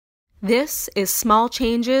This is Small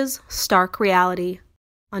Changes, Stark Reality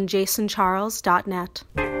on jasoncharles.net.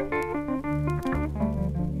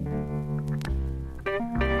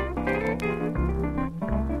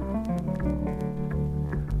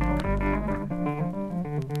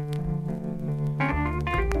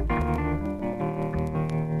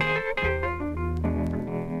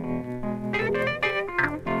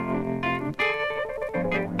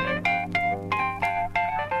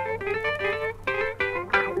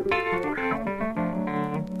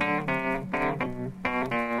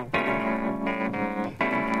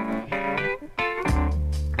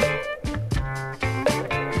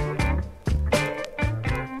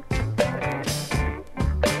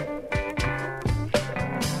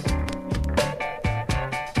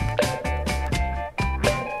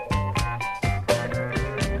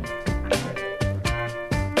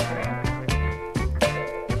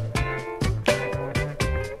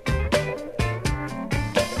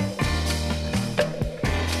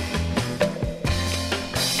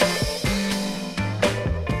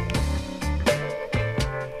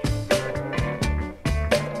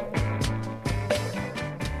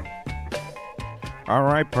 All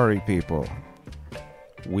right, party people.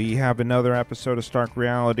 We have another episode of Stark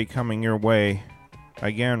Reality coming your way.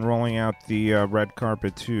 Again, rolling out the red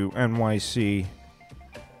carpet to NYC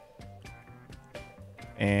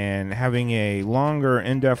and having a longer,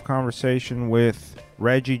 in-depth conversation with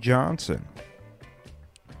Reggie Johnson.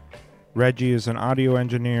 Reggie is an audio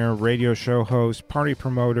engineer, radio show host, party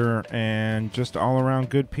promoter, and just all-around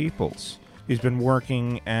good peoples. He's been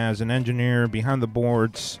working as an engineer behind the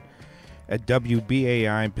boards at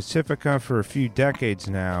WBAI Pacifica for a few decades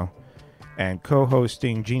now, and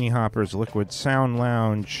co-hosting Jeannie Hopper's Liquid Sound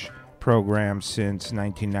Lounge program since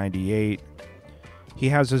 1998. He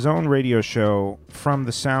has his own radio show, From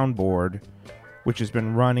the Soundboard, which has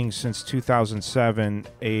been running since 2007,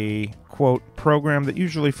 a, quote, program that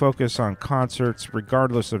usually focuses on concerts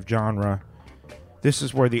regardless of genre. This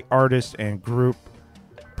is where the artist and group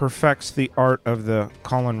perfects the art of the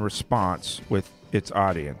call and response with its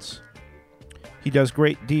audience. He does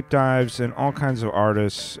great deep dives in all kinds of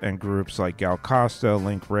artists and groups like Gal Costa,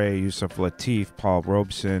 Link Wray, Yusuf Lateef, Paul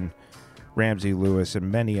Robeson, Ramsey Lewis,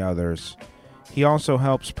 and many others. He also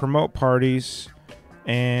helps promote parties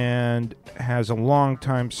and has a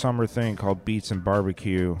long-time summer thing called Beats and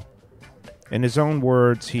Barbecue. In his own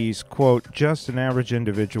words, he's, quote, just an average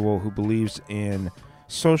individual who believes in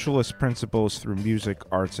socialist principles through music,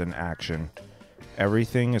 arts, and action.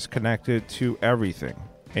 Everything is connected to everything.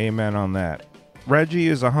 Amen on that. Reggie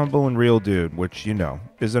is a humble and real dude, which, you know,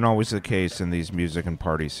 isn't always the case in these music and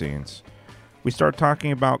party scenes. We start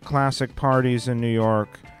talking about classic parties in New York,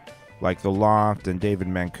 like The Loft and David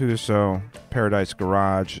Mancuso, Paradise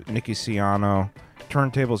Garage, Nicky Siano,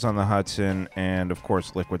 Turntables on the Hudson, and, of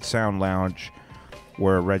course, Liquid Sound Lounge,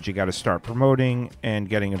 where Reggie got to start promoting and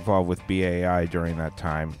getting involved with BAI during that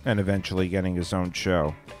time, and eventually getting his own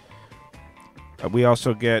show. We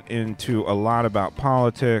also get into a lot about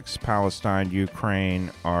politics, Palestine, Ukraine,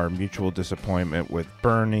 our mutual disappointment with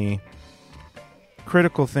Bernie,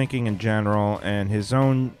 critical thinking in general, and his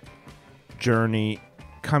own journey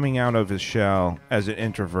coming out of his shell as an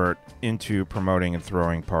introvert into promoting and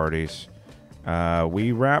throwing parties.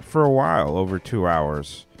 We rap for a while, over 2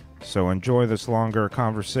 hours, so enjoy this longer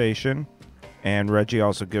conversation. And Reggie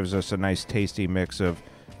also gives us a nice tasty mix of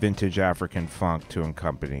vintage African funk to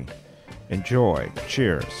accompany. Enjoy.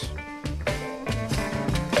 Cheers.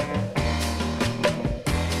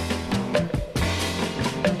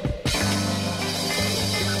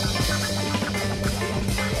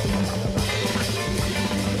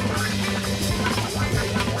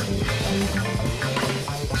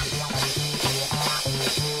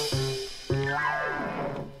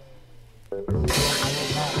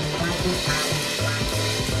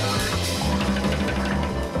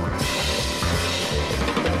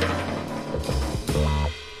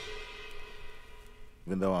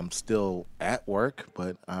 Though I'm still at work,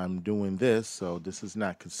 but I'm doing this, so this is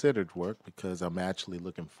not considered work because I'm actually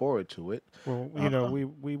looking forward to it. Well, you know,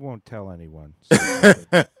 we won't tell anyone. So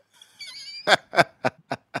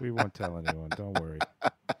we won't tell anyone. Don't worry.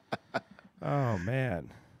 Oh,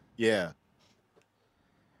 man. Yeah.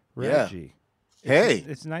 Reggie. Yeah. Hey.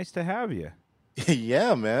 It's nice to have you.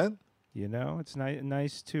 Yeah, man. You know, it's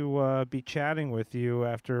nice to be chatting with you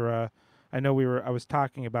after, I know I was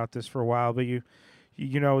talking about this for a while, but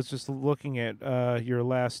you know, I was just looking at your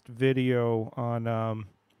last video on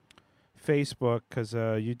Facebook because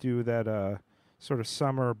you do that sort of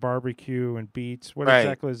summer barbecue and beats. What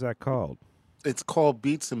exactly is that called? It's called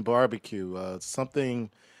Beats and Barbecue. Something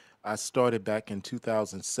I started back in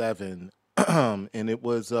 2007 and it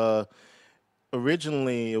was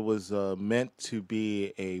originally it was meant to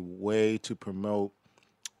be a way to promote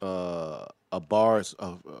a bar's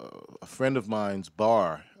a friend of mine's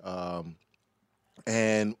bar,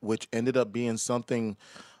 and which ended up being something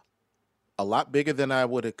a lot bigger than I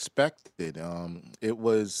would expected. It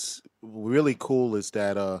was really cool. Is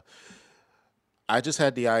that I just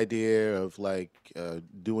had the idea of like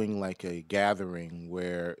doing like a gathering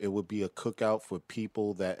where it would be a cookout for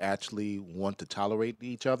people that actually want to tolerate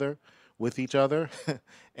each other with each other,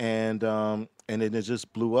 and then it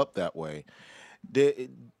just blew up that way. The,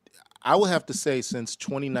 I would have to say since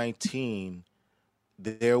 2019,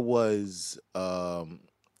 there was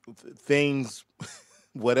things,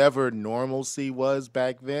 whatever normalcy was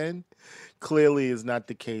back then, clearly is not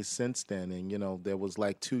the case since then. And there was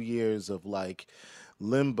like 2 years of like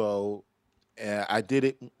limbo. I did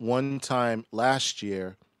it one time last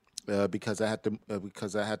year because I had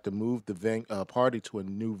to move the party to a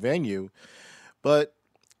new venue, but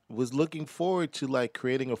was looking forward to like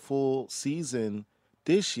creating a full season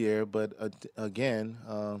this year. But again,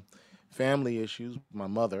 family issues. My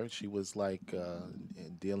mother, she was like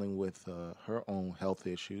dealing with her own health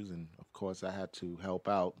issues, and of course, I had to help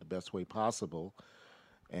out the best way possible.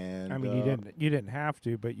 I And mean, you didn't have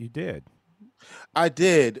to, but you did. I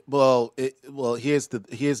did. Well, here's the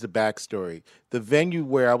backstory. The venue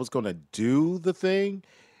where I was going to do the thing,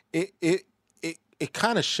 it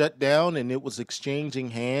kind of shut down, and it was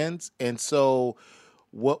exchanging hands. And so,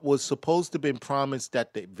 what was supposed to been promised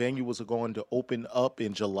that the venue was going to open up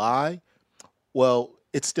in July, well,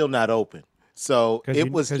 it's still not open. So Because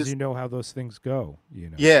it was you just, know how those things go. You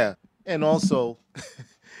know. yeah. And also,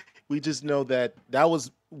 we just know that that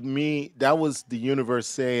was me. That was the universe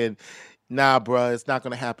saying, "Nah, bruh, it's not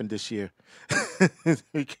going to happen this year,"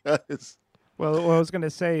 because Well, what I was going to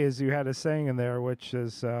say is you had a saying in there, which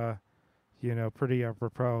is, pretty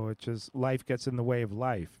apropos, which is life gets in the way of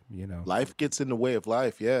life. You know. life gets in the way of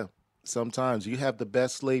life. Yeah, sometimes you have the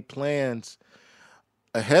best laid plans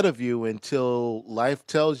ahead of you until life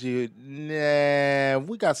tells you, "Nah,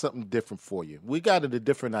 we got something different for you. We got a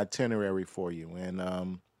different itinerary for you,"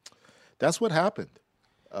 and that's what happened.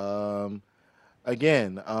 Um,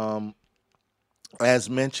 again, as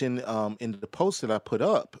mentioned in the post that I put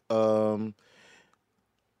up,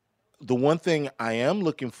 the one thing I am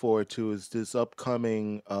looking forward to is this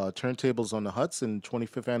upcoming Turntables on the Hudson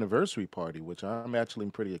 25th anniversary party, which I'm actually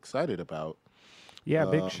pretty excited about. Yeah,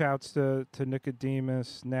 big Um, shouts to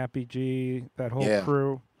Nicodemus, Nappy G, that whole yeah,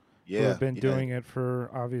 crew who have yeah, been yeah, doing it for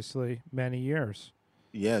obviously many years.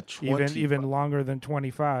 yeah. Even longer than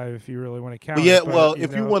 25 if you really want to count Yeah, it, but well,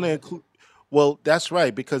 if you want to include, well, that's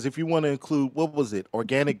right, because if you want to include, what was it,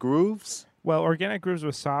 Organic Grooves? well, Organic Grooves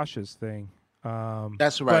was Sasha's thing.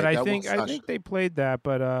 That's But right, that was I Sasha. think they played that,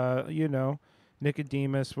 but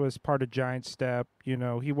Nicodemus was part of Giant Step.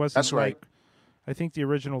 He wasn't That's right, like I think the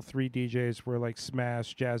original three DJs were like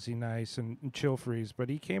Smash, Jazzy Nice, and Chill Freeze, but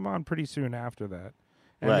he came on pretty soon after that.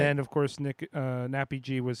 And right. then, of course, Nappy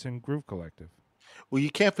G was in Groove Collective. Well, you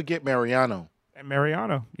can't forget Mariano. And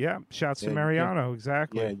Mariano, yeah, shouts to Yeah, you can't. Mariano,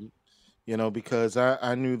 Yeah, exactly. because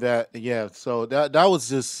I knew that. Yeah, so that was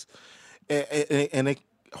just, and it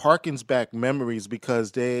harkens back memories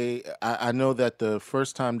because I know that the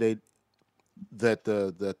first time that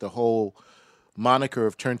the whole moniker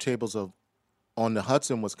of turntables of on the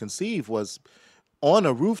Hudson was conceived was on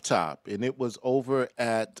a rooftop, and it was over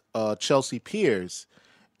at Chelsea Piers,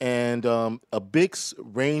 and a big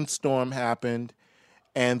rainstorm happened,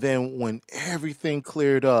 and then when everything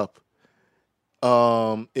cleared up,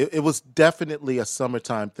 it was definitely a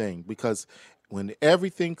summertime thing because when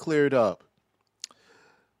everything cleared up,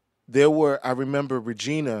 I remember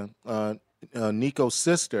Regina, Nico's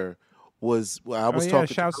sister, I Oh was yeah,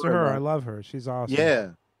 talking to shouts to her her. I about, love her. She's awesome.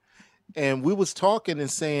 yeah, and we was talking and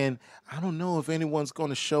saying, I don't know if anyone's going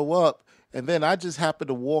to show up. And then I just happened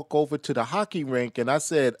to walk over to the hockey rink and I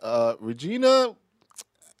said, Regina,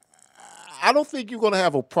 I don't think you're going to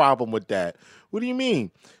have a problem with that. What do you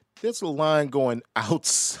mean? There's a line going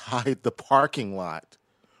outside the parking lot.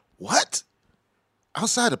 What?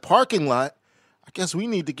 Outside the parking lot? I guess we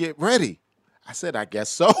need to get ready. I said, I guess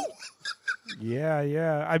so. Yeah,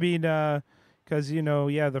 yeah. I mean, because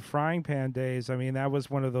yeah, the frying pan days. I mean, that was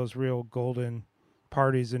one of those real golden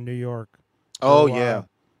parties in New York for a Oh, yeah. while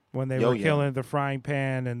when they Yo, were yeah. killing the frying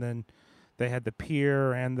pan, and then they had the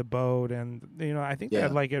pier and the boat, and I think they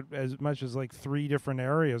had Yeah. like as much as like three different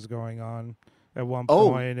areas going on at one Oh,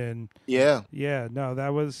 point, and yeah. yeah, no,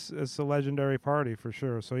 it's a legendary party for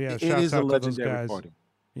sure. So yeah, It shouts is a out to those legendary guys. party.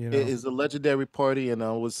 you It know. is a legendary party, and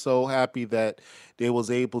I was so happy that they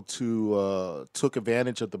was able to took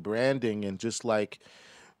advantage of the branding and just like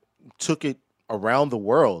took it around the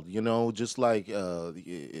world. Just like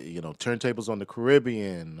turntables on the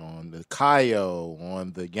Caribbean, on the Cayo,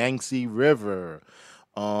 on the Yangtze River,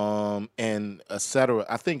 and etc.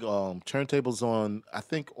 I think turntables on I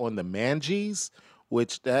think on the Manges,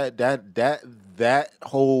 which that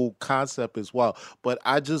whole concept as well. But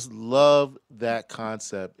I just love that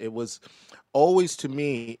concept. It was always to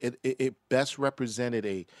me it best represented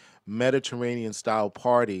a Mediterranean style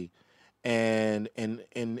party, and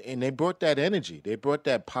they brought that energy. They brought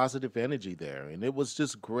that positive energy there, and it was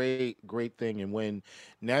just great thing. And when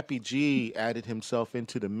Nappy G added himself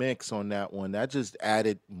into the mix on that one, that just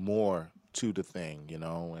added more to the thing.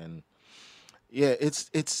 And yeah, it's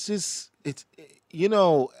just it's you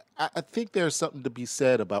know I think there's something to be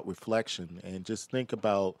said about reflection and just think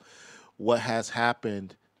about what has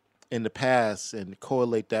happened in the past and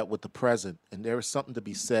correlate that with the present. And there is something to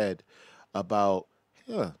be said about,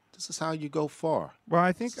 yeah, this is how you go far. Well,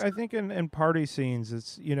 I This think is I think in party scenes,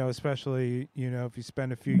 it's especially if you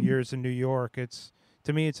spend a few years in New York, it's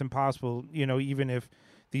to me it's impossible. Even if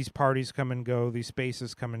these parties come and go, these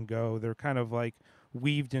spaces come and go, they're kind of like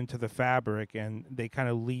weaved into the fabric, and they kind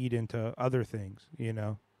of lead into other things.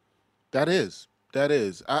 that is that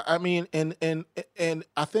is. I mean, and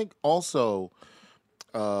I think also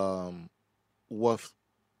um, worth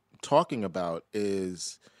talking about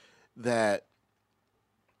is that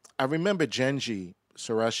I remember Genji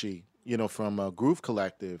Surashi, from Groove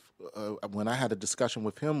Collective, when I had a discussion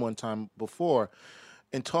with him one time before,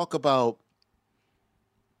 and talk about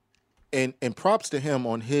and props to him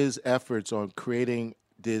on his efforts on creating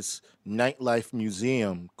this nightlife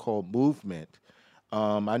museum called Movement.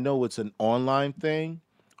 I know it's an online thing,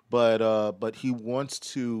 but he wants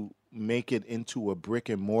to make it into a brick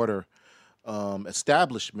and mortar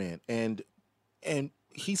establishment, and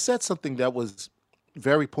he said something that was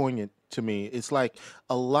very poignant to me. It's like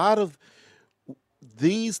a lot of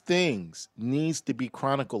these things needs to be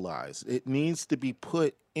chronicalized. It needs to be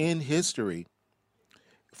put in history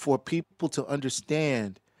for people to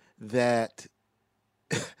understand that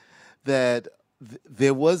that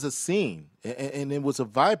there was a scene, and it was a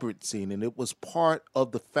vibrant scene, and it was part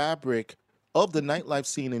of the fabric of the nightlife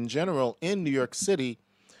scene in general in New York City.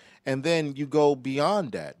 And then you go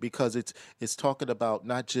beyond that because it's talking about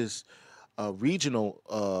not just a regional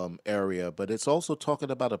area, but it's also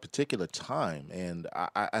talking about a particular time. And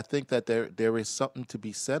I think that there is something to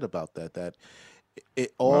be said about that. That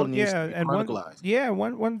it all Well, needs to yeah, be and chronicalized.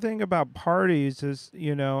 one thing about parties is,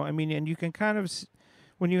 I mean, and you can kind of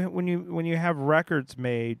when you have records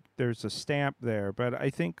made, there's a stamp there, but I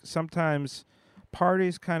think sometimes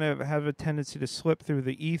parties kind of have a tendency to slip through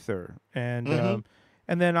the ether, Hmm.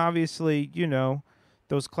 and then obviously,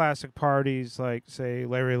 those classic parties like say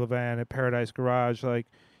Larry Levan at Paradise Garage, like,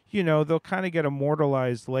 they'll kind of get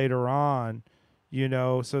immortalized later on,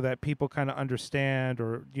 so that people kind of understand,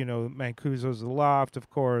 or Mancuso's The Loft, of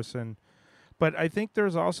course, and but I think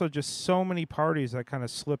there's also just so many parties that kind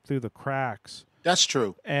of slip through the cracks, That's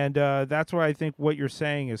true. and that's why I think what you're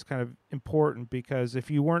saying is kind of important, because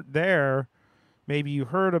if you weren't there, maybe you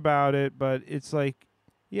heard about it, but it's like,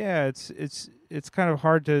 yeah, it's kind of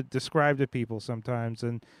hard to describe to people sometimes,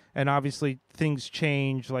 and obviously things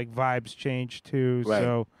change, like vibes change too. Right.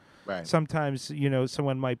 So Right. sometimes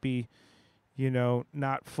someone might be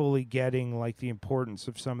not fully getting like the importance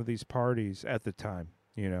of some of these parties at the time.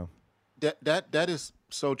 That is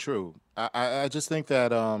so true. I just think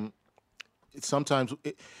that sometimes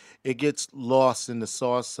it gets lost in the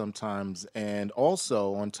sauce sometimes, and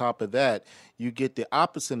also on top of that, you get the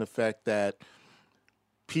opposite effect that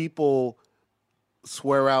people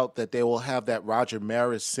swear out that they will have that Roger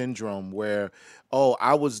Maris syndrome where, oh,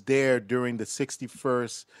 I was there during the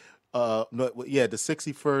 61st, no, yeah, the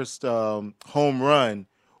 61st home run,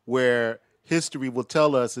 where history will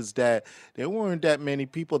tell us is that there weren't that many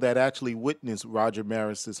people that actually witnessed Roger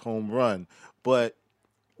Maris's home run, but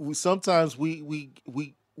sometimes we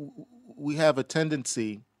have a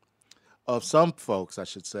tendency of some folks, I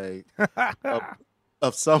should say, of,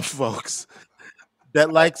 of some folks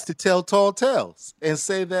that likes to tell tall tales and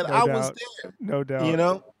say that No I was doubt, there, no you doubt.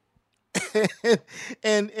 know,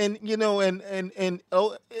 and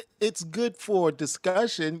oh, it's good for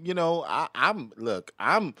discussion.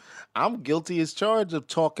 I'm guilty as charged of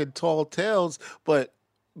talking tall tales, but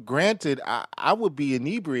granted, I would be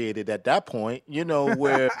inebriated at that point,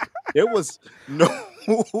 where there was no.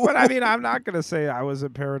 But I mean, I'm not gonna say I was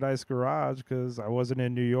in Paradise Garage because I wasn't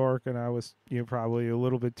in New York and I was, probably a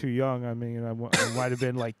little bit too young. I mean, I might have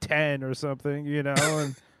been like 10 or something,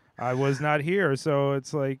 and I was not here. So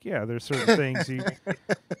it's like, yeah, there's certain things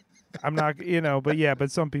I'm not,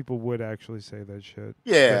 but some people would actually say that shit. That's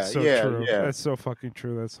Yeah, so yeah, true. yeah. That's so fucking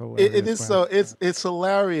true. That's It hilarious, is man. so it's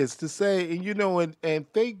hilarious to say, and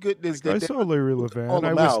and thank goodness Like, I that they saw were Larry able to call Levan. I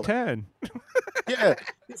them was out. 10. Yeah,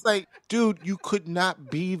 it's like, dude, you could not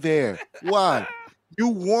be there. Why? You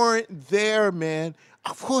weren't there, man.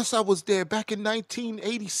 Of course, I was there back in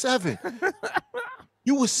 1987.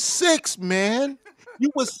 You was 6, man.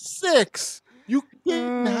 You was 6. You did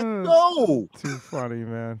not go. Too funny,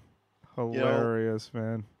 man. You know, Hilarious,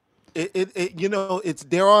 man. it's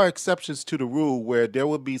there are exceptions to the rule where there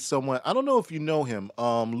would be someone. I don't know if you know him,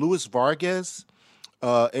 Luis Vargas,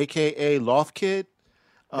 aka Loft Kid.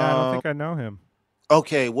 No, I don't Um, think I know him.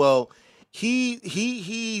 okay, well,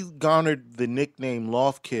 he garnered the nickname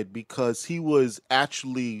Loft Kid because he was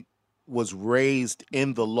raised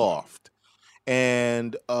in the loft,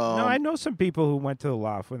 and No, I know some people who went to the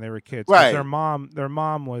loft when they were kids because their right.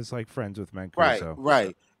 mom was like friends with Right, Mancuso.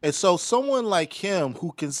 right. And so someone like him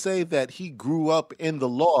who can say that he grew up in the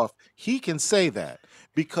loft, he can say that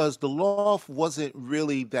because the loft wasn't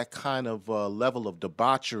really that kind of level of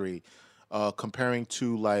debauchery comparing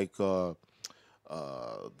to like the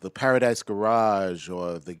Paradise Garage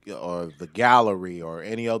or the Gallery or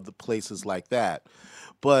any other places like that.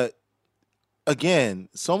 But again,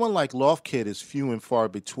 someone like Loft Kid is few and far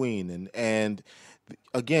between, and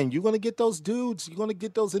again, you're gonna get those dudes, you're gonna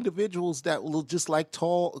get those individuals that will just like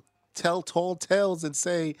tell tall tales and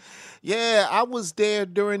say, "Yeah, I was there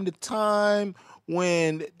during the time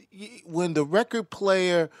when when the record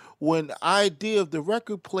player, when the idea of the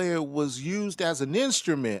record player was used as an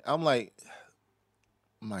instrument." I'm like,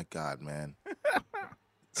 my God, man,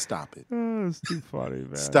 stop it, Oh, it's too funny,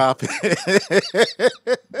 man. stop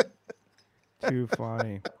it. Too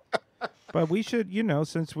funny. But we should,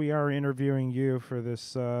 since we are interviewing you for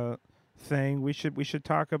this thing, we should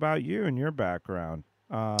talk about you and your background.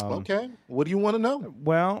 Okay, what do you want to know?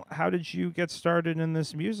 Well, how did you get started in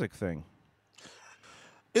this music thing?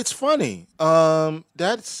 It's funny.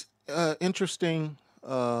 That's interesting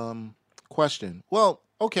question. Well,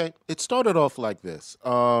 okay, it started off like this.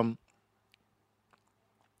 I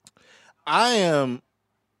am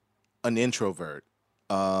an introvert,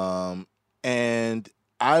 and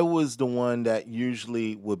I was the one that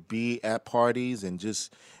usually would be at parties and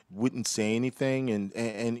just wouldn't say anything,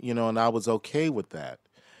 and I was okay with that.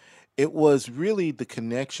 It was really the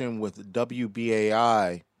connection with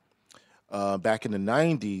WBAI back in the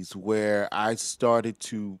 90s where I started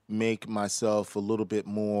to make myself a little bit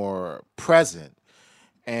more present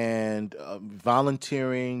and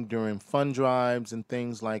volunteering during fund drives and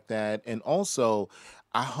things like that. And also,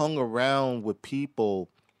 I hung around with people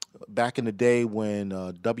back in the day when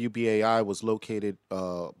WBAI was located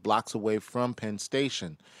blocks away from Penn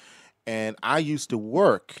Station. And I used to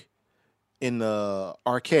work in the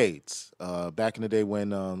arcades back in the day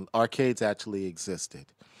when arcades actually existed.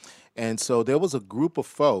 And so there was a group of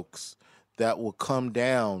folks that will come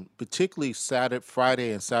down, particularly Saturday,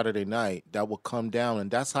 Friday, and Saturday night, that will come down, and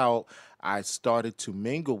that's how I started to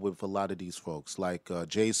mingle with a lot of these folks, like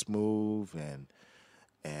Jay Smooth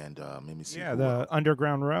and let me see Yeah, who the else.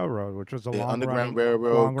 Underground Railroad, which was a The long Underground running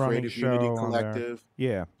Railroad, long running Creative Unity show on there. Collective.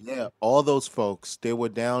 Yeah. Yeah, all those folks, they were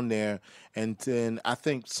down there. And then I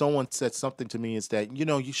think someone said something to me is that,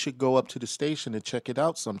 you should go up to the station and check it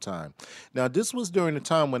out sometime. Now, this was during the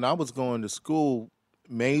time when I was going to school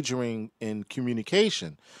majoring in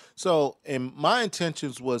communication. So, and my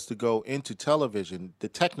intentions was to go into television, the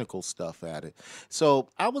technical stuff at it. So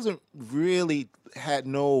I wasn't really, had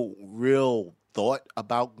no real thought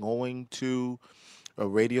about going to a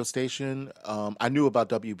radio station. I knew about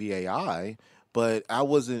WBAI, but I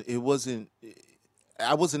wasn't at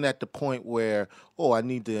the point where, oh, I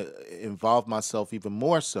need to involve myself even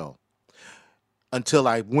more so until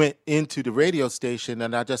I went into the radio station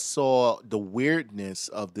and I just saw the weirdness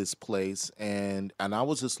of this place and I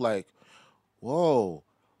was just like, whoa,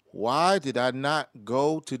 why did I not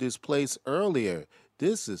go to this place earlier?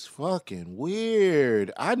 This is fucking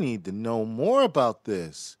weird. I need to know more about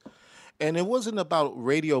this. And it wasn't about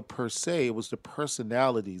radio per se, it was the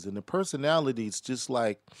personalities. And the personalities just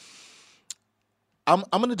like I'm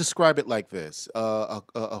going to describe it like this. A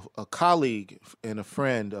colleague and a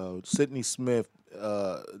friend, Sidney Smith,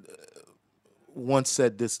 once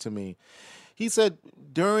said this to me. He said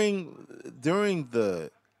during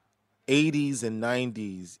the 80s and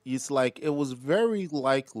 90s, it's like it was very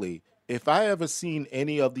likely if I ever seen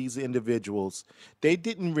any of these individuals, they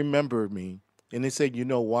didn't remember me. And they said, you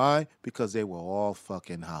know why? Because they were all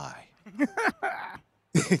fucking high.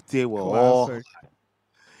 They were all, Classic.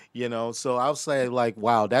 so I'll say, like,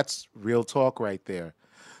 wow, that's real talk right there.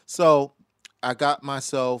 So I got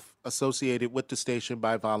myself associated with the station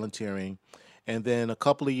by volunteering. And then a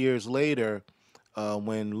couple of years later,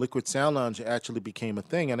 when Liquid Sound Lounge actually became a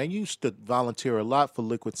thing, and I used to volunteer a lot for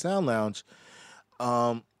Liquid Sound Lounge,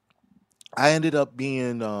 um, I ended up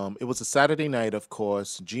being, it was a Saturday night, of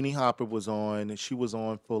course. Jeannie Hopper was on, and she was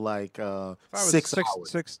on for like I thought it was 6 hours.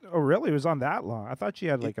 six. Oh, really? It was on that long? I thought she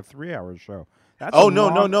had like a 3 hour show. That's a Oh no,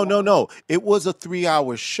 no, long. no, no, no. It was a 3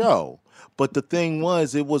 hour show. But the thing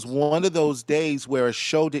was, it was one of those days where a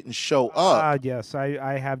show didn't show up. Yes,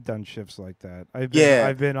 I have done shifts like that. Yeah,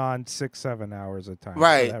 I've been on 6-7 hours a time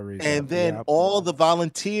for right. that reason. And then Yep. all the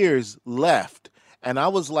volunteers left. And I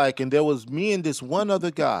was like, and there was me and this one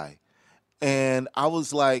other guy. And I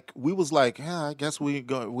was like, we was like, yeah, I guess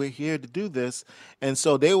we're here to do this. And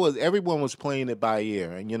so everyone was playing it by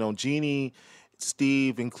ear. And Jeannie,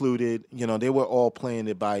 Steve included, they were all playing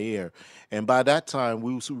it by ear. And by that time,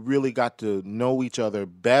 really got to know each other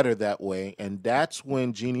better that way. And that's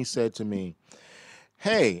when Jeannie said to me,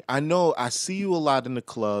 hey, I know I see you a lot in the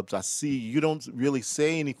clubs. I see you don't really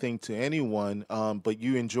say anything to anyone, but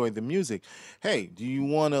you enjoy the music. Hey, do you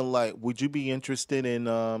want to, like, would you be interested in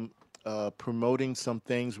promoting some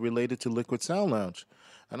things related to Liquid Sound Lounge?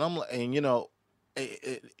 And I'm like, and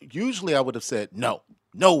usually I would have said, no,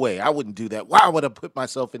 no way, I wouldn't do that. Why would I put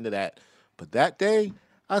myself into that? But that day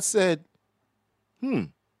I said,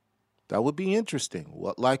 that would be interesting.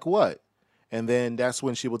 What, like what? And then that's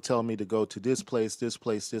when she would tell me to go to this place, this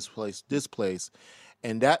place, this place, this place.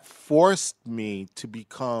 And that forced me to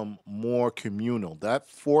become more communal. That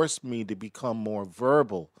forced me to become more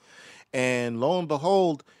verbal. And lo and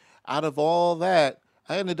behold, out of all that,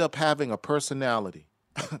 I ended up having a personality.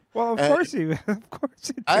 Well, of And course of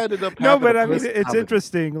course you I do. ended up No, having a but I mean, it's personality.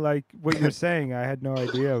 interesting, like what you're saying. I had no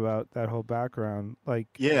idea about that whole background. Like,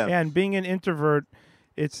 Yeah. and being an introvert,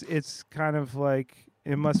 it's kind of like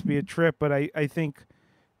it must be a trip. But I think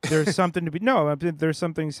there's something to be no. I think there's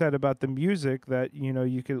something said about the music that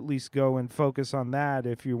you could at least go and focus on that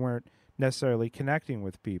if you weren't necessarily connecting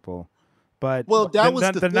with people. But Well, that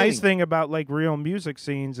was the the nice thing. thing about like real music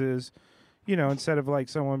scenes is, instead of like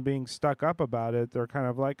someone being stuck up about it, they're kind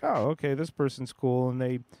of like, oh, okay, this person's cool,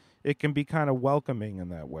 and it can be kind of welcoming in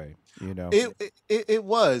that way. It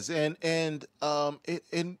was, and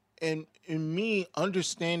in me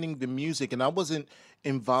understanding the music, and I wasn't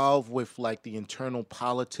involved with like the internal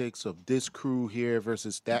politics of this crew here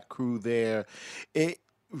versus that crew there. It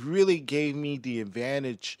really gave me the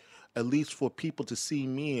advantage, at least for people to see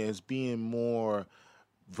me as being more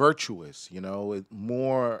virtuous,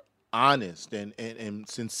 more honest and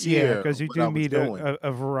Yeah, sincere because of you what do I was meet doing.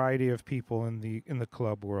 a variety of people in the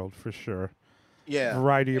club world for sure. Yeah,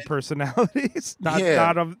 Variety of personalities. yeah,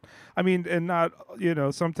 Not of I mean, and not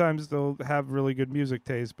sometimes they'll have really good music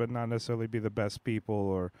taste, but not necessarily be the best people,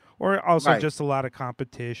 or also right. just a lot of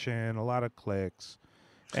competition, a lot of cliques.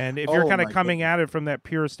 And if you're Oh kind of my coming goodness. at it from that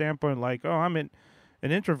pure standpoint, like, oh, an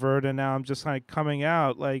introvert, and now I'm just like coming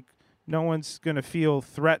out, like no one's gonna feel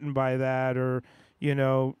threatened by that, or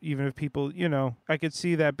even if people, I could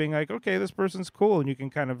see that being like, okay, this person's cool, and you can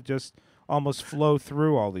kind of just almost flow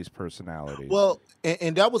through all these personalities. Well,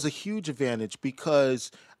 and that was a huge advantage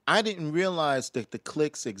because I didn't realize that the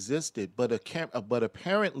cliques existed, but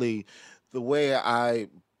apparently, the way I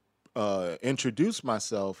introduced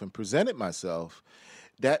myself and presented myself,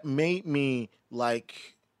 that made me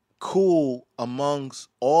like cool amongst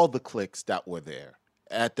all the cliques that were there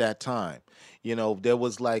at that time. There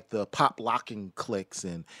was like the pop locking cliques,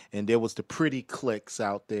 and there was the pretty cliques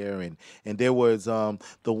out there, and there was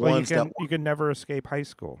the Well, ones that you can never escape high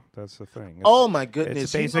school. That's the thing. oh my It's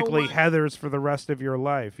goodness, you know basically what? Heathers for the rest of your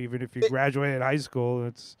life. Even if you It, graduated high school,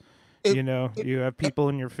 it's it, it, you have people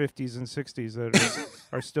in your 50s and 60s that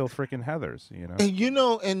are still freaking Heathers.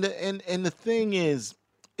 and and the thing is,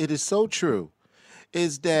 it is so true,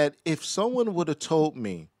 is that if someone would have told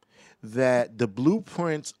me that the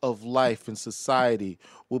blueprints of life in society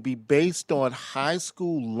will be based on high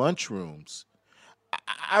school lunchrooms,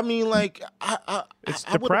 I mean, like, It's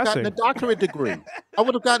I would have gotten a depressing. doctorate degree. I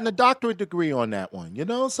would have gotten a doctorate degree on that one.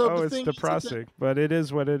 So Oh, the it's thing is that depressing, but it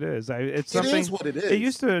is what it is. It's it is something. what it It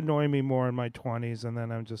used is. to annoy me more in my 20s, and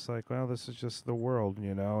then I'm just like, well, this is just the world.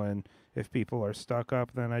 And if people are stuck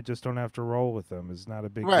up, then I just don't have to roll with them. It's not a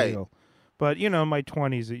big Right. deal. But in my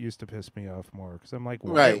 20s, it used to piss me off more because I'm like,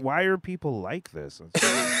 why? Right. Why are people like this? It's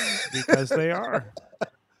like, because they are,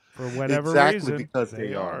 for whatever Exactly, reason, because they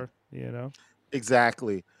they are. are.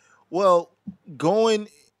 Exactly. Well, going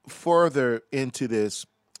further into this,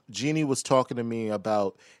 Jeannie was talking to me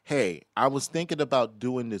about, hey, I was thinking about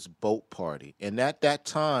doing this boat party. And at that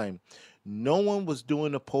time, no one was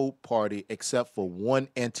doing a boat party except for one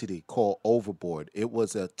entity called Overboard. It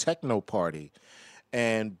was a techno party.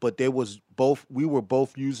 But there was both, we were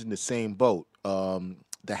both using the same boat,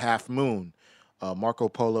 the Half Moon, Marco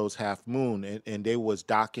Polo's Half Moon, and they was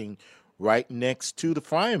docking right next to the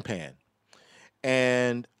frying pan.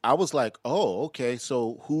 And I was like, oh, okay.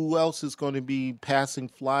 So who else is going to be passing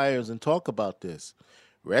flyers and talk about this?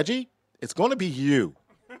 Reggie, it's going to be you.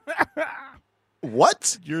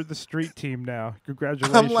 What? You're the street team now.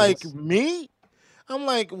 I'm like, Congratulations. me? I'm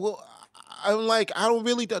like, well, I'm like, I don't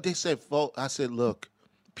really. They said, I said, look,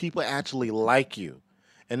 people actually like you.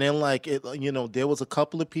 And then like there was a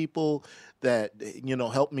couple of people that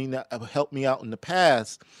helped me out in the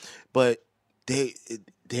past, but they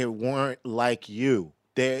they weren't like you.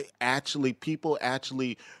 They actually people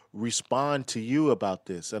actually respond to you about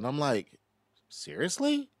this, and I'm like,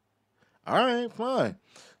 seriously? All right, fine.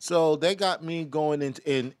 So they got me going into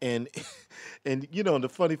and and the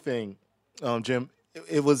funny thing, Jim,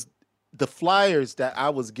 it was the flyers that I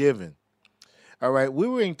was given. All right, we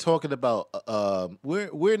weren't talking about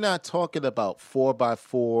we're not talking about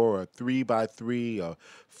 4x4 or 3x3 or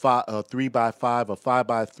 3x5 or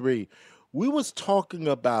 5x3. We was talking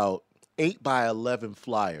about 8x11 Oh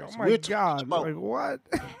flyers. my We're talking God! about Like what?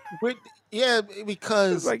 we're, yeah, It's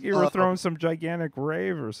because like you were throwing some gigantic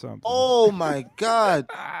rave or something. oh my God,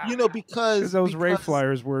 Because those rave because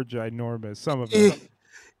flyers were ginormous. Some of them.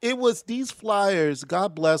 it was these flyers.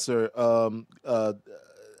 God bless her,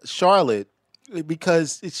 Charlotte,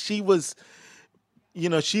 because she was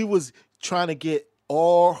trying to get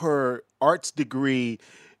all her arts degree,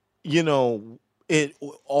 you know, it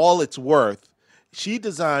all it's worth. She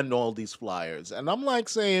designed all these flyers, and I'm like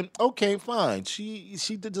saying, okay, fine. She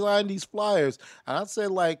designed these flyers, and I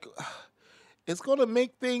said like, it's gonna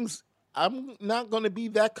make things. I'm not going to be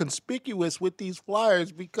that conspicuous with these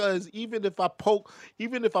flyers because even if I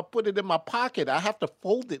put it in my pocket, I have to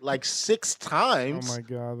fold it like six Oh times. my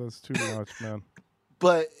God, that's too much, man.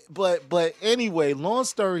 But anyway, long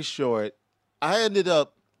story short, I ended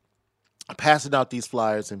up passing out these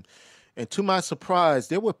flyers, and to my surprise,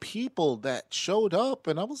 there were people that showed up,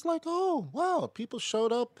 and I was like, oh wow, people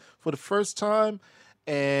showed up for the first time,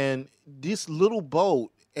 and this little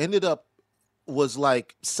boat ended up was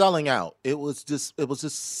like selling out. It was just Yeah,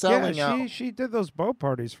 selling she out. she did those boat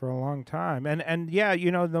parties for a long time, and yeah,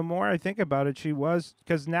 the more I think about it, she was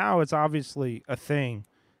because now it's obviously a thing.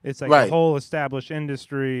 It's like a Right, whole established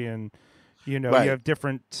industry, and you right, have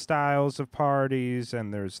different styles of parties,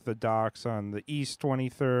 and there's the docks on the East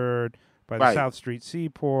 23rd by the right, South Street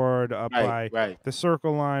Seaport, up right, by right. the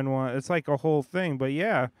Circle Line one. It's like a whole thing, but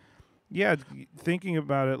yeah, yeah. Thinking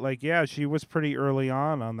about it, like yeah, she was pretty early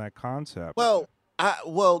on that concept. Well,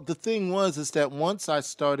 the thing was is that once I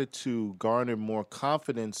started to garner more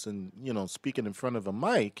confidence and speaking in front of a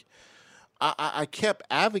mic, I kept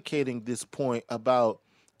advocating this point about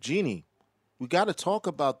Jeannie. We got to talk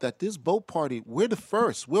about that. This boat party, we're the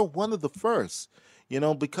first. We're one of the first.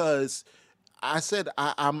 Because I said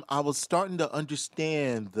I was starting to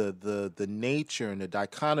understand the nature and the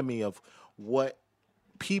dichotomy of what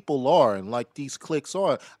people are and like these cliques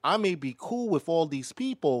are. I may be cool with all these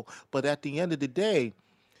people, but at the end of the day,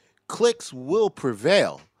 cliques will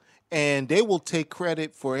prevail and they will take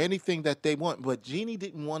credit for anything that they want. But Jeannie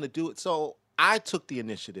didn't want to do it. So I took the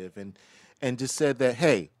initiative and just said that,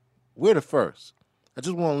 hey, we're the first. I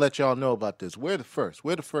just want to let y'all know about this. We're the first.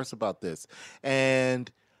 We're the first about this.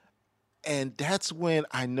 And that's when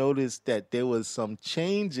I noticed that there was some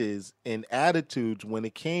changes in attitudes when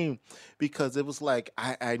it came because it was like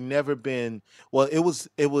I never been well, it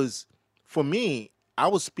was for me, I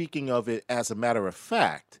was speaking of it as a matter of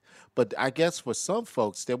fact. But I guess for some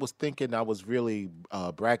folks, they was thinking I was really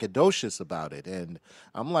braggadocious about it, and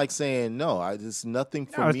I'm like saying, no, there's nothing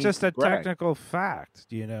for No, it's me just to a brag. technical fact.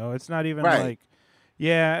 It's not even Right. like,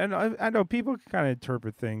 yeah, and I know people can kind of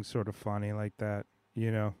interpret things sort of funny like that.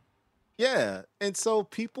 You know, Yeah, and so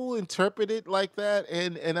people interpret it like that,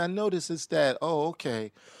 and I notice is that, oh,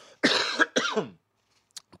 okay,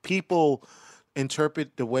 people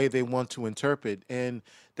interpret the way they want to interpret, and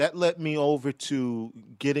that led me over to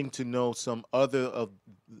getting to know some other of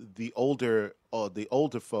the older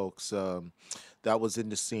folks that was in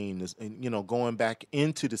the scene, and going back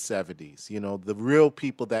into the 70s. The real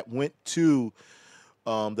people that went to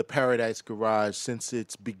the Paradise Garage since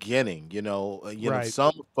its beginning. Right.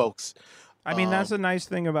 Some folks, I mean, that's um, the nice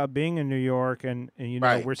thing about being in New York, and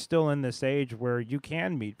right? we're still in this age where you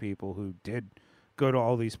can meet people who did go to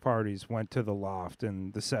all these parties, went to the Loft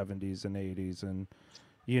in the 70s and 80s, and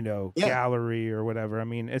Yeah. gallery or whatever. I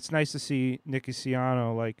mean, it's nice to see Nicky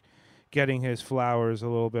Siano like getting his flowers a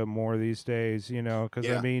little bit more these days, because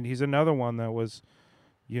I Yeah. mean, he's another one that was,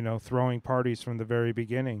 throwing parties from the very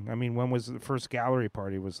beginning. I mean, when was the first gallery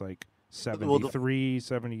party? Was like Well, 73,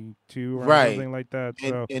 72, or right. something like that. And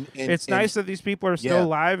So and and it's and nice that these people are still yeah.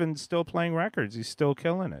 alive and still playing records. He's still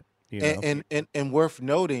killing it. And worth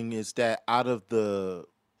noting is that out of the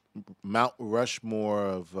Mount Rushmore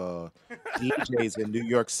of DJs in New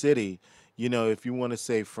York City, if you want to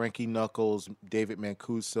say Frankie Knuckles, David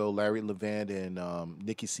Mancuso, Larry Levant, and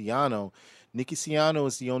Nicky Siano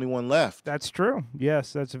is the only one left. That's true.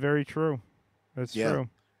 Yes, that's very true. That's Yeah, true.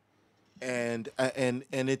 and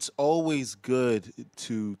it's always good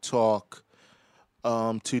to talk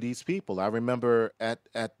to these people. I remember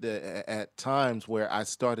at times where I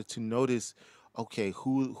started to notice, okay,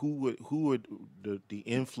 who would the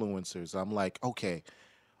influencers? I'm like, okay,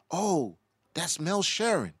 oh, that's Mel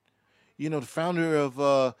Sharon, the founder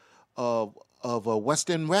of West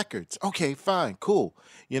End Records. Okay, fine, cool.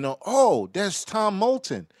 Oh, there's Tom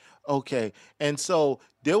Moulton. Okay, and so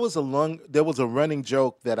there was a running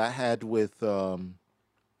joke that I had with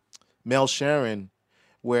Mel Sharon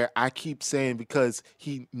where I keep saying because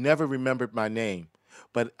he never remembered my name,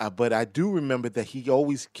 but I do remember that he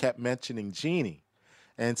always kept mentioning Jeannie,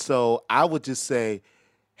 and so I would just say,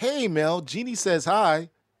 "Hey, Mel, Jeannie says hi,"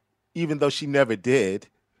 even though she never did.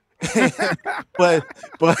 but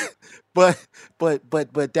but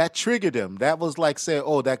but that triggered him. That was like saying,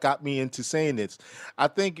 "Oh, that got me into saying this." I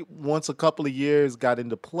think once a couple of years got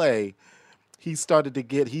into play, he started to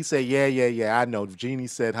get. He said, "Yeah, yeah, yeah, I know." Jeannie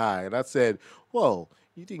said hi, and I said, "Whoa."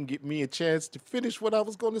 You didn't give me a chance to finish what I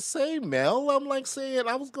was going to say, Mel. I'm like saying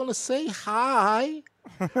I was going to say hi,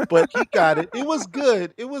 but he got it. It was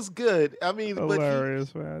good. It was good. I mean, but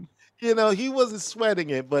Hilarious, man. he wasn't sweating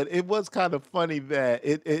it, but it was kind of funny that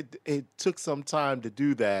it took some time to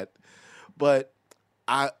do that. But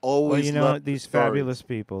I Well, always loved the these fabulous stories.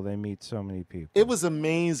 people, they meet so many It people. was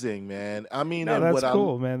amazing, man. I mean, No, and that's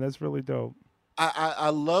cool, man. That's really dope. I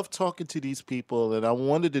love talking to these people, and I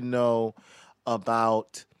wanted to know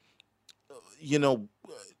about you know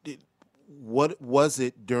what was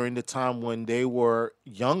it during the time when they were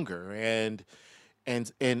younger and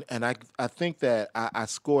I think that I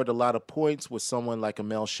scored a lot of points with someone like a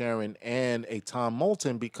Mel Sharon and a Tom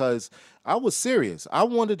Moulton because I was serious. I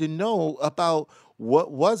wanted to know about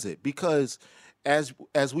what was it because as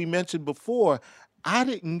we mentioned before, I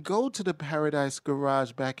didn't go to the Paradise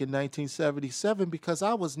Garage back in 1977 because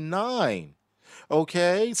I was 9.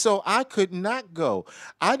 Okay, so I could not go.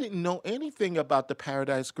 I didn't know anything about the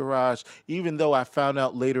Paradise Garage, even though I found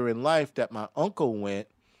out later in life that my uncle went.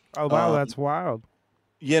 Oh, wow, Um, that's wild.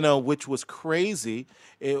 which was crazy.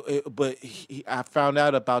 But I found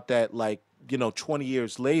out about that like 20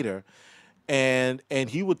 years later, and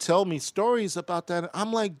he would tell me stories about that.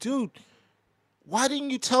 I'm like, dude, why didn't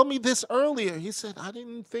you tell me this earlier? He said, I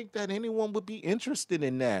didn't think that anyone would be interested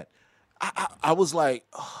in that. I was like,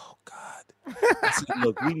 oh God. I said,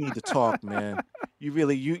 look, we need to talk, man. You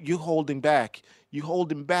really you holding back. You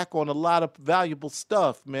holding back on a lot of valuable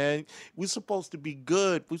stuff, man. We're supposed to be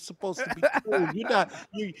good. We're supposed to be cool. You're not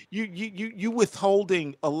you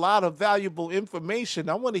withholding a lot of valuable information.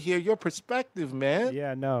 I want to hear your perspective, man.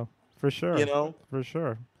 Yeah, no, for You sure. know? For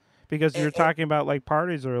sure. Because you And, were talking about like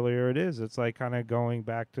parties earlier, it is. It's like kind of going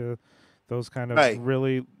back to those kind of right.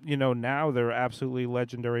 really, now they're absolutely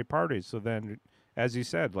legendary parties. So then, as you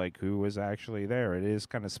said, like who was actually there? It is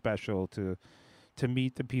kind of special to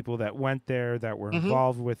meet the people that went there, that were Mm-hmm.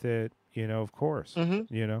 involved with it, of course,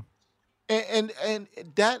 Mm-hmm. you know. And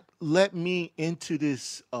that led me into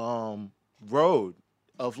this road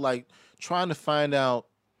of like trying to find out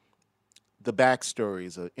the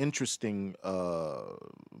backstories, interesting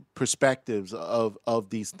perspectives of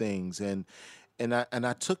these things, and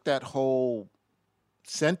I took that whole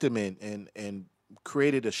sentiment and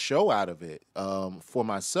created a show out of it for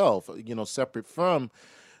myself, separate from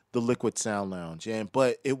the Liquid Sound Lounge.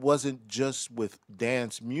 But it wasn't just with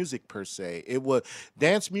dance music per se. It was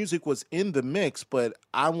dance music was in the mix, but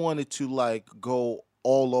I wanted to like go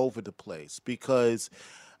all over the place because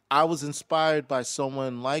I was inspired by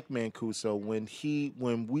someone like Mancuso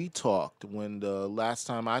when we talked, when the last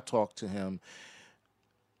time I talked to him,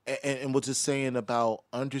 and was just saying about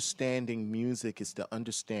understanding music is to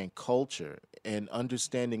understand culture. and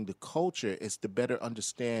understanding the culture is to better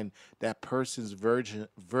understand that person's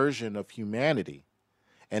version of humanity.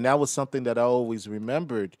 And that was something that I always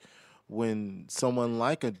remembered when someone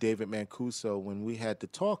like a David Mancuso, when we had to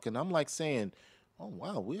talk, and I'm like saying, "Oh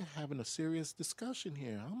wow, we're having a serious discussion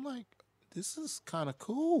here." I'm like, "This is kind of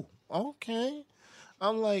cool." Okay,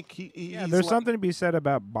 I'm like, Yeah, he's there's like, something to be said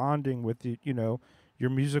about bonding with your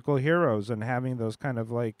musical heroes and having those kind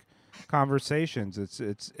of like conversations.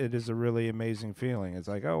 It is a really amazing feeling. It's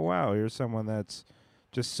like, oh wow, here's someone that's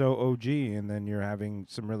just so OG, and then you're having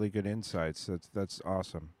some really good insights. That's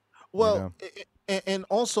awesome. You well, know. and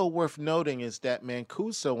also worth noting is that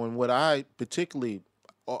Mancuso, and what I particularly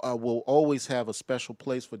I will always have a special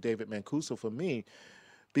place for David Mancuso for me,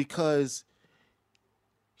 because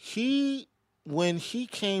he when he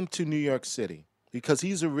came to New York City, because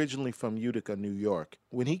he's originally from Utica, New York.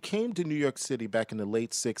 When he came to New York City back in the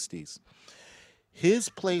late 60s, his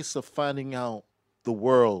place of finding out the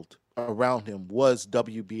world around him was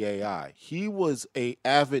WBAI. He was a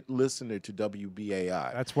avid listener to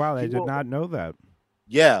WBAI. That's wild. I He did will, not know that.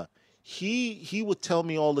 yeah, he would tell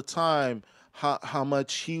me all the time how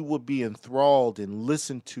much he would be enthralled and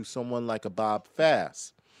listen to someone like a Bob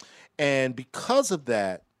Fass. And because of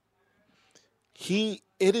that, he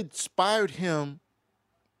it inspired him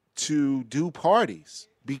to do parties,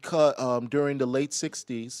 because during the late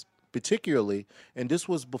 60s particularly, and this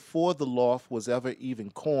was before the loft was ever even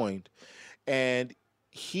coined, and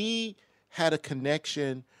he had a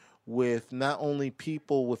connection with not only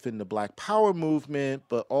people within the Black Power movement,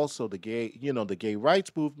 but also the gay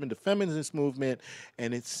rights movement, the feminist movement.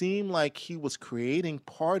 And it seemed like he was creating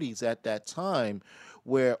parties at that time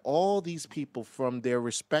where all these people from their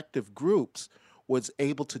respective groups was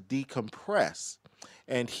able to decompress.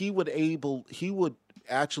 And he would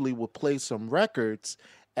actually would play some records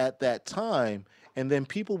at that time, and then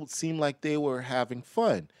people would seem like they were having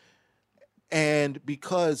fun. And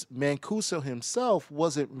because Mancuso himself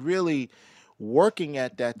wasn't really working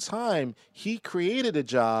at that time, he created a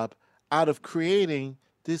job out of creating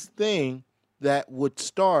this thing that would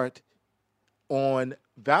start on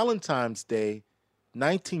Valentine's Day,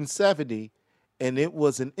 1970, and it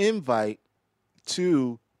was an invite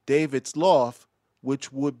to David's Loft,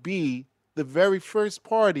 which would be the very first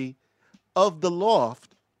party of the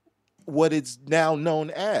Loft, what it's now known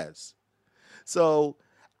as. So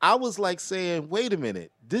I was like saying, wait a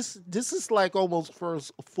minute, this is like almost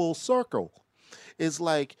first full circle. It's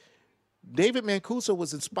like David Mancuso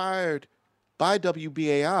was inspired by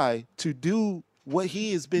WBAI to do what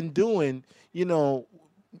he has been doing, you know,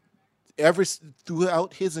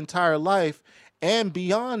 throughout his entire life and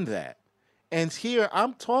beyond that. And here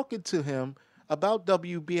I'm talking to him about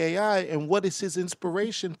WBAI and what is his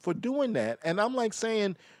inspiration for doing that. And I'm like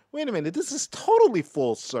saying, wait a minute, this is totally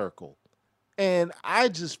full circle. And I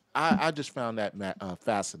just found that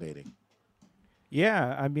fascinating.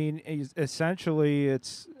 Yeah, I mean, essentially,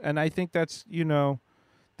 and I think that's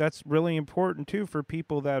really important too for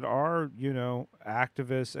people that are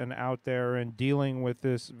activists and out there and dealing with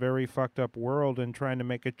this very fucked up world and trying to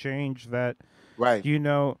make a change that Right. you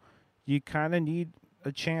know you kind of need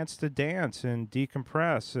a chance to dance and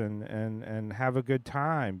decompress and have a good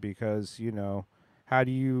time because how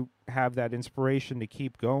do you have that inspiration to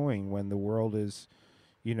keep going when the world is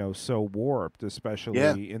so warped, Yeah.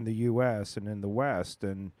 especially in the US and in the West,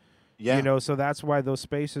 and Yeah. so that's why those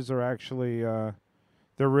spaces are actually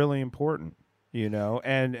they're really important,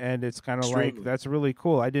 and it's kind of like Extremely. that's really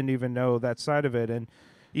cool. I didn't even know that side of it, and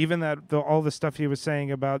even all the stuff he was saying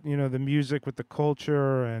about the music with the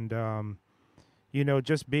culture and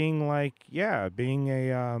just being like being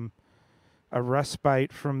a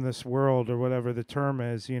respite from this world or whatever the term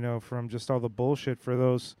is, from just all the bullshit for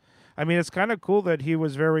those. I mean, it's kind of cool that he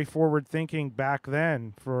was very forward thinking back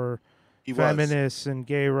then for He was. feminists and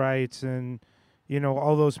gay rights and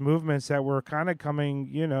all those movements that were kind of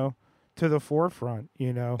coming to the forefront.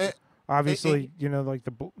 Eh, eh, Obviously, like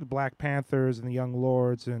the Black Panthers and the Young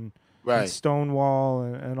Lords and right. Stonewall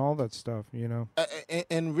and all that stuff.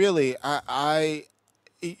 And really,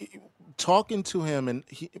 talking to him, and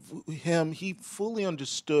he fully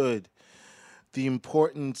understood the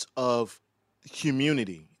importance of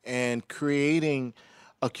community and creating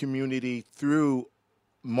a community through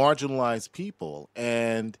marginalized people.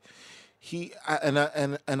 And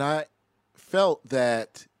I felt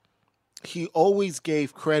that he always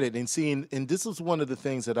gave credit, and seeing, and this is one of the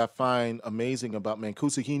things that I find amazing about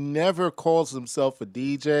Mancuso. He never calls himself a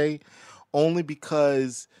DJ, only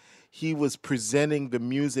because he was presenting the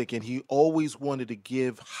music and he always wanted to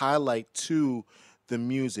give highlight to the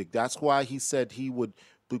music. That's why he said he would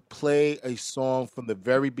play a song from the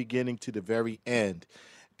very beginning to the very end,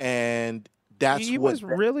 and that's He what was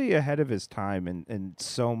really ahead of his time in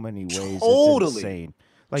so many ways. It's totally, insane.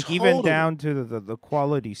 Like even totally down to the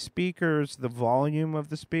quality speakers, the volume of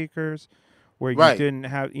the speakers, where you right, didn't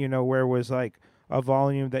have, where it was like a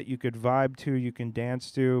volume that you could vibe to, you can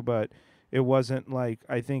dance to, but it wasn't like,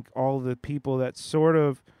 I think all the people that sort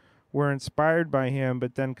of were inspired by him,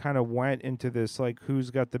 but then kind of went into this like who's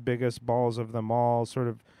got the biggest balls of them all sort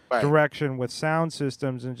of right, direction with sound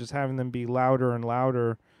systems and just having them be louder and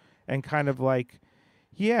louder and kind of like,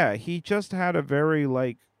 yeah, he just had a very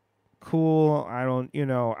like cool, I don't,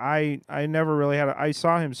 I never really had I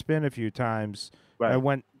saw him spin a few times. I right,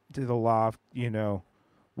 went to the loft,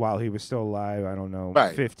 while he was still alive, I don't know,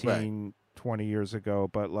 right, right, 15, 20 years ago,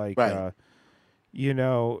 but like right. you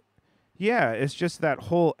know yeah, it's just that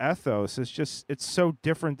whole ethos. It's so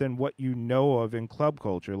different than what you know of in club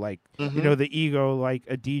culture. Like, Mm-hmm. the ego, like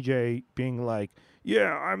a DJ being like,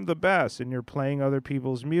 yeah, I'm the best, and you're playing other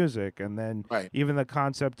people's music. And then Right, even the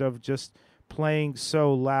concept of just playing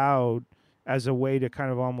so loud as a way to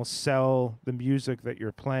kind of almost sell the music that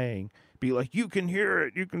you're playing. Be like, you can hear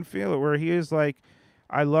it, you can feel it. Where he is like,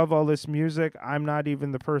 I love all this music. I'm not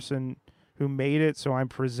even the person who made it, so I'm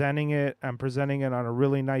presenting it. I'm presenting it on a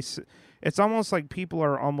really nice. It's almost like people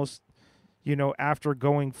are almost, after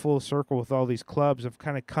going full circle with all these clubs, have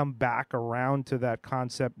kind of come back around to that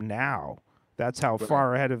concept now. That's how right.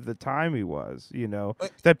 far ahead of the time he was, Uh,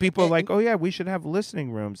 that people are And, like, oh, yeah, we should have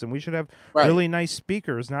listening rooms and we should have right, really nice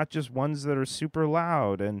speakers, not just ones that are super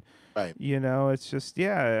loud. And, right. it's just,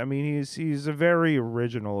 yeah, I mean, he's a very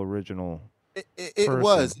original It person,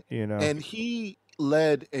 was, and he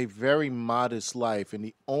led a very modest life, and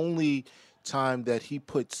the only time that he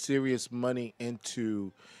put serious money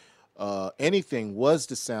into anything was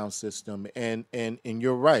the sound system, and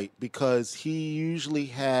you're right because he usually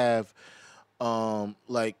have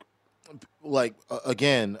like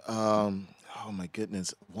again oh my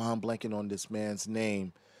goodness, why I'm blanking on this man's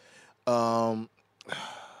name. um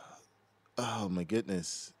oh my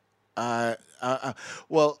goodness, I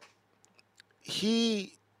well,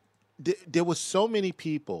 he there was so many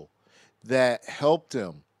people that helped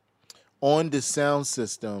him on the sound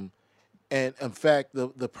system. And in fact,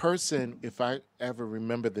 the person, if I ever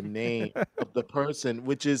remember the name of the person,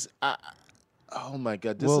 which is oh my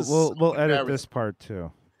god, this We'll is so we'll we'll edit this embarrassing. part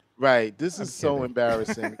too. Right, this I'm is so kidding.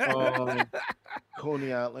 embarrassing.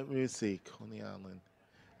 Coney Island. Let me see, Coney Island.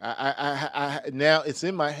 Now it's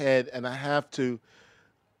in my head, and I have to.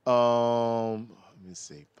 Let me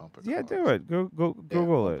see, bumper Yeah, do cars. it. Go Yeah,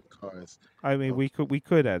 Google bumper it. cars. I mean, Okay. we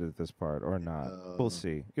could edit this part or not. We'll Uh,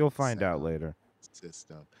 see. You'll find out sound later.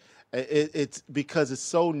 system. It's because it's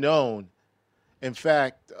so known. In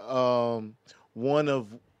fact, one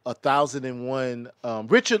of 1,001,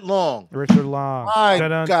 Richard Long. Richard Long. My Dun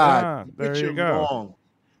dun God, dun. There you Richard go. Long.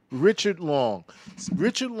 Richard Long.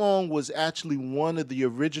 Richard Long was actually one of the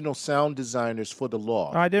original sound designers for the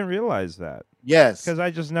Oh, I Loft. didn't realize that Yes. because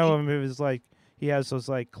I just know He, him. It was like he has those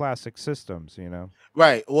like classic systems,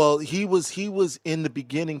 right. Well, he was in the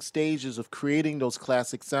beginning stages of creating those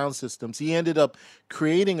classic sound systems. He ended up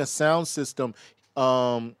creating a sound system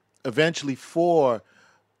eventually for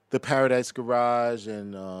the Paradise Garage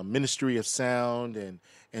and Ministry of Sound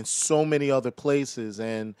and so many other places.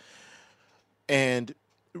 And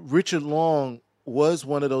Richard Long was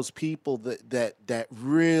one of those people that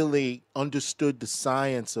really understood the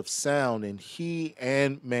science of sound, and he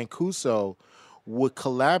and Mancuso would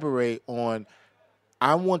collaborate on,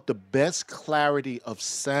 I want the best clarity of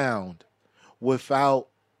sound without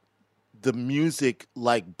the music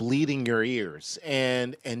like bleeding your ears,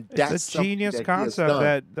 and It's a that's something genius that he has concept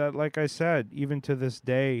done. that like I said, even to this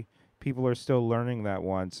day, people are still learning that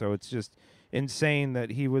one. So it's just insane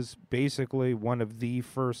that he was basically one of the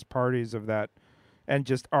first parties of that and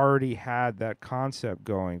just already had that concept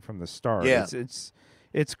going from the start. Yeah, It's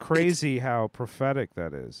it's crazy how prophetic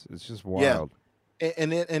that is. It's just yeah. wild.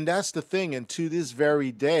 And that's the thing. And to this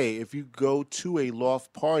very day, if you go to a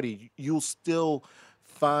loft party, you'll still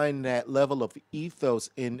find that level of ethos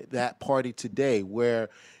in that party today, where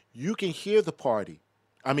you can hear the party.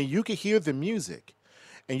 I mean, you can hear the music,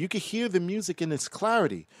 and you can hear the music in its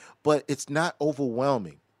clarity, but it's not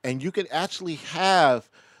overwhelming. And you can actually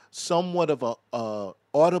have somewhat of a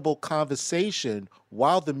audible conversation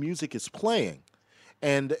while the music is playing.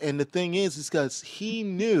 And the thing is because he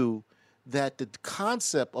knew that the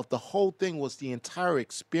concept of the whole thing was the entire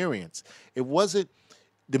experience. It wasn't,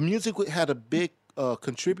 the music had a big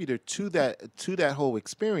contributor to that whole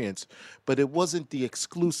experience, but it wasn't the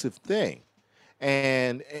exclusive thing.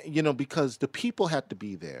 And because the people had to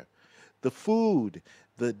be there, the food,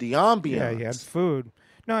 the Yeah, he had ambiance, food.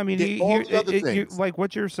 No, I mean all the other you things. like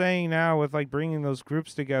what you're saying now with like bringing those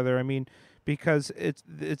groups together. I mean, because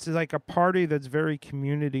it's like a party that's very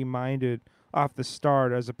community minded off the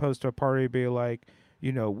start, as opposed to a party be like,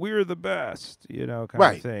 we're the best, kind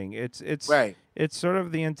of Right, thing. right, It's sort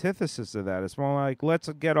of the antithesis of that. It's more like, let's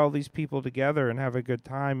get all these people together and have a good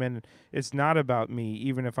time, and it's not about me,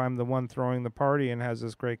 even if I'm the one throwing the party and has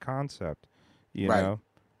this great concept. You right, know,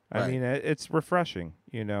 I right. mean, it's refreshing,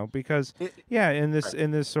 because It, yeah, right.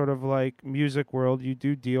 in this sort of like music world, you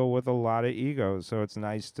do deal with a lot of egos, so it's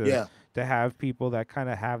nice Yeah, to have people that kind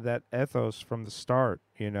of have that ethos from the start,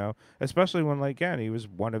 especially when, like, again, he was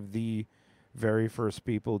one of the very first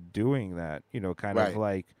people doing that, kind of right.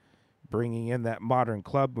 like bringing in that modern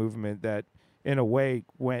club movement that in a way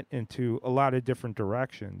went into a lot of different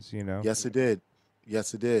directions. Yes, it did.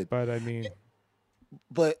 Yes, it did. But I mean,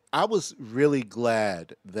 But I was really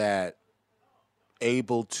glad that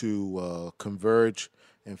able to converge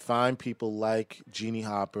and find people like Jeannie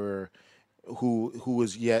Hopper, who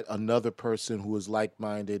was yet another person who was like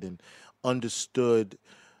minded and understood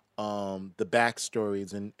the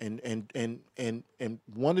backstories and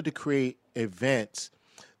wanted to create events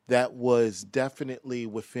that was definitely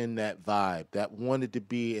within that vibe, that wanted to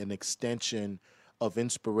be an extension of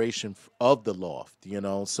inspiration of the loft,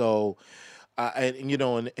 so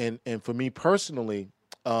and for me personally,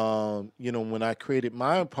 when I created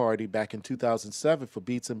my party back in 2007 for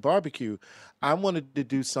Beats and Barbecue, I wanted to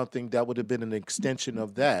do something that would have been an extension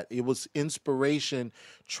of that. It was inspiration.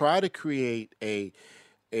 Try to create a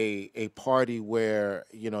party where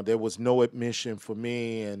there was no admission for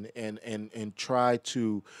me, and try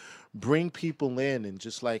to bring people in and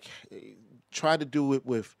just like try to do it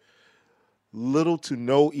with little to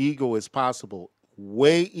no ego as possible.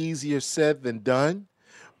 Way easier said than done,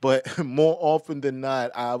 but more often than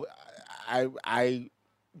not, I, I, I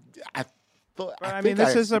I but I mean, think I this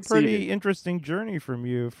have is a succeeded. pretty interesting journey from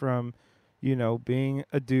you, from being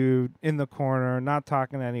a dude in the corner, not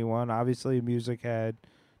talking to anyone, obviously a music head,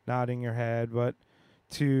 nodding your head, but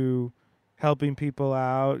to helping people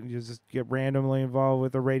out. You just get randomly involved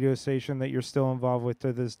with a radio station that you're still involved with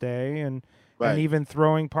to this day, and Right. even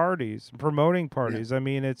throwing parties, promoting Yeah. parties. I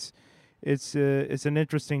mean, it's an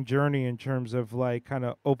interesting journey in terms of like kind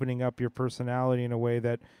of opening up your personality in a way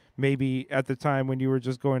that maybe at the time when you were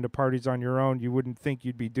just going to parties on your own, you wouldn't think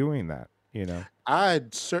you'd be doing that. I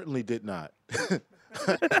certainly did not.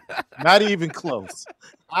 Not even close.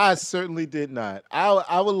 I certainly did not.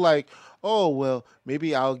 I would like, oh well,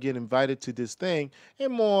 maybe I'll get invited to this thing,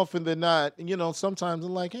 and more often than not, sometimes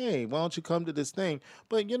I'm like, hey, why don't you come to this thing?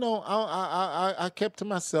 But I kept to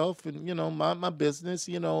myself and mind my business.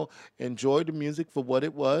 Enjoy the music for what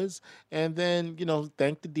it was, and then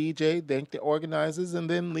thank the DJ, thank the organizers, and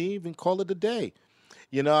then leave and call it a day.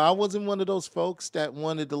 I wasn't one of those folks that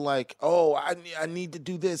wanted to like, oh, I need to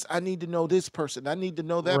do this. I need to know this person. I need to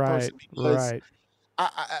know that Right, person because right.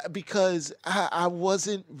 I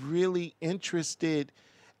wasn't really interested.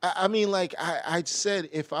 I mean, like I said,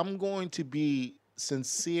 if I'm going to be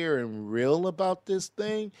sincere and real about this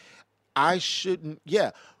thing, I shouldn't.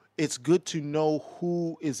 Yeah, it's good to know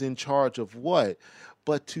who is in charge of what,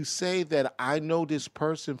 but to say that I know this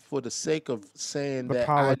person for the sake of saying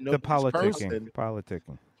that I know The this politicking, person,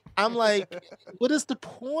 politicking. I'm like, what is the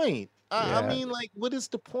point? I Yeah, mean, like, what is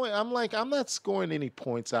the point? I'm like, I'm not scoring any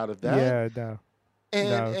points out of that, yeah. No, and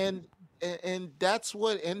no. and and that's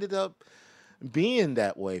what ended up being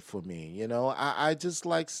that way for me. I just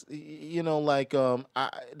like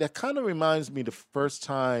that kind of reminds me the first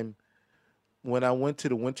time when I went to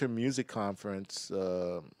the Winter Music Conference.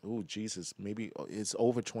 Oh Jesus, maybe it's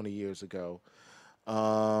over 20 years ago.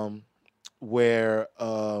 Um, where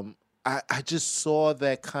I just saw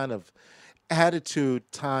that kind of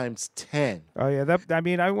attitude times 10. Oh yeah, that I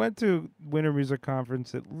mean, I went to Winter Music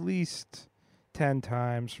Conference at least 10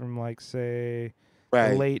 times from like say the Right,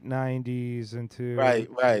 late '90s into right,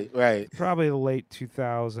 right, right, probably the late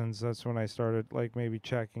 2000s. That's when I started like maybe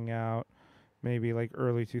checking out, maybe like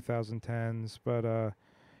early 2010s. But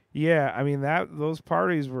yeah, I mean that those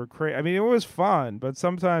parties were crazy. I mean, it was fun, but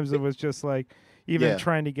sometimes it was just like even yeah.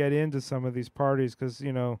 trying to get into some of these parties because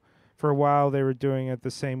for a while they were doing it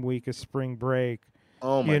the same week as spring break.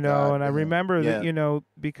 Oh my God, And I yeah, remember that yeah,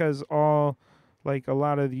 because all like a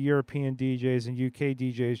lot of the European DJs and UK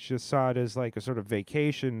DJs just saw it as like a sort of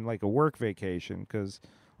vacation, like a work vacation, because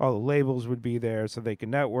all the labels would be there so they can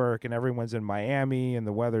network, and everyone's in Miami and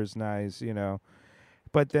the weather's nice.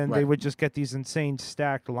 But then they right, would just get these insane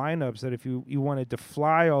stacked lineups that if you wanted to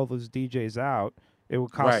fly all those DJs out, it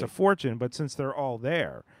would cost a right, fortune. But since they're all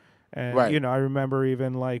there, And Right. I remember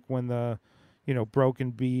even like when the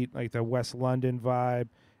Broken Beat, like the West London vibe,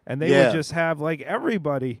 and they would Yeah. just have like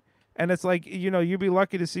everybody. And it's like, you'd be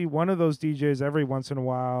lucky to see one of those DJs every once in a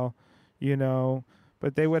while, you know,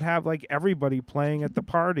 but they would have like everybody playing at the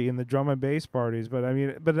party in the drum and bass parties. But I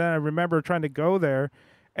mean, but then I remember trying to go there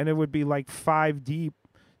and it would be like 5 deep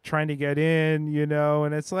trying to get in,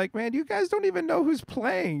 and it's like, man, you guys don't even know who's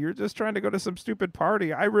playing. You're just trying to go to some stupid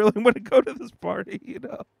party. I really want to go to this party.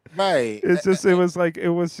 Right. It's just, it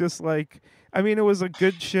was just like, I mean, it was a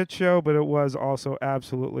good shit show, but it was also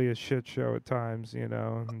absolutely a shit show at times, and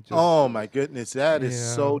just, Oh my goodness, that is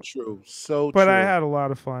so yeah. true. So But I true. had a lot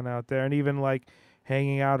of fun out there, and even like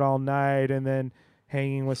hanging out all night, and then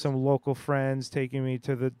hanging with some local friends, taking me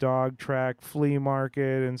to the dog track flea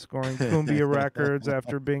market and scoring cumbia records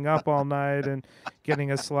after being up all night and getting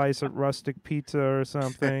a slice of rustic pizza or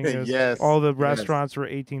something. 'Cause Yes. all the Yes. restaurants were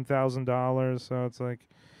 $18,000, so it's like,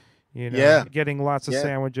 Yeah. getting lots of Yeah.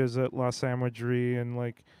 sandwiches at La Sandwicherie and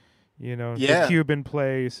like, the Yeah. Cuban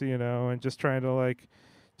place, and just trying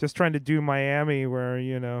to do Miami where,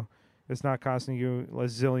 it's not costing you a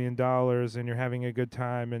zillion dollars and you're having a good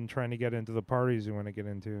time and trying to get into the parties you want to get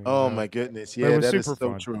into, Oh my goodness. But it Yeah, was that is super so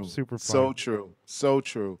fun. true. Super So fun. true. So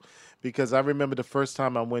true. Because I remember the first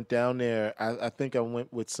time I went down there, I think I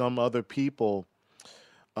went with some other people,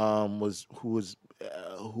 was who was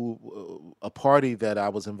who a party that I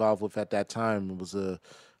was involved with at that time. It was a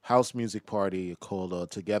house music party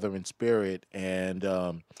called Together in Spirit, and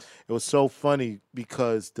it was so funny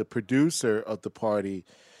because the producer of the party,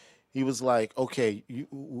 he was like, "Okay,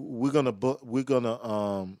 we're gonna book, we're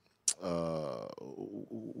gonna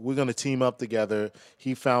team up together."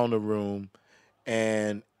 He found a room,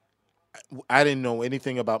 and I didn't know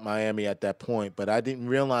anything about Miami at that point, but I didn't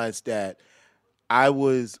realize that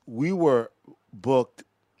we were booked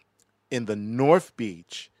in the North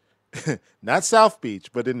Beach, not South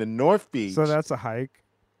Beach, but in the North So Beach. that's a hike.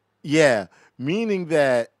 Yeah, meaning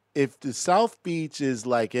that if the South Beach is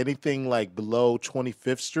like anything like below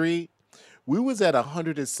 25th Street, we was at Oh my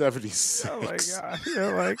 176. god!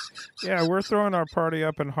 You're like, yeah, we're throwing our party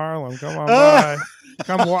up in Harlem. Come on by.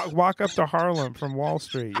 Come walk up to Harlem from Wall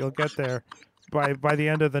Street. You'll get there by the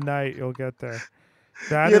end of the night. You'll get there.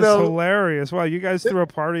 That you is know, hilarious. Wow, you guys threw a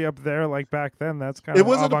party up there like back then. That's kind it of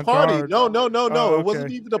wasn't a party. avant-garde. No, no, no, Oh, no. It wasn't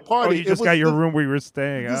okay. even a Oh, party. you It just got was your room where you were we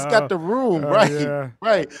staying. just got the room, Oh right? yeah.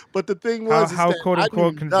 Right. But the thing How was is how that quote I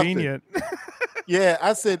unquote knew nothing. convenient. Yeah,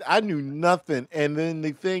 I said I knew nothing. And then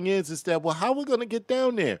the thing is that, well, how we gonna get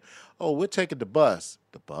down there? Oh, we're taking the bus.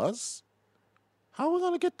 The bus? How we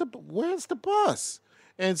gonna get where's the bus?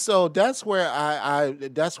 And so that's where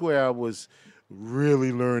that's where I was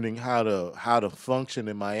really learning how to function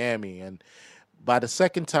in Miami. And by the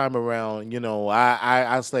second time around,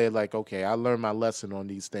 I say like, okay, I learned my lesson on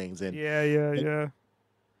these things. And Yeah, yeah, and- yeah.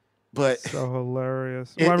 but So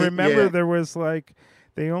hilarious. Well, I it remember yeah. there was like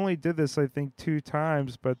they only did this I think 2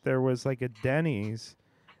 times, but there was like a Denny's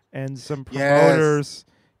and some Yes. promoters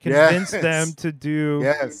convinced them Yes. to do,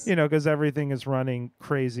 Yes. because everything is running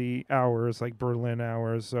crazy hours, like Berlin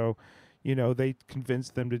hours. So, they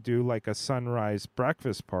convinced them to do like a sunrise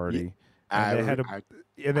breakfast Ye- party, and I they re- had a I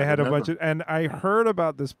and I they had a bunch remember. of, and I heard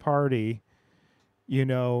about this party,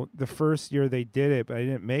 the first year they did it, but I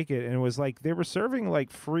didn't make it. And it was like they were serving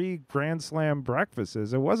like free Grand Slam breakfasts.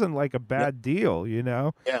 It wasn't like a Yeah. bad deal.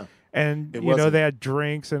 Yeah. And It wasn't. they had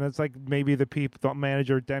drinks, and it's like maybe the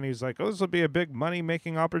manager at Denny's like, oh, this will be a big money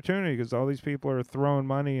making opportunity because all these people are throwing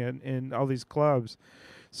money in all these clubs.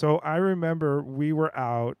 So I remember we were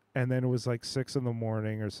out, and then it was like 6 in the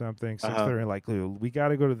morning or something, six Uh-huh. thirty. Like, "Lou, we got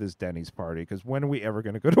to go to this Denny's party because when are we ever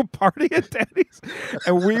going to go to a party at Denny's?"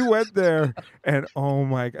 And we went there, and oh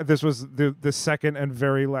my god, this was the second and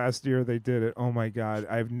very last year they did it. Oh my god,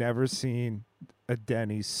 I've never seen a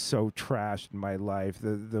Denny's so trashed in my life.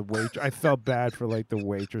 The I felt bad for like the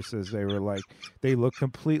waitresses. They were like, they look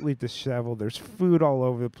completely disheveled. There's food all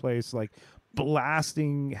over the place, like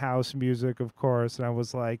blasting house music, of course. And I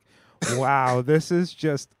was like, wow, this is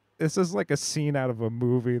like a scene out of a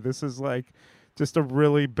movie. This is like just a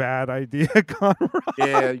really bad idea gone wrong.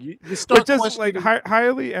 Yeah, you But start just like questioning.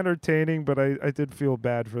 highly entertaining. But I did feel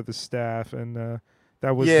bad for the staff, and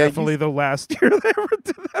that was Yeah, definitely the last year they ever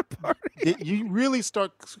did that party. you really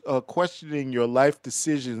start questioning your life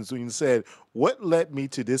decisions when you said, "What led me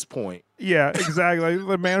to this point?" Yeah, exactly.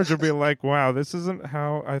 The manager being like, "Wow, this isn't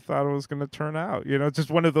how I thought it was going to turn out." It's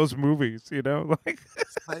just one of those movies. Like,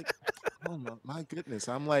 It's like, oh my goodness.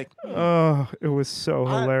 I'm like, oh, it was so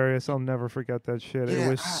I hilarious. I'll never forget that shit. It yeah,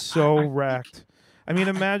 was so I wrecked. I mean,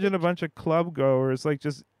 imagine a bunch of club goers like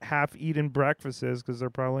just half eating breakfasts because they're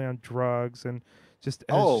probably on drugs and just it's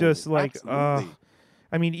Oh, just like absolutely.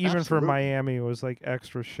 I mean, even for Absolutely. Miami, it was like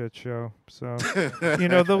extra shit show. So, you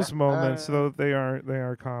know, those moments, though they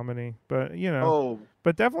are comedy, but Oh,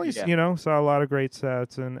 but definitely, yeah. saw a lot of great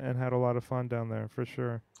sets and had a lot of fun down there for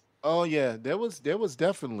sure. Oh yeah, there was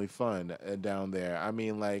definitely fun down there. I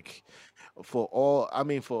mean, like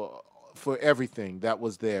for everything that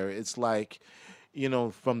was there. It's like,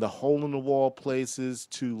 from the hole in the wall places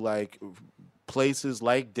to like places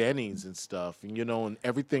like Denny's and stuff, and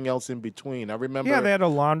everything else in between. I Yeah, remember, they had a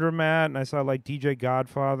laundromat, and I saw like DJ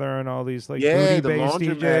Godfather and all these like yeah, booty the based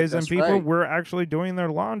laundromat. DJs, and That's people right. were actually doing their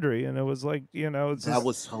laundry, and it was like it's That just.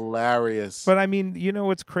 was hilarious. But I mean,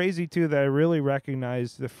 what's crazy too that I really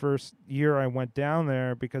recognized the first year I went down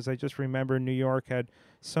there because I just remember New York had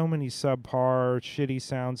so many subpar, shitty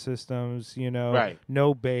sound systems. Right.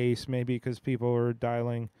 No bass, maybe because people were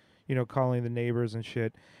dialing, calling the neighbors and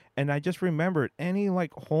shit. And I just remembered any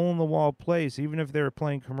like hole in the wall place, even if they were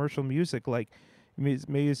playing commercial music, like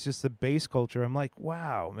maybe it's just the bass culture. I'm like,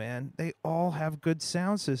 wow, man, they all have good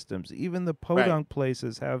sound systems. Even the Right. podunk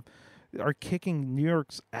places are kicking New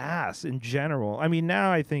York's ass in general. I mean,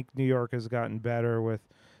 now I think New York has gotten better with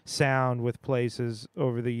sound with places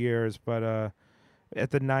over the years, but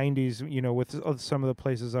at the 90s, with some of the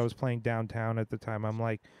places I was playing downtown at the time, I'm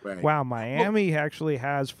like, Right. wow, Well, Miami actually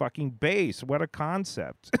has fucking bass. What a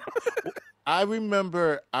concept. I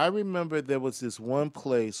remember there was this one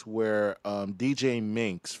place where DJ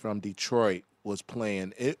Minx from Detroit was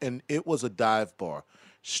playing, and it was a dive bar,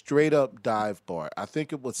 straight up dive bar. I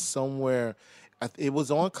think it was somewhere, it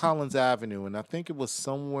was on Collins Avenue, and I think it was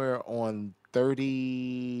somewhere on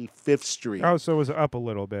 35th Street. Oh, so it was up a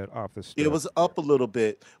little bit off the It strip. was up a little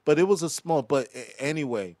bit, but it was a small. But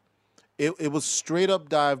anyway, it was straight up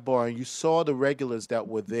dive bar, and you saw the regulars that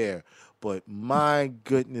were there. But my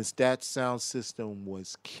goodness, that sound system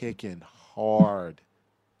was kicking hard,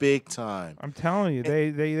 big time. I'm telling you,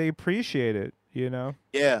 And- they appreciate it.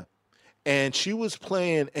 yeah, and she was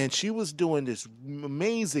playing, and she was doing this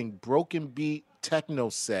amazing broken beat techno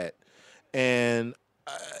set, and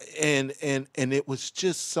uh, and it was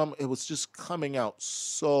just coming out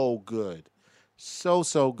so good,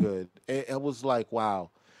 so good. It was like,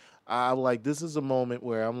 wow. I like, this is a moment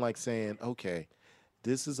where I'm like saying, okay,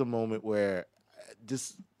 this is a moment where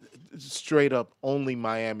this straight up only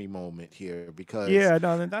Miami moment here because Yeah,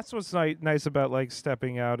 no, and that's what's nice about like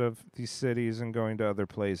stepping out of these cities and going to other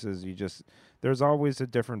places. There's always a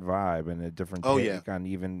different vibe and a different oh yeah, take on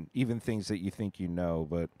even things that you think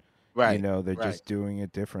but right, they're right, just doing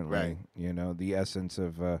it differently. right, The essence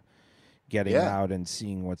of getting yeah, out and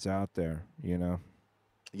seeing what's out there.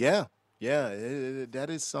 yeah, yeah. That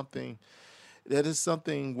is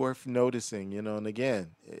something worth noticing, and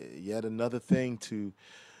again, yet another thing to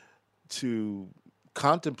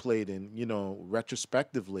contemplate and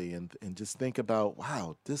retrospectively and just think about,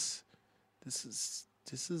 wow, this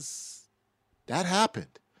is that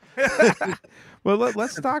happened. Well,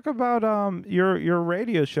 let's talk about your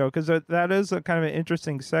radio show because that is a kind of an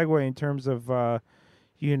interesting segue in terms of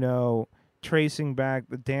you know tracing back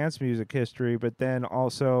the dance music history, but then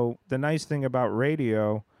also the nice thing about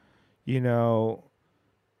radio, you know,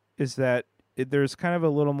 is that there's kind of a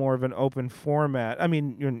little more of an open format. I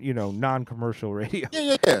mean, non-commercial radio.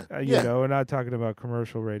 Yeah, yeah, yeah, yeah. We're not talking about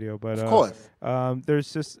commercial radio, but Of course.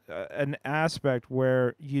 there's just an aspect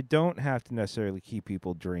where you don't have to necessarily keep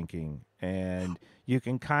people drinking, and you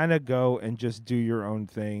can kind of go and just do your own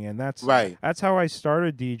thing, and Right, that's how I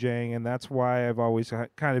started DJing, and that's why I've always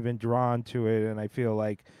kind of been drawn to it, and I feel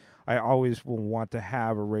like I always will want to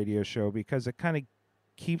have a radio show because it kind of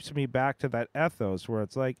keeps me back to that ethos where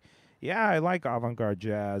it's like, yeah, I like avant-garde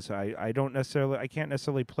jazz. I can't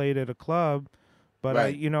necessarily play it at a club, but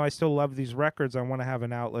right, I still love these records. I want to have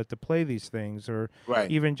an outlet to play these things, or right,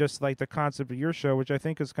 even just like the concept of your show, which I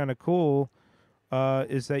think is kind of cool,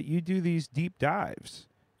 is that you do these deep dives.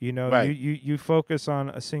 right, You focus on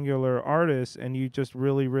a singular artist and you just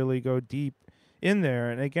really, really go deep in there.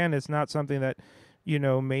 And again, it's not something that,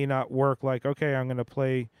 may not work like, okay, I'm going to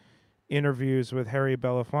play interviews with Harry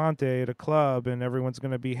Belafonte at a club and everyone's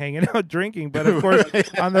going to be hanging out drinking. But of course,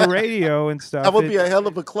 on the radio and that stuff, would be a hell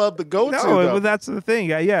of a club to go to, no, though. well, that's the thing.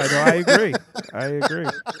 Yeah, no, I agree. I agree.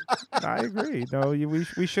 I agree. No,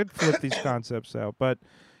 we should flip these concepts out. But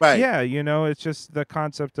Right, yeah, it's just the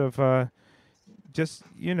concept of just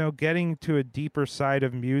getting to a deeper side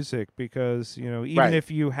of music because even right,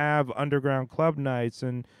 if you have underground club nights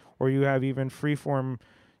or you have even freeform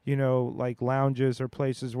like lounges or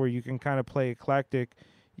places where you can kind of play eclectic,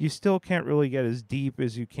 you still can't really get as deep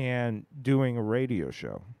as you can doing a radio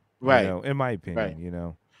show. Right. In my Right.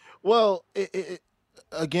 opinion. Well,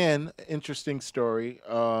 again, interesting story.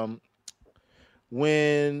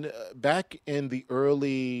 When back in the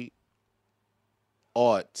early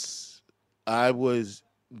aughts, I was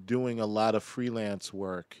doing a lot of freelance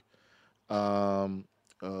work um,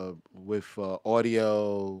 with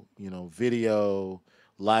audio, video,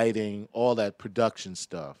 lighting, all that production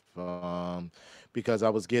stuff. Because I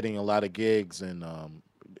was getting a lot of gigs and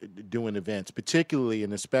doing events, particularly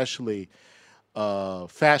and especially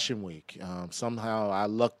Fashion Week. Somehow I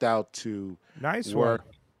lucked out to Nice one. work,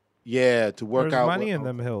 yeah, to work There's out. money in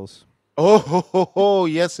them hills. Oh,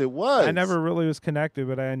 yes, it I was. never really was connected,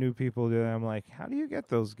 but I knew people do. I'm like, how do you get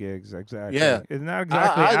those gigs exactly? Yeah, It's not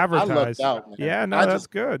exactly I lucked advertised. out, man. Yeah, no, I that's just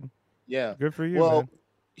good. Yeah. Good for you, Well, man.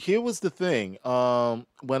 here was the thing.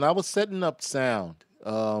 When I was setting up sound,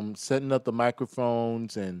 setting up the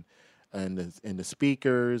microphones and the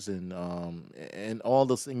speakers and all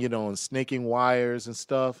this, and snaking wires and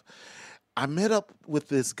stuff, I met up with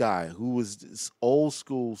this guy who was this old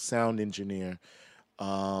school sound engineer.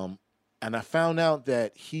 Um, and I found out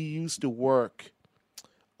that he used to work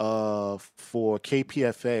for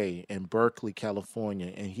KPFA in Berkeley,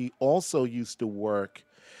 California, and he also used to work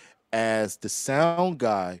as the sound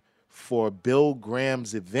guy for Bill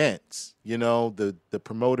Graham's events. The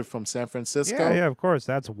promoter from San Yeah, Francisco. yeah, of course.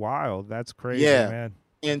 That's wild. That's crazy, Yeah. man.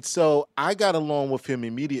 And so I got along with him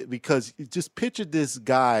immediately because you just picture this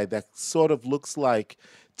guy that sort of looks like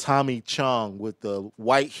Tommy Chong with the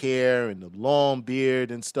white hair and the long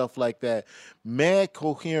beard and stuff like that. Mad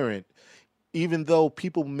coherent, even though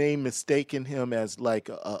people may mistaken him as like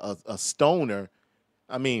a stoner.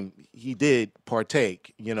 I mean, he did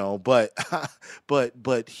partake, but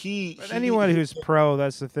But anyone who's pro,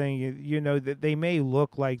 that's the thing. You know that they may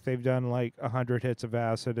look like they've done like 100 hits of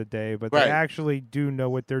acid a day, but they right. actually do know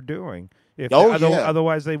what they're doing. Oh yeah,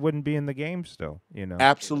 Otherwise, they wouldn't be in the game still.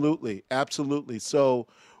 absolutely, absolutely. So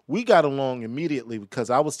we got along immediately because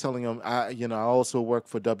I was telling him I also work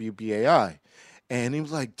for WBAI, and he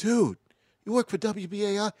was like, "Dude, you work for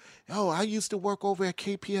WBAI? Oh, I used to work over at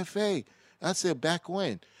KPFA." I said, "Back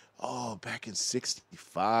when?" "Oh, back in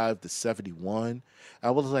 65 to 71.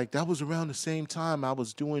 I was like, that was around the same time I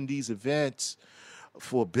was doing these events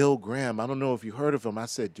for Bill Graham. I don't know if you heard of him." I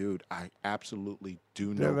said, "Dude, I absolutely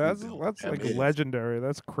do Yeah, know who Bill that's Graham like is." legendary.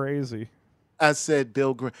 That's crazy. I said,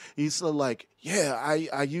 "Bill Graham." He's like, "Yeah,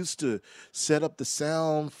 I used to set up the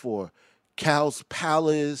sound for Cal's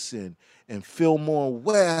Palace and Fillmore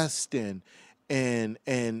West and and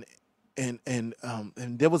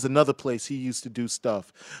there was another place he used to do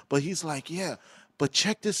stuff." But he's like, "Yeah, but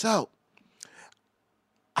check this out.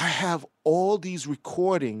 I have all these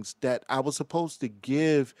recordings that I was supposed to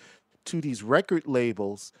give to these record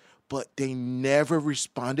labels, but they never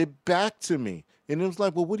responded back to me." And it was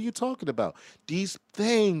like, "Well, what are you talking about? These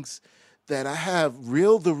things that I have,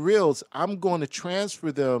 reel the reels, I'm going to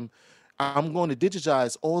transfer them. I'm going to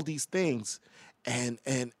digitize all these things. And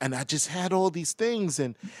I just had all these things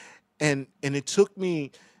and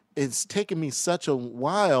it's taken me such a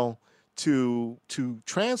while to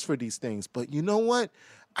transfer these things. But you know what?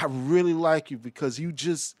 I really like you because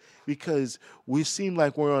we seem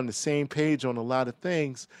like we're on the same page on a lot of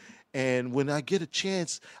things. And when I get a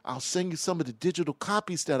chance, I'll send you some of the digital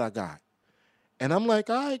copies that I got." And I'm like,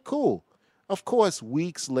 "All right, cool." Of course,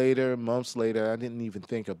 weeks later, months later, I didn't even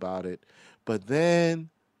think about it. But then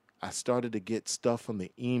I started to get stuff from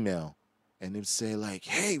the email, and they'd say like,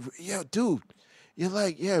 "Hey, yeah, dude, you're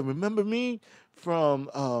like, yeah, remember me from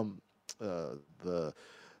the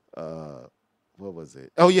uh what was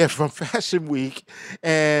it? Oh yeah, from Fashion Week.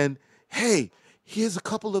 And hey, here's a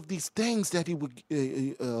couple of these things that he would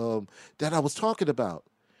that I was talking about."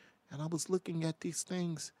 And I was looking at these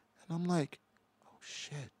things, and I'm like, "Oh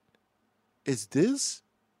shit, is this?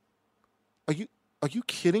 Are you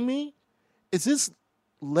kidding me? Is this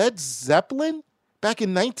Led Zeppelin back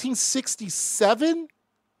in 1967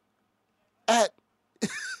 at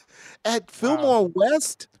at Wow, Fillmore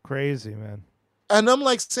West?" it's crazy, man. And I'm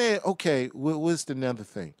like saying, "Okay, what's the another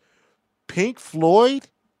thing? Pink Floyd?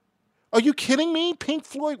 Are you kidding me? Pink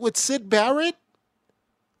Floyd with Sid Barrett?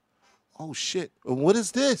 Oh shit! What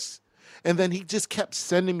is this?" And then he just kept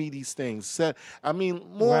sending me these things. I mean,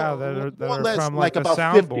 Wow, more that or are less from like like a about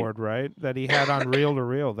 50. soundboard, right? That he had on reel to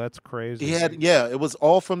reel. That's He crazy. had, yeah, it was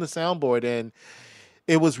all from the soundboard, and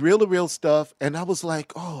it was real to real stuff. And I was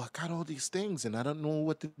like, "Oh, I got all these things, and I don't know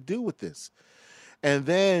what to do with this." And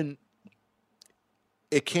then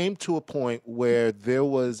it came to a point where there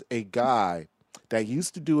was a guy that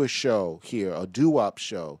used to do a show here, a doo-wop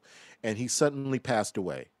show, and he suddenly passed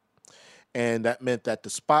away. and that meant that the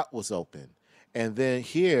spot was open. And then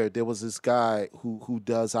here there was this guy who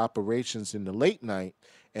does operations in the late night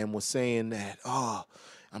and was saying that, oh,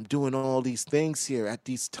 I'm doing all these things here at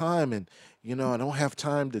this time, and I don't have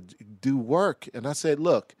time to do work. And I said,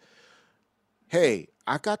 look, hey,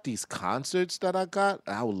 I got these concerts that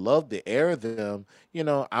I would love to air them.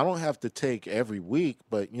 I don't have to take every week,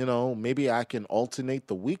 but maybe I can alternate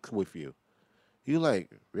the week with you. You're like,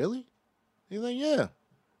 really? He's like, yeah.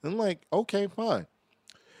 I'm like, okay, fine.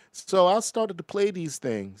 So I started to play these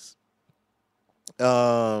things.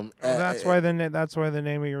 Well, that's why the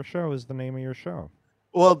name of your show is the name of your show.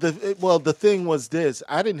 Well, the thing was this: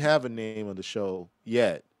 I didn't have a name of the show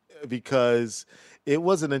yet because it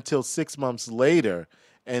wasn't until 6 months later,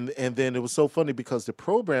 and then it was so funny because the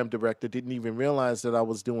program director didn't even realize that I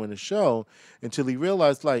was doing a show until he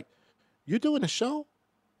realized, like, you're doing a show?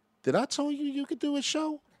 Did I tell you could do a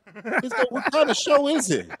show? He's like, what kind of show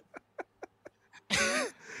is it?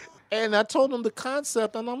 And I told him the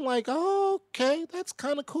concept, and I'm like, oh, okay, that's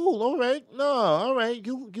kind of cool. All right, no, all right,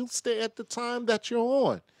 you stay at the time that you're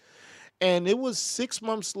on. And it was 6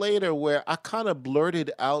 months later where I kind of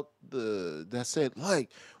blurted out that said,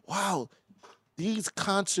 like, wow, these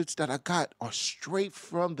concerts that I got are straight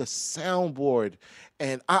from the soundboard.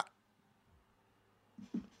 And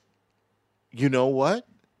you know what?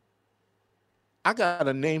 I got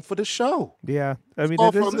a name for the show. Yeah, I mean,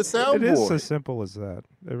 all from the it is so soundboard. simple as that.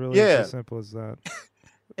 It really is Yeah. as simple as that.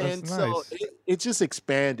 And That's so nice. it just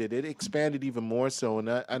expanded. It expanded even more so. And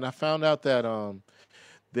I found out that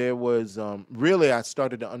there was really, I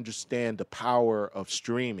started to understand the power of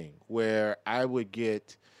streaming, where I would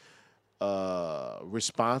get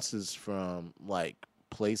responses from like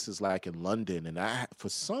places like in London, and for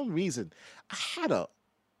some reason I had a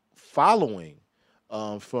following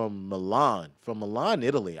from Milan,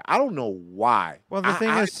 Italy. I don't know why. Well, the thing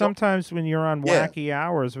I is, don't. sometimes when you're on Yeah, wacky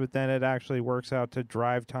hours, but then it actually works out to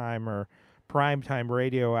drive time or prime time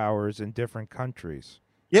radio hours in different countries.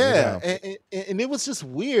 You yeah, know. and it was just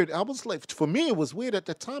weird. I was like, for me, it was weird at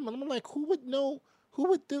the time, and I'm like, who would know? Who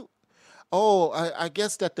would do? Oh, I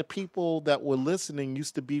guess that the people that were listening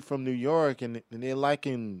used to be from New York, and they're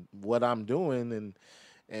liking what I'm doing,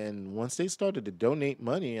 and once they started to donate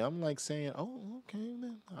money, I'm like saying, oh, okay,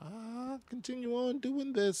 then I'll continue on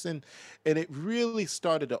doing this, and it really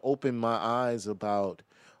started to open my eyes about,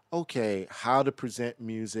 okay, how to present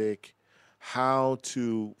music, how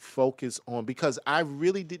to focus on, because I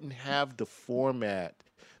really didn't have the format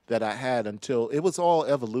that I had until it was all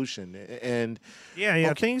evolution, and Yeah,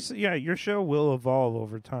 yeah, okay, things. Yeah, your show will evolve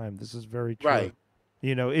over time. This is very true. right,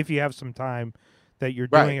 If you have some time that you're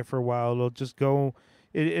doing right, it for a while, it'll just go.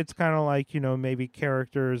 It's kind of like maybe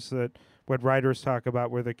characters that what writers talk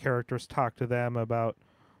about, where the characters talk to them about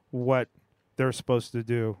what they're supposed to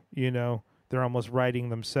do. They're almost writing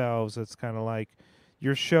themselves. It's kind of like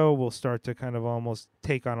your show will start to kind of almost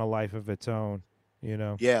take on a life of its own. You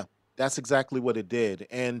know. yeah, that's exactly what it did,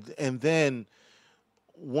 and then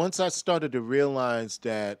once I started to realize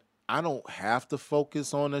that I don't have to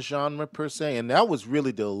focus on a genre per se, and that was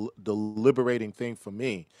really the liberating thing for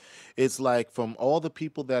me. It's like from all the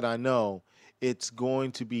people that I know, it's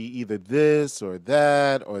going to be either this or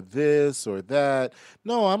that or this or that.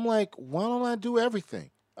 No, I'm like, why don't I do everything?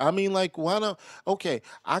 I mean, like, why not? Okay,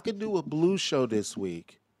 I could do a blues show this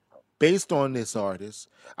week based on this artist.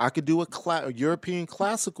 I could do a European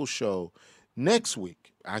classical show next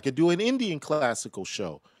week. I could do an Indian classical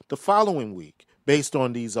show the following week based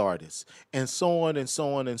on these artists, and so on and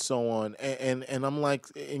so on and so on. And I'm like,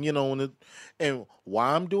 and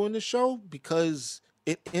why I'm doing the show, because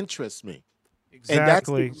it interests me, and that's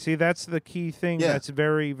Exactly. See, that's the key thing yeah, that's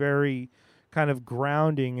very, very kind of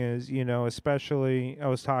grounding is, especially I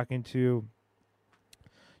was talking to,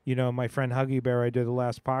 my friend Huggy Bear, I did the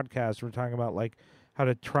last podcast. We're talking about like how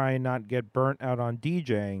to try and not get burnt out on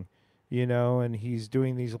DJing, and he's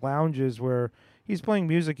doing these lounges where he's playing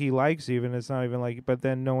music he likes, even. It's not even like, but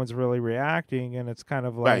then no one's really reacting. And it's kind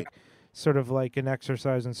of right, like, sort of like an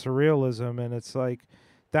exercise in surrealism. And it's like,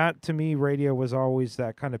 that to me, radio was always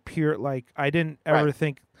that kind of pure, like, I didn't ever right,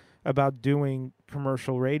 think about doing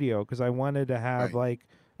commercial radio because I wanted to have right, like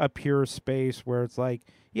a pure space where it's like,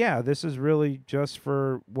 yeah, this is really just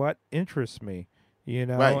for what interests me,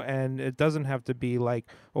 right. and it doesn't have to be like,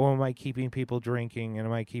 oh, am I keeping people drinking and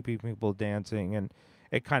am I keeping people dancing? And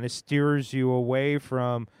it kind of steers you away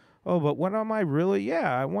from, oh, but what am I really?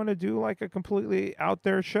 Yeah, I want to do like a completely out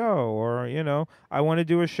there show, or, I want to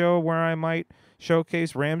do a show where I might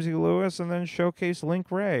showcase Ramsey Lewis and then showcase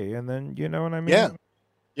Link Ray. And then, you know what I Yeah, mean?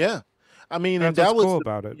 yeah. I mean, and That's what's that was cool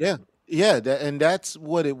about it. yeah, yeah, and that's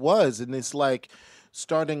what it was. And it's like,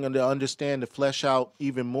 starting to understand, to flesh out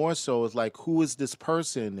even more so, is like, who is this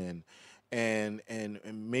person, and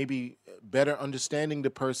maybe better understanding the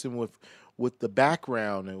person with the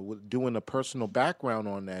background, and with doing a personal background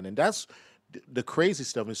on that. And that's the crazy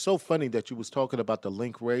stuff. It's so funny that you was talking about the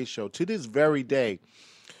Link Ray show. To this very day,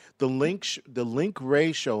 the Link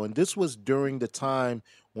Ray show, and this was during the time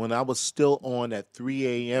when I was still on at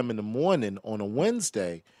 3 a.m. in the morning on a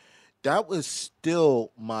Wednesday. That was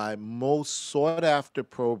still my most sought after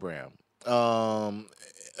program. Um,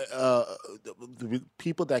 the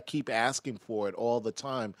people that keep asking for it all the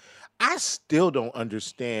time, I still don't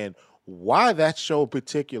understand why that show in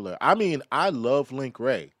particular. I mean, I love Link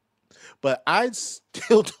Ray, but I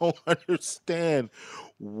still don't understand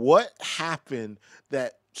what happened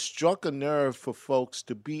that struck a nerve for folks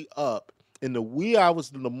to be up in the wee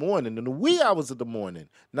hours of the morning,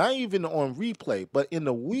 not even on replay, but in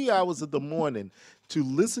the wee hours of the morning, to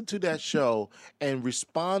listen to that show and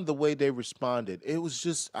respond the way they responded. It was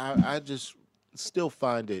just, I just still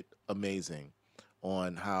find it amazing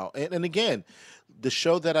on how, and again, the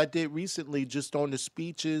show that I did recently just on the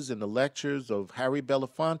speeches and the lectures of Harry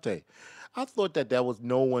Belafonte. I thought that was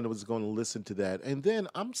no one was going to listen to that. And then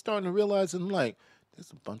I'm starting to realize, and like, there's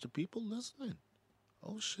a bunch of people listening.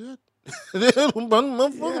 Oh shit. There's a bunch of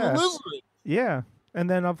motherfuckers listening. Yeah. And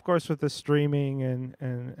then of course with the streaming and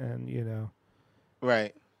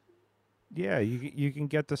Right. Yeah, you can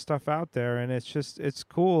get the stuff out there, and it's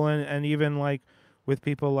cool, and even like with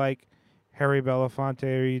people like Harry Belafonte,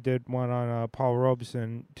 or you did one on Paul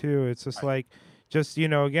Robeson too. It's just like,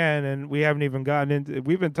 again, and we haven't even gotten into.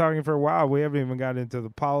 We've been talking for a while. We haven't even gotten into the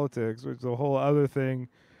politics, which is a whole other thing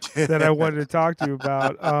that I wanted to talk to you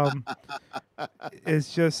about.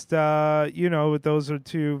 It's just those are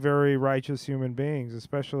two very righteous human beings,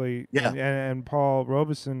 especially and Paul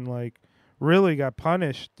Robeson really got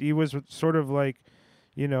punished. He was sort of like,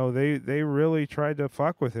 they really tried to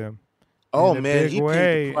fuck with him. Oh man, he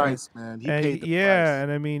paid the price, man. He paid the price.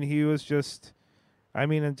 And I mean, he was just,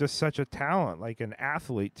 and just such a talent, like an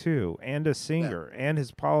athlete too, and a singer, and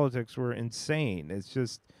his politics were insane. It's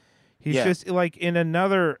just, he's just like in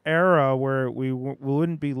another era where we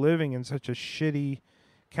wouldn't be living in such a shitty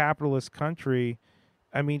capitalist country.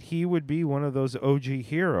 I mean, he would be one of those OG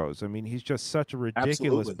heroes. I mean, he's just such a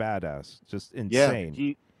ridiculous badass, just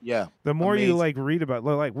insane. The more amazing. you read about,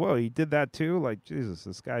 whoa, he did that too. Like, Jesus,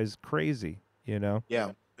 this guy's crazy. Yeah,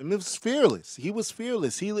 and it was fearless. He was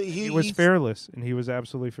fearless. He was fearless, and he was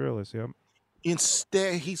absolutely fearless. Yep.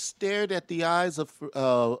 Instead, he stared at the eyes of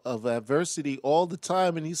adversity all the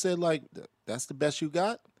time, and he said, "Like, that's the best you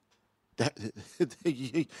got. That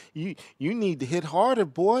you need to hit harder,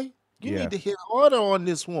 boy. You need to hit harder on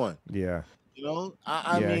this one." Yeah.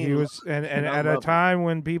 I mean, he was, and at a time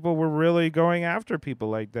when people were really going after people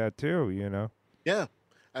like that too. Yeah,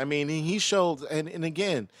 I mean, he showed, and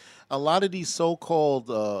again, a lot of these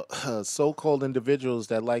so-called individuals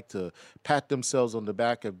that like to pat themselves on the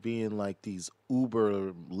back of being like these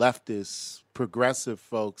uber leftist progressive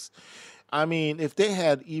folks. I mean, if they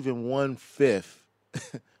had even 1/5,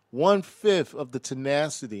 1/5 of the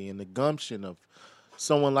tenacity and the gumption of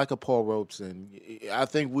someone like a Paul Robeson, I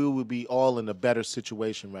think we would be all in a better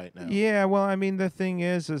situation right now. Yeah, well, I mean, the thing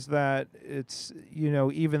is that it's,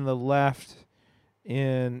 even the left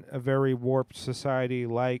in a very warped society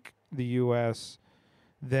like the U.S.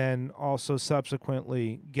 then also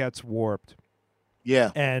subsequently gets warped. Yeah.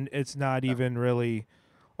 And it's not even really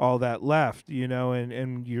all that left,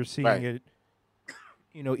 and you're seeing it,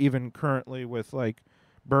 even currently with like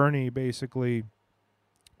Bernie basically,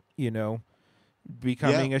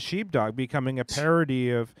 becoming a sheepdog, becoming a parody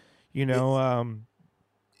of, who's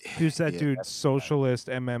that dude, socialist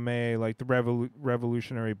MMA, like the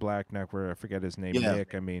revolutionary black network, I forget his name,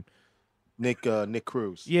 Nick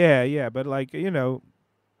Cruz. Yeah, but like,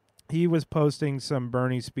 he was posting some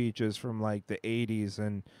Bernie speeches from like the 80s,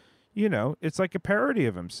 and it's like a parody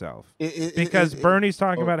of himself, because Bernie's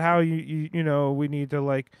talking about how we need to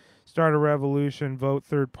like start a revolution, vote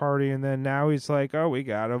third party, and then now he's like, oh, we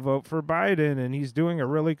gotta vote for Biden, and he's doing a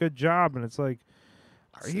really good job, and it's like,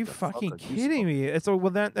 are you fucking kidding me? It's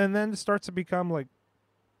and then it starts to become like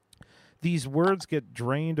these words get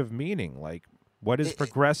drained of meaning. Like, what does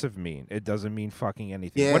progressive mean? It doesn't mean fucking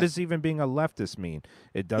anything. Yeah. What does even being a leftist mean?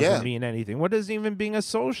 It doesn't mean anything. What does even being a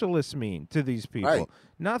socialist mean to these people? Right.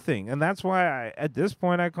 Nothing. And that's why at this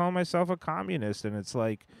point I call myself a communist, and it's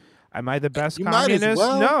like, am I the best communist?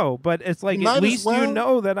 No, but it's like, at least you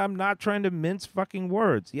know that I'm not trying to mince fucking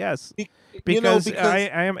words. Yes, because I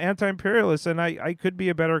am anti-imperialist, and I could be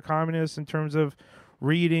a better communist in terms of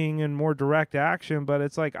reading and more direct action, but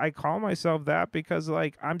it's like I call myself that because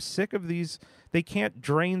like I'm sick of these. They can't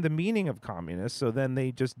drain the meaning of communist, so then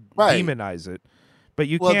they just Right. demonize it. But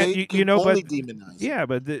you Well, can't, they you can know, but only demonize it. yeah,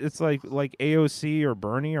 but it's like AOC or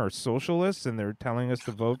Bernie are socialists, and they're telling us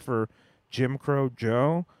to vote for Jim Crow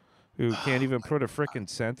Joe, who can't Oh even my put a freaking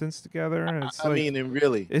sentence together, and it's I like mean, and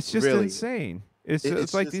really, it's just really, insane. It's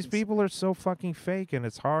it's like just these people are so fucking fake, and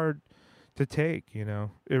it's hard to take. It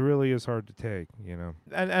really is hard to take.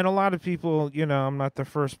 And a lot of people, I'm not the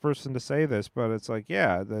first person to say this, but it's like,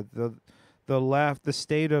 yeah, the left, the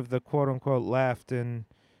state of the quote unquote left in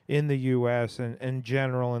the U.S. and in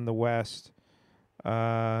general in the West,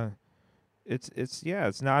 uh, it's yeah,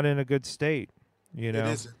 it's not in a good state. You it know.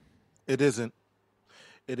 isn't. It isn't.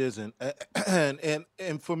 It isn't.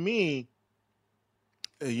 And for me,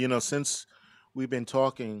 since we've been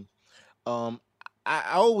talking, um,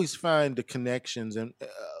 I always find the connections and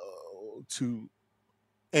to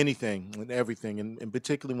anything and everything, and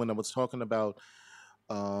particularly when I was talking about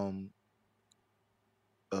um,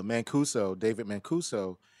 Mancuso, David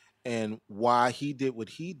Mancuso, and why he did what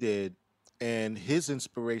he did, and his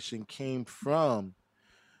inspiration came from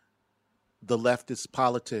the leftist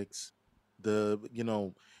politics, the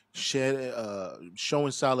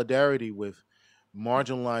showing solidarity with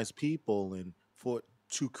marginalized people, and for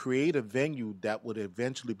to create a venue that would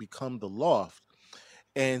eventually become the loft.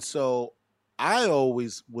 And so I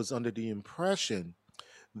always was under the impression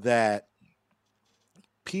that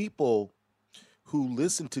people who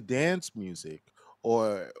listen to dance music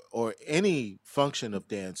or any function of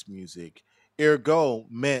dance music ergo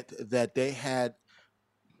meant that they had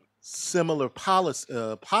similar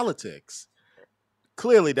politics.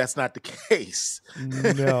 Clearly that's not the case.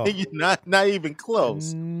 No. You're not even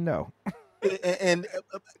close. No. And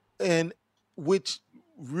and which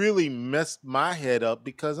really messed my head up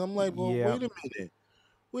because I'm like, well, Yeah.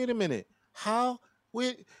 wait a minute, how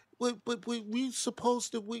we we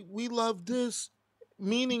supposed to we love this,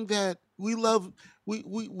 meaning that we love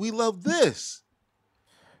this,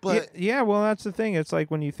 Yeah, but yeah. Well, that's the thing. It's like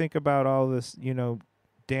when you think about all this,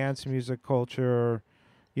 dance music culture,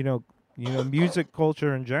 you know, music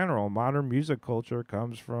culture in general. Modern music culture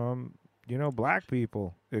comes from, black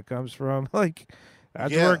people. It comes from like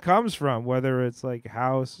that's where yeah, it comes from. Whether it's like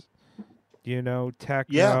house,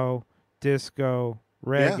 yeah, techno, disco,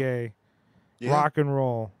 yeah, reggae, yeah, rock and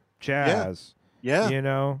roll, yeah, jazz. yeah, You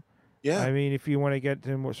know, yeah, I mean, if you want to get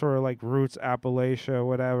to more sort of like roots Appalachia,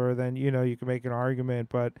 whatever, then you can make an argument.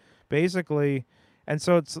 But basically, and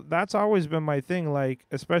so that's always been my thing. Like,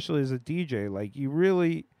 especially as a DJ, like you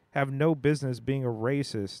really have no business being a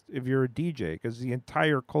racist if you're a DJ because the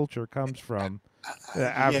entire culture comes from the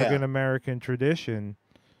yeah, African American tradition,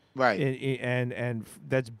 right, and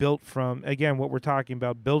that's built from again what we're talking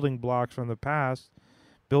about, building blocks from the past,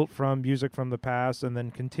 built from music from the past, and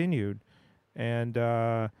then continued and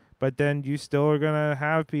but then you still are gonna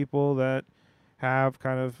have people that have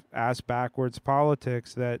kind of ass backwards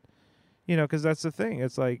politics that because that's the thing.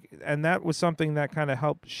 It's like, and that was something that kind of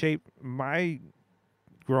helped shape my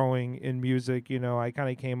growing in music. I kind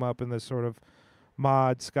of came up in this sort of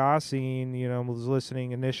mod ska scene. Was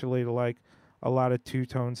listening initially to like a lot of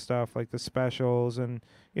two-tone stuff like the Specials, and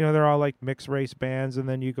they're all like mixed race bands, and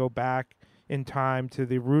then you go back in time to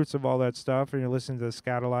the roots of all that stuff and you listen to the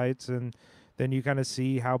Scatolites, and then you kind of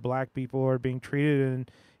see how black people are being treated.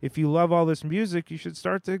 And if you love all this music, you should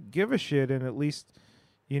start to give a shit, and at least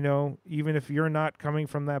even if you're not coming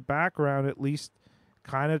from that background, at least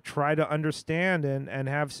kind of try to understand and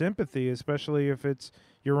have sympathy, especially if it's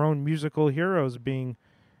your own musical heroes being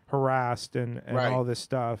harassed and right, all this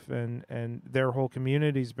stuff, and their whole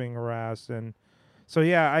communities being harassed. And so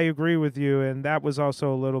yeah, I agree with you, and that was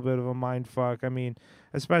also a little bit of a mind fuck. I mean,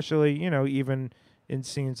 especially even in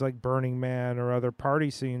scenes like Burning Man or other party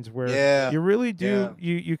scenes where yeah, you really do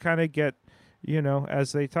yeah, you kind of get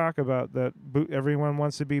as they talk about that everyone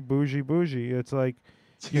wants to be bougie. It's like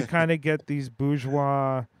you kind of get these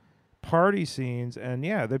bourgeois party scenes, and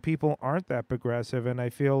yeah, the people aren't that progressive, and I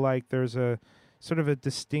feel like there's a sort of a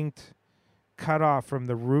distinct cutoff from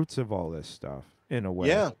the roots of all this stuff in a way.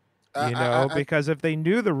 yeah. I Because if they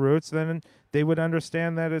knew the roots, then they would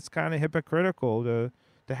understand that it's kind of hypocritical to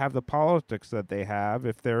have the politics that they have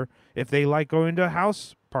if they like going to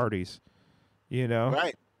house parties, you know.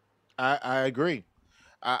 right. I agree.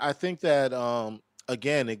 I think that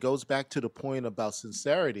again, it goes back to the point about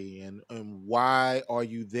sincerity and why are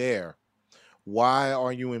you there? Why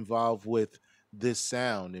are you involved with this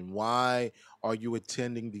sound? And why are you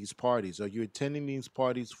attending these parties? Are you attending these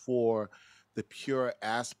parties for the pure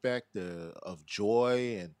aspect of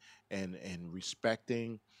joy and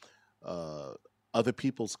respecting uh, other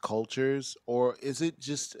people's cultures, or is it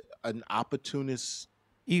just an opportunist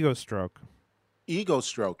Ego stroke. ego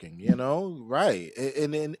stroking? You know, right?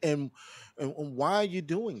 And why are you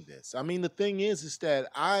doing this? I mean, the thing is that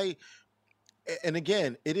and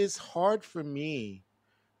again, it is hard for me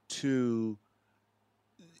to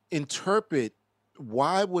interpret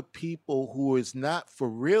why would people who is not for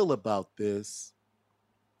real about this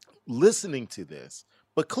listening to this.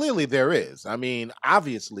 But clearly there is. I mean,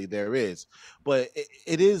 obviously there is. But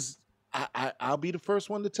it is. I'll be the first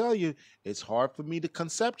one to tell you it's hard for me to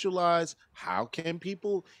conceptualize how can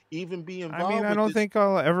people even be I mean, involved I with don't this. think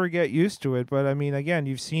I'll ever get used to it, but I mean, again,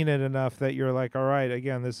 you've seen it enough that you're like, all right,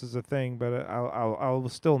 again, this is a thing, but I'll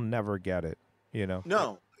still never get it, you know.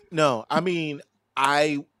 No, no. I mean,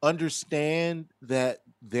 I understand that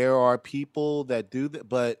there are people that do that,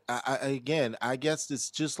 but again, I guess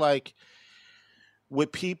it's just like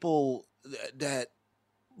with people that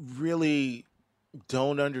really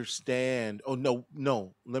don't understand. Oh no,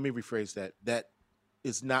 no. Let me rephrase that. That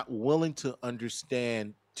is not willing to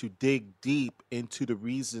understand to dig deep into the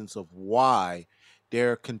reasons of why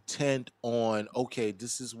they're content on okay,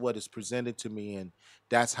 this is what is presented to me and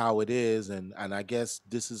that's how it is and I guess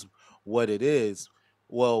this is what it is.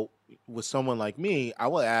 Well, with someone like me, I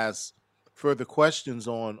will ask further questions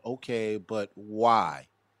on okay, but why?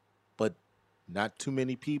 But not too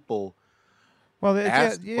many people Well, yeah,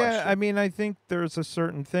 ask the yeah. I question. mean, I think there's a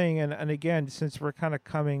certain thing, and again, since we're kind of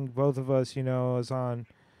coming, both of us, you know, as on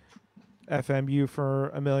FMU for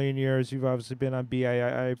a million years. You've obviously been on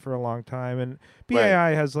BAI for a long time, and Right.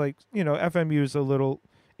 BAI has like FMU is a little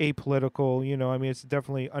apolitical. You know, I mean, it's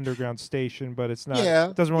definitely underground station, but it's not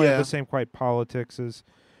Yeah, doesn't really have the yeah. same quite politics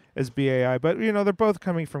as BAI. But they're both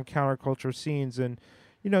coming from counterculture scenes, and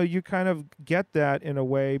you kind of get that in a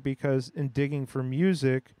way because in digging for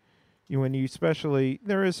music. When you especially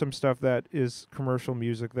there is some stuff that is commercial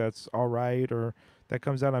music that's all right or that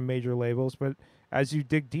comes out on major labels, but as you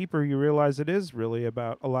dig deeper, you realize it is really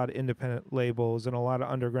about a lot of independent labels and a lot of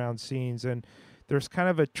underground scenes. And there's kind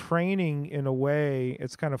of a training in a way.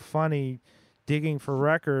 It's kind of funny digging for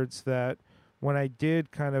records that when I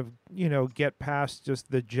did kind of, get past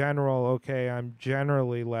just the general, okay, I'm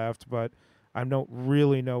generally left, but I don't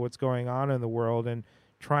really know what's going on in the world and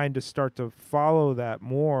trying to start to follow that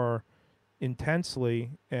more intensely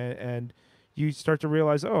and you start to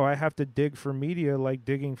realize, oh, I have to dig for media like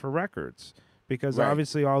digging for records because Right.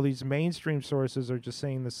 obviously all these mainstream sources are just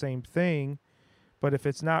saying the same thing, but if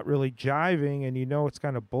it's not really jiving and it's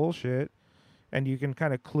kind of bullshit and you can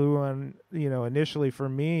kind of clue on, initially for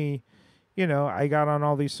me, I got on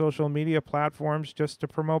all these social media platforms just to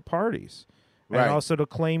promote parties and Right. also to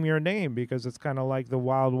claim your name because it's kind of like the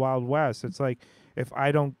wild wild west. It's like if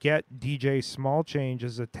I don't get DJ Small Change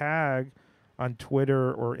as a tag on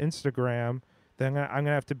Twitter or Instagram, then I'm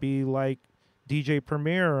gonna have to be like DJ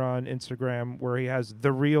Premier on Instagram, where he has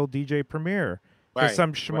the real DJ Premier, because Right.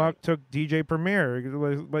 some schmuck Right. took DJ Premier,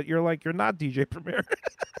 but you're like you're not DJ Premier.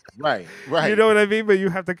 Right. You Right. know what I mean? But you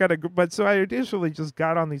have to kind of. But so I initially just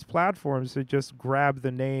got on these platforms to just grab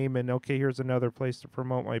the name and okay, here's another place to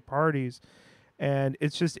promote my parties, and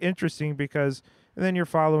it's just interesting because and then you're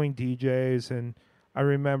following DJs and I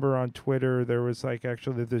remember on Twitter there was like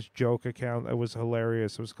actually this joke account that was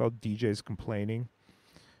hilarious. It was called DJs Complaining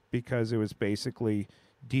because it was basically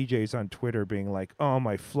DJs on Twitter being like, "Oh,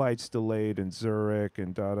 my flight's delayed in Zurich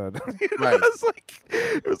and da da da." Right.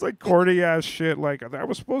 It was like corny ass shit. Like I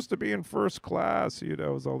was supposed to be in first class. It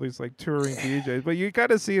was all these like touring DJs. But you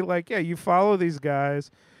kind of see like, yeah, you follow these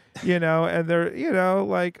guys, and they're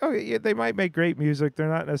like, oh yeah, they might make great music. They're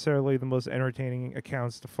not necessarily the most entertaining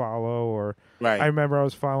accounts to follow. Or I Right. remember I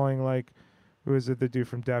was following like who is it the dude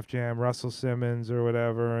from Def Jam, Russell Simmons or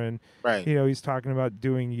whatever, and Right. he's talking about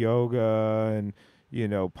doing yoga and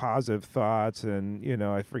positive thoughts, and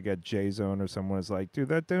I forget J Zone or someone was like, dude,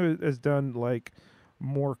 that dude has done like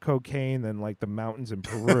more cocaine than like the mountains in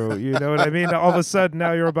Peru. You know what I mean? All of a sudden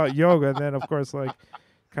now you're about yoga, and then of course like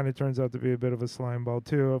kind of turns out to be a bit of a slime ball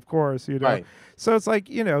too, of course. Right. So it's like,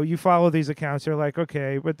 you follow these accounts, you're like,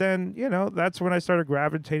 okay, but then, that's when I started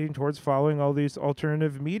gravitating towards following all these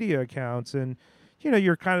alternative media accounts. And,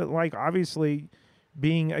 you're kind of like, obviously,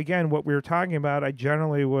 being, again, what we were talking about, I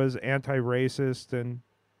generally was anti racist and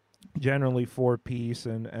generally for peace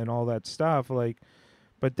and all that stuff. Like,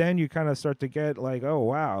 but then you kind of start to get like, oh,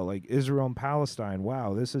 wow, like Israel and Palestine,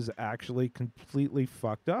 wow, this is actually completely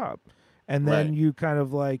fucked up. And then Right. you kind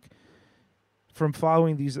of like, from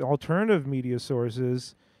following these alternative media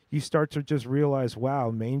sources, you start to just realize,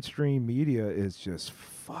 wow, mainstream media is just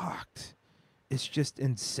fucked is just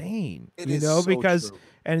insane, It is so because, true.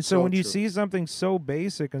 and so So when you true. see something so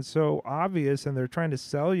basic and so obvious and they're trying to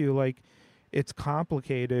sell you like it's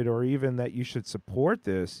complicated or even that you should support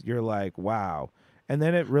this, you're like, wow. And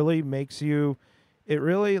then it really makes you, it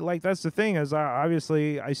really, like, that's the thing is,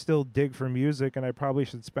 obviously I still dig for music and I probably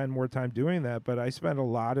should spend more time doing that, but I spend a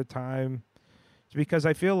lot of time because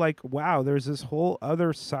I feel like, wow, there's this whole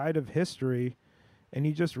other side of history. And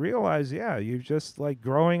you just realize, yeah, you just like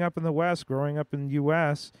growing up in the West, growing up in the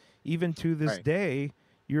US, even to this Right. day,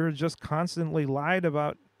 you're just constantly lied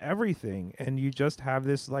about everything. And you just have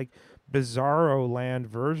this like bizarro land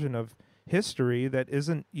version of history that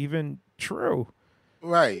isn't even true.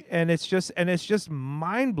 Right. And it's just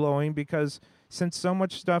mind blowing because since so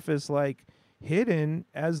much stuff is like hidden,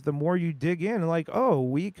 as the more you dig in, like, oh,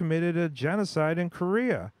 we committed a genocide in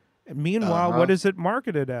Korea. Meanwhile, what Uh-huh. is it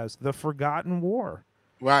marketed as? The Forgotten War.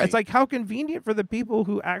 It's Right. like, how convenient for the people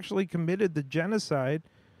who actually committed the genocide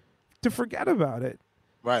to forget about it.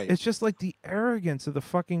 Right. It's just like the arrogance of the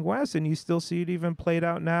fucking West, and you still see it even played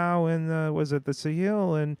out now in was it the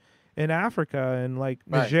Sahel and in Africa and like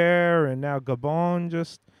Right. Niger and now Gabon,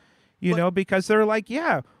 just But because they're like,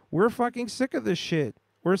 yeah, we're fucking sick of this shit.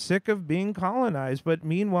 We're sick of being colonized. But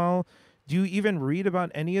meanwhile, do you even read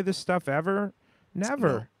about any of this stuff ever? no,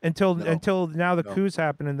 Never until no, now the no. coups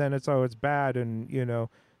happen, and then it's bad, and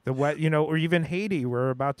the wet, or even Haiti. We're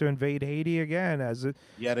about to invade Haiti again, as it,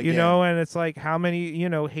 Yet again. and it's like, how many,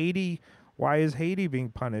 Haiti? Why is Haiti being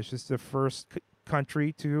punished? It's the first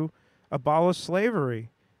country to abolish slavery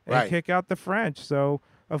and Right. kick out the French. So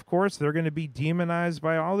of course they're going to be demonized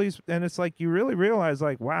by all these, and it's like you really realize,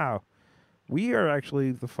 like, wow, we are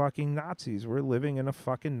actually the fucking Nazis. We're living in a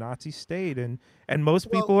fucking Nazi state, and most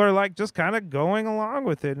Well, people are like just kind of going along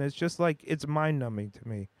with it, and it's just like it's mind numbing to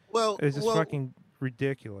me. well, It's just well, fucking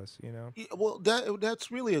ridiculous. well.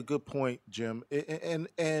 That's really a good point, Jim.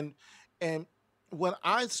 And what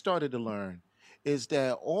I started to learn is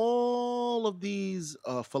that all of these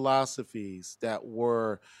philosophies that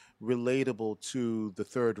were relatable to the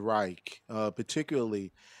Third Reich,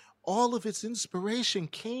 particularly, all of its inspiration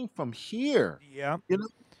came from here. Yeah, You know,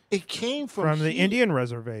 it came from from the here. Indian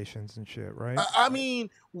reservations and shit, right? I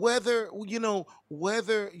mean, whether Or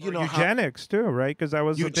how eugenics too, right? Because that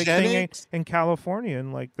was a big thing eugenics, in California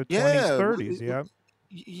in like the 20s, yeah, 30s. Yeah,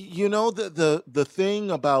 the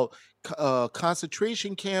thing about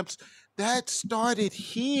concentration camps that started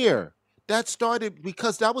here. That started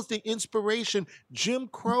because that was the inspiration. Jim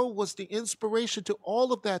Crow was the inspiration to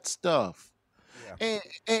all of that stuff. yeah,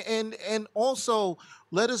 And also,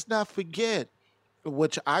 let us not forget,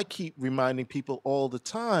 which I keep reminding people all the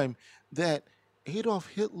time, that Adolf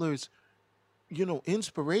Hitler's,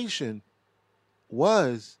 inspiration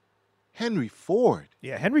was Henry Ford.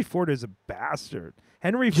 yeah. Henry Ford is a bastard.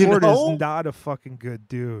 Henry You Ford is know, not a fucking good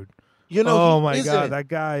dude. Oh he my god, isn't. that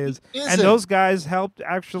guy He is, and isn't. those guys helped He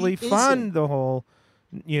actually isn't. fund the whole,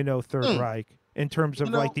 Third Mm, Reich in terms you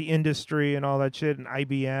of like know, the industry and all that shit and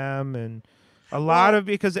IBM and a lot well, of,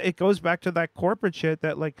 because it goes back to that corporate shit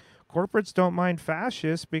that like corporates don't mind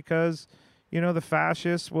fascists because the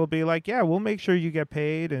fascists will be like, yeah, we'll make sure you get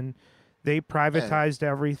paid, and they yeah. privatized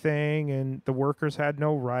everything and the workers had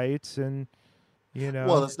no rights, and you Well,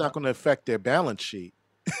 know it's not going to affect their balance sheet.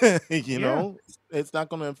 you yeah. know, it's not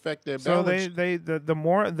going to affect their So balance they sheet. they the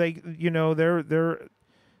more they,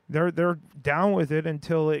 they're down with it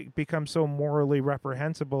until it becomes so morally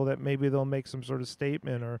reprehensible that maybe they'll make some sort of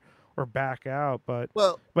statement or back out. But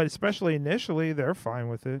Well, especially initially, they're fine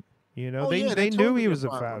with it. oh They yeah, they they knew he totally are was a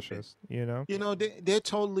fine with it. fascist. They're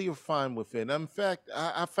totally fine with it. In fact,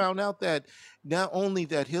 I found out that not only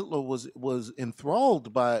that Hitler was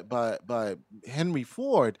enthralled by Henry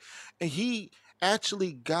Ford, and he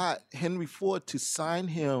actually got Henry Ford to sign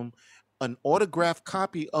him an autographed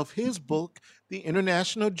copy of his book, The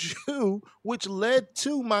International Jew, which led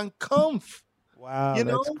to Mein Kampf. Wow, You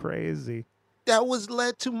that's know, crazy. that was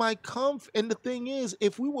led to Mein Kampf. And the thing is,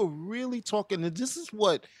 if we were really talking, and this is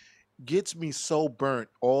what gets me so burnt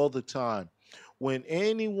all the time. When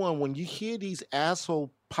you hear these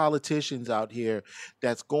asshole politicians out here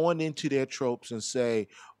that's going into their tropes and say,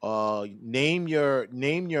 name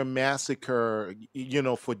your massacre,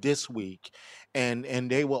 for this week, and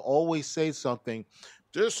they will always say something.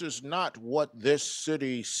 This is not what this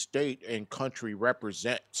city, state, and country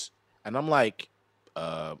represents. And I'm like,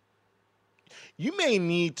 uh, you may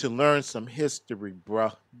need to learn some history,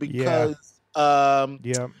 bruh, Yeah,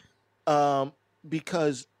 yeah, um,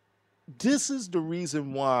 because this is the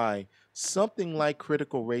reason why something like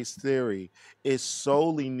critical race theory is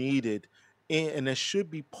solely needed, and it should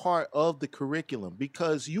be part of the curriculum,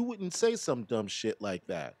 because you wouldn't say some dumb shit like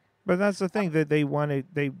that. But that's the thing that they want to.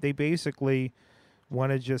 They basically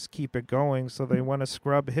want to just keep it going. So they want to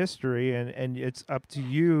scrub history, and it's up to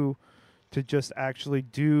you to just actually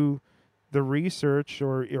do the research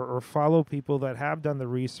or follow people that have done the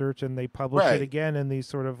research and they publish it Right. again in these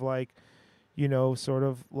sort of like, sort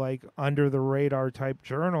of like under the radar type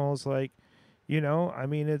journals. Like, I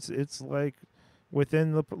mean, it's like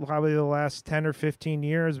within probably the last 10 or 15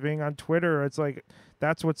 years being on Twitter, it's like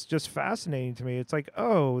that's what's just fascinating to me. It's like,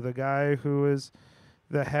 oh, the guy who is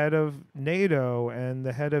the head of NATO and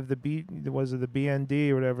the head of the BND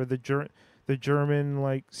or whatever, the German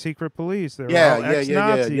like secret police. They're Yeah, all yeah, yeah, yeah,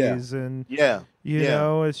 yeah. ex-Nazis, and Yeah.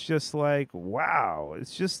 Yeah. it's just like, wow,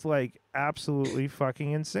 it's just like absolutely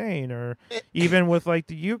fucking insane. Or even with like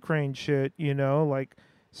the Ukraine shit, like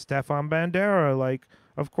Stefan Bandera, like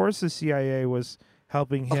of course the CIA was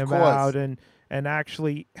helping Of him out course. and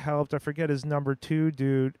actually helped. I forget his number two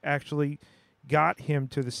dude actually got him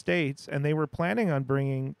to the States, and they were planning on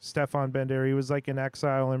bringing Stefan Bandera. He was like in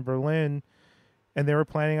exile in Berlin, and they were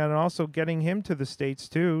planning on also getting him to the States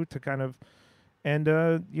too to kind of, and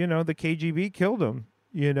the KGB killed him,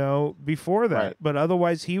 before that. Right. But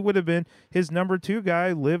otherwise, he would have been his number two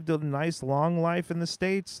guy. Lived a nice long life in the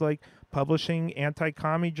States, like publishing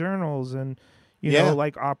anti-commie journals and. Yeah.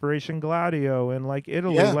 Like Operation Gladio and like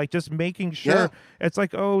Italy, Yeah. like just making Yeah. sure it's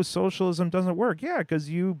like, oh, socialism doesn't work. Yeah, because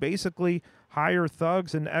you basically hire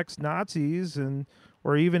thugs and ex-Nazis, and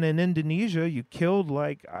or even in Indonesia, you killed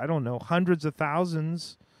like, I don't know, hundreds of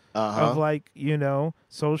thousands of Uh-huh. like,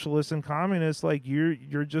 socialists and communists. Like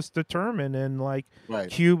you're just determined, and like Right.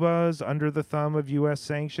 Cuba's under the thumb of US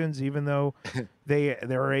sanctions, even though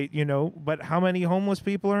they're but how many homeless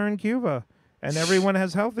people are in Cuba? And everyone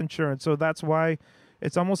has health insurance. So that's why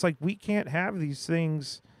it's almost like we can't have these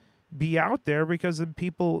things be out there because the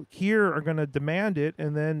people here are going to demand it,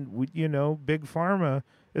 and then big pharma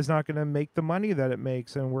is not going to make the money that it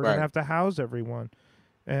makes, and we're going to Right. have to house everyone.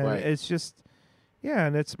 And Right. it's just, yeah,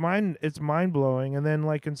 and it's mind blowing. And then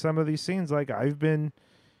like in some of these scenes, like I've been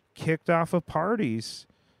kicked off of parties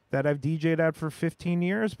that I've DJ'd at for 15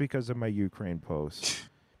 years because of my Ukraine posts,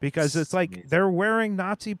 because it's It's like amazing. they're wearing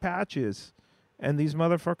Nazi patches, and these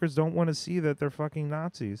motherfuckers don't want to see that they're fucking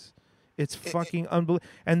Nazis. It's fucking unbelievable.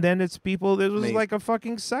 And then it's people. This was like Amazing. a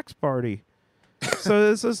fucking sex party.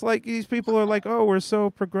 So it's just like these people are like, oh, we're so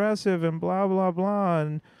progressive and blah blah blah,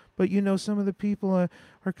 and but some of the people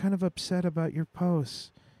are kind of upset about your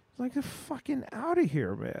posts. Like, they're fucking out of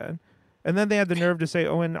here, man. And then they had the nerve to say,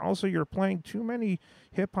 oh, and also you're playing too many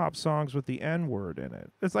hip hop songs with the N word in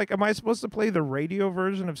it. It's like, am I supposed to play the radio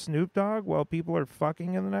version of Snoop Dogg while people are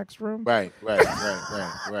fucking in the next room? Right. Right. Right.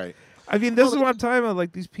 Right. Right. I mean, this Well, is what I'm talking about.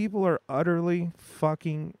 Like, these people are utterly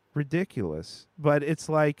fucking ridiculous. But it's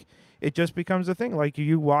like, it just becomes a thing. Like,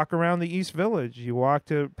 you walk around the East Village, you walk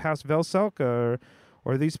to past Velselka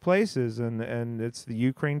or these places, and it's the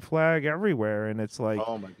Ukraine flag everywhere. And it's like,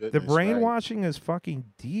 oh my the goodness. Right. brainwashing is fucking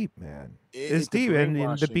deep, man. It's The deep. And the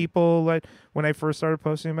brainwashing. people, like, when I first started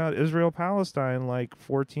posting about Israel Palestine, like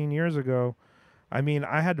 14 years ago, I mean,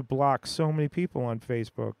 I had to block so many people on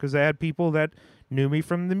Facebook because I had people that knew me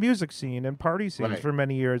from the music scene and party scenes Right. for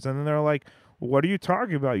many years. And then they're like, what are you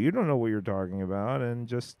talking about? You don't know what you're talking about. And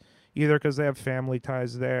just either because they have family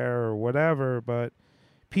ties there or whatever. But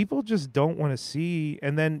people just don't want to see.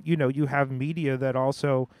 And then, you have media that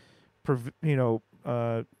also,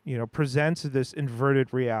 presents this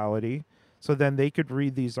inverted reality. So then they could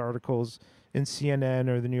read these articles in CNN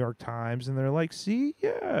or the New York Times, and they're like, "See,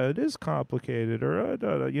 yeah, it is complicated," or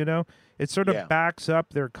it sort of Yeah. backs up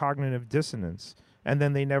their cognitive dissonance, and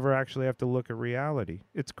then they never actually have to look at reality.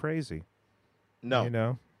 It's crazy, you No.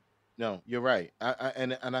 know. No, you're right.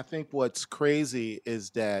 And I think what's crazy is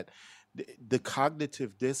that the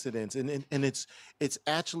cognitive dissonance, and it's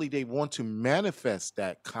actually they want to manifest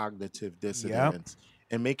that cognitive Yep. dissonance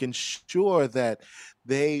and making sure that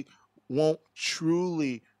they won't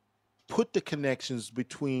truly put the connections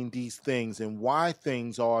between these things and why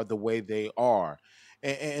things are the way they are.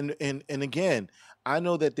 And again, I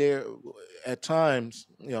know that there at times,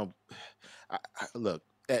 look,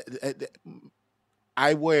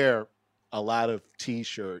 I wear a lot of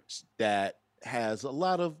T-shirts that has a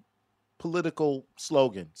lot of political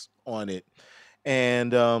slogans on it,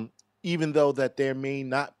 and even though that there may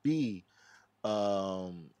not be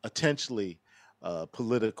potentially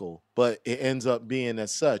political, but it ends up being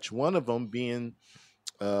as such. One of them being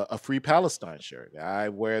a Free Palestine shirt. I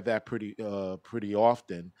wear that pretty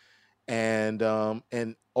often,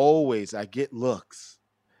 and always I get looks.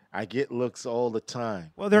 I get looks all the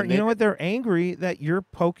time, Well, they're and you then know what? They're angry that you're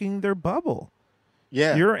poking their bubble.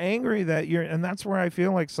 Yeah. You're angry that and that's where I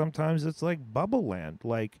feel like sometimes it's like bubble land.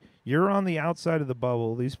 Like you're on the outside of the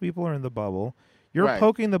bubble. These people are in the bubble. You're Right.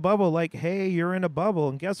 poking the bubble like, hey, you're in a bubble.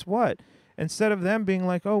 And guess what? Instead of them being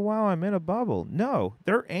like, oh, wow, I'm in a bubble. No,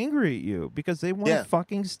 they're angry at you because they want to Yeah.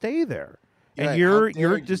 fucking stay there. You're And right. How you're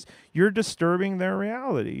dare you? just you're disturbing their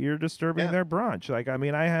reality. You're disturbing Yeah. their brunch. Like, I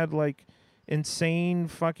mean, I had like insane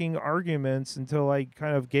fucking arguments until I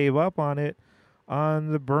kind of gave up on it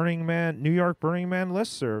on the Burning Man, New York Burning Man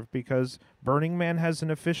listserv because Burning Man has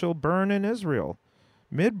an official burn in Israel,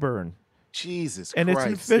 mid-burn, Jesus and it's an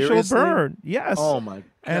Christ. official Seriously? burn. Yes, Oh my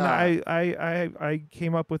and God. I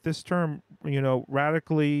came up with this term,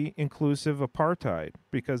 radically inclusive apartheid,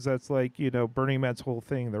 because that's like Burning Man's whole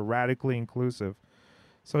thing. They're radically inclusive.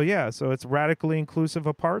 So yeah, so it's radically inclusive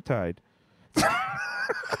apartheid.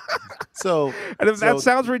 So And if that so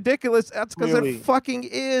sounds ridiculous, that's because it really, fucking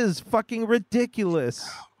is fucking ridiculous.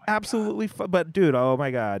 Absolutely. But dude, oh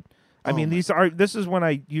my god. I oh mean, my, this is when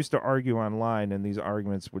I used to argue online, and these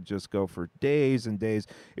arguments would just go for days and days.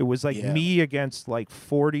 It was like yeah. me against like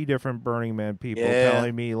 40 different Burning Man people Yeah.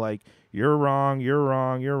 telling me like, you're wrong, you're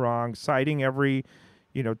wrong, you're wrong, citing every,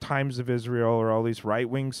 Times of Israel or all these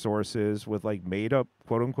right-wing sources with like made up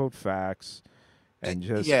quote unquote facts. And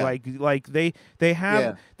just Yeah. like they have,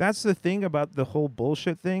 Yeah. that's the thing about the whole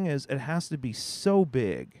bullshit thing, is it has to be so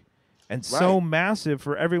big and so Right. massive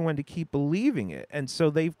for everyone to keep believing it. And so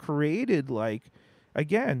they've created like,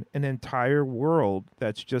 again, an entire world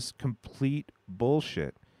that's just complete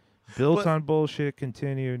bullshit, built But on bullshit,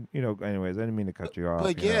 continued, anyways, I didn't mean to cut you off,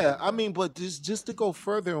 but yeah, I mean, but just to go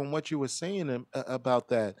further on what you were saying about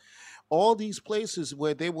that, all these places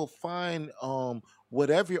where they will find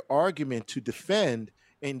whatever argument to defend,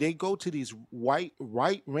 and they go to these white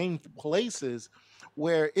right wing places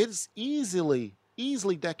where it's easily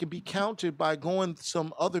that can be countered by going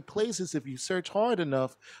some other places if you search hard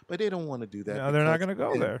enough, but they don't want to do that No, they're not because going to go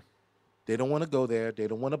again, there. they don't want to go there. They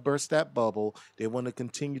don't want to burst that bubble. They want to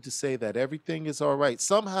continue to say that everything is all right.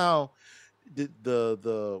 Somehow,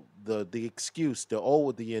 the excuse,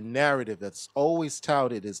 the narrative that's always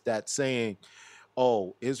touted is that saying,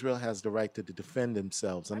 "Oh, Israel has the right to defend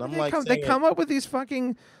themselves," I and mean, I'm they like come they saying, come up with these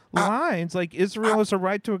fucking I, lines like I, Israel has a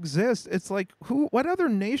right to exist. It's like, what other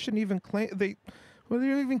nation even who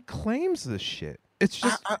even claims this shit? It's I,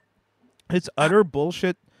 just I, it's I, utter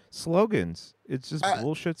bullshit slogans. It's just I,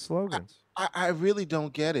 bullshit I slogans. I really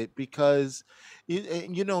don't get it because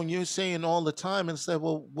you're saying all the time and say,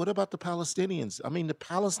 well, what about the Palestinians? I mean, the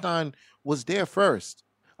Palestine was there first.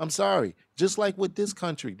 I'm sorry. Just like with this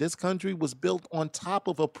country was built on top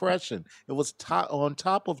of oppression. It was on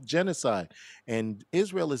top of genocide, and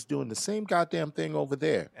Israel is doing the same goddamn thing over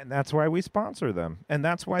there. And that's why we sponsor them. And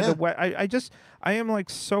that's why Yeah. I am like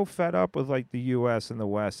so fed up with like the US and the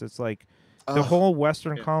West. It's like the Ugh. whole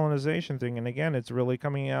Western Yeah. colonization thing. And again, it's really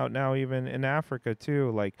coming out now, even in Africa too.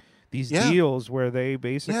 Like these Yeah. deals where they Yeah.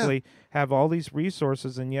 basically have all these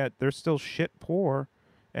resources and yet they're still shit poor.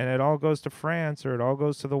 And it all goes to France, or it all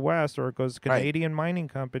goes to the West, or it goes to Right. Canadian mining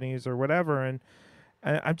companies or whatever. And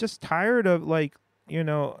I'm just tired of like,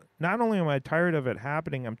 not only am I tired of it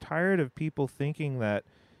happening, I'm tired of people thinking that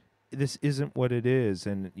this isn't what it is,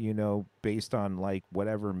 and based on like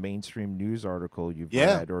whatever mainstream news article you've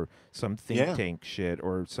Yeah. read or some think Yeah. tank shit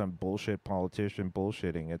or some bullshit politician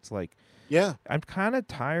bullshitting. It's like Yeah. I'm kind of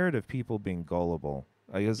tired of people being gullible,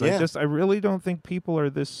 because Yeah. I really don't think people are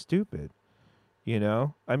this stupid.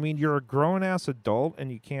 I mean, you're a grown ass adult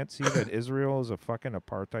and you can't see that Israel is a fucking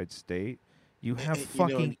apartheid state. You have You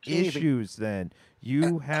fucking can't even. issues then. uh,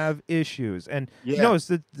 You have issues. And Yeah.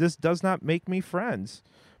 this does not make me friends.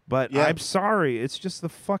 But Yeah. I'm sorry, it's just the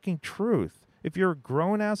fucking truth. If you're a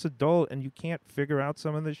grown ass adult and you can't figure out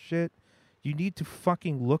some of this shit, you need to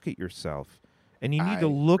fucking look at yourself. And you need to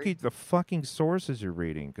I look agree. at the fucking sources you're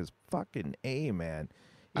reading, because fucking A, man,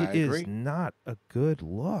 I it is agree. not a good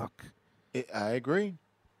look. I agree.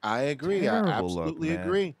 I agree. I Terrible look, absolutely man.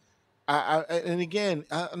 agree. And again,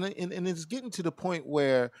 and it's getting to the point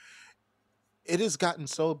where it has gotten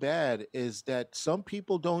so bad is that some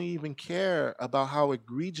people don't even care about how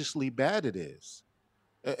egregiously bad it is.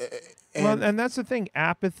 Well, And and that's the thing.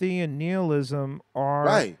 Apathy and nihilism are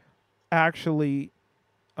right, actually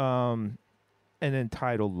um, an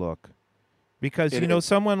entitled look, because it is.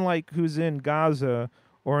 someone like who's in Gaza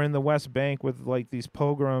or in the West Bank with like these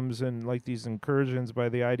pogroms and like these incursions by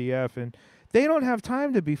the IDF, and they don't have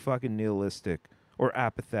time to be fucking nihilistic or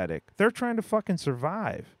apathetic. They're trying to fucking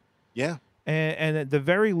survive. Yeah, And at the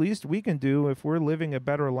very least we can do, if we're living a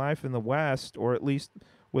better life in the West, or at least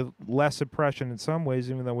with less oppression in some ways,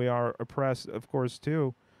 even though we are oppressed, of course,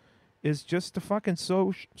 too, is just to fucking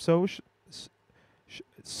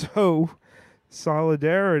So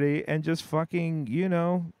solidarity and just fucking,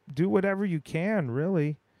 do whatever you can,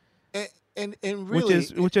 really. And Which really,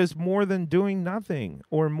 is more than doing nothing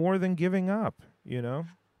or more than giving up,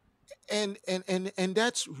 and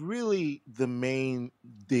that's really the main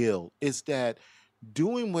deal, is that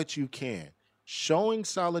doing what you can, showing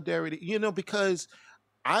solidarity, because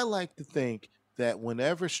I like to think that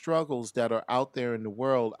whenever struggles that are out there in the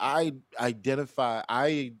world, I identify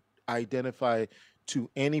to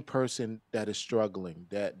any person that is struggling,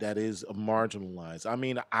 that is marginalized. I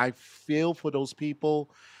mean, I feel for those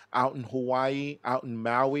people out in Hawaii, out in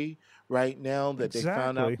Maui right now, that they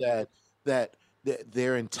found out Exactly. that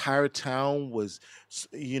their entire town was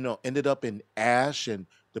ended up in ash, and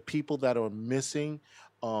the people that are missing,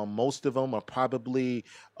 most of them are probably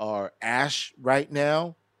are ash right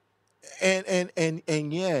now,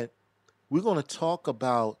 and yet we're going to talk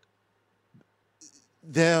about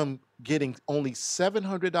them getting only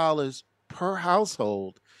 $700 per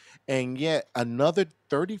household, and yet another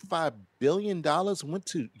 $35 billion went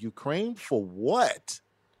to Ukraine for what?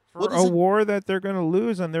 For What a is it? war that they're going to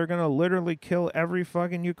lose, and they're going to literally kill every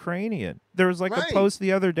fucking Ukrainian. There was like a Right. post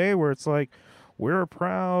the other day where it's like, we're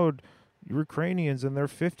proud Ukrainians in their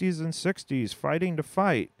 50s and 60s fighting to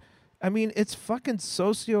fight. I mean, it's fucking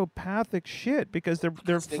sociopathic shit because they're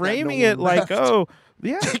Because they got no framing it one like, left. oh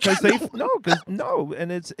yeah, They because got they no one. no, because no,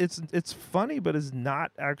 and it's funny, but it's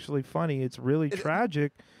not actually funny. It's really It,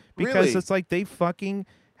 tragic because really? it's like they fucking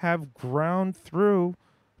have ground through,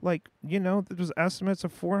 like, there's estimates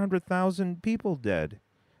of 400,000 people dead.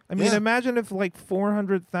 I mean, Yeah. imagine if like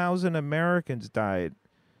 400,000 Americans died.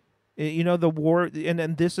 The war,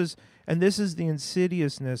 and this is the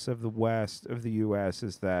insidiousness of the West, of the U.S.,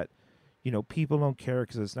 is that people don't care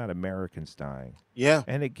because it's not Americans dying. Yeah.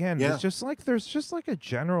 And again, it's Yeah. just like there's just like a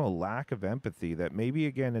general lack of empathy that maybe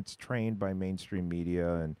again it's trained by mainstream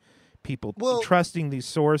media and people Well, trusting these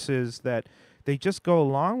sources that they just go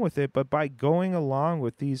along with it. But by going along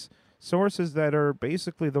with these sources that are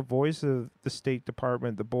basically the voice of the State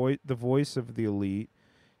Department, the voice of the elite,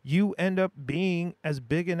 you end up being as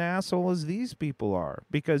big an asshole as these people are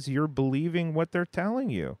because you're believing what they're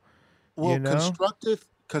telling you. well, You know?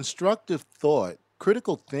 constructive thought,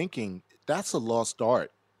 critical thinking, that's a lost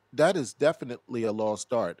art. That is definitely a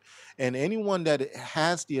lost art. And anyone that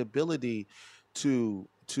has the ability to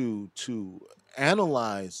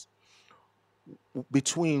analyze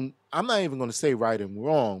between, I'm not even going to say right and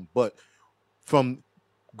wrong, but from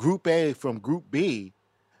group A, from group B,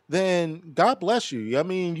 then God bless you. I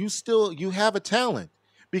mean, you have a talent,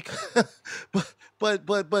 because but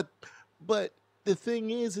but the thing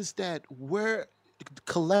is that we're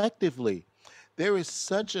collectively, there is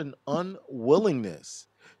such an unwillingness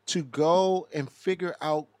to go and figure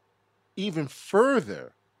out even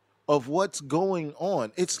further of what's going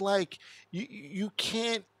on. It's like you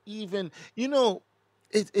can't even,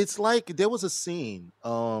 it's like there was a scene,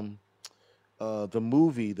 the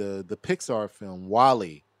movie, the Pixar film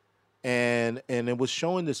Wally, and it was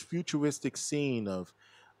showing this futuristic scene of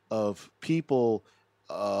people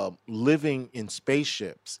living in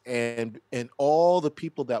spaceships, and all the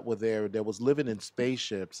people that were there that was living in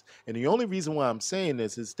spaceships. And the only reason why I'm saying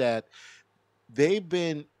this is that they've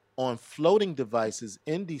been on floating devices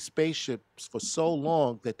in these spaceships for so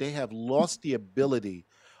long that they have lost the ability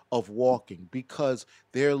of walking because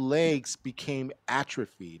their legs became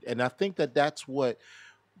atrophied. And I think that that's what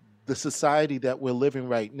the society that we're living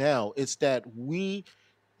right now is, that we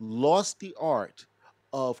lost the art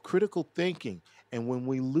of critical thinking. And when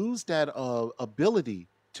we lose that ability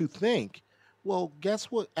to think, well,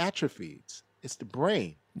 guess what atrophies? It's the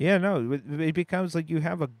brain. Yeah, no, it becomes like you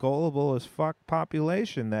have a gullible as fuck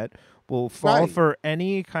population that will fall Right. for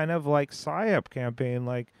any kind of like psyop campaign.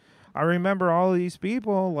 Like, I remember all these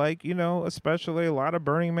people, like, especially a lot of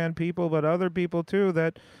Burning Man people, but other people too,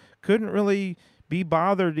 that couldn't really be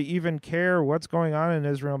bothered to even care what's going on in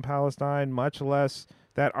Israel and Palestine, much less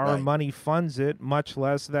that our Right. money funds it, much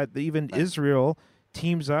less that even Right. Israel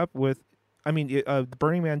teams up with. I mean,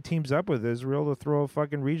 Burning Man teams up with Israel to throw a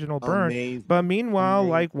fucking regional burn. But Amazing. meanwhile, Amazing.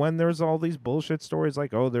 like when there's all these bullshit stories,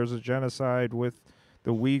 like, oh, there's a genocide with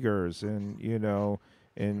the Uyghurs and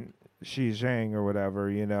in Xinjiang or whatever,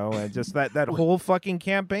 and just that whole fucking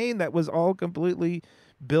campaign that was all completely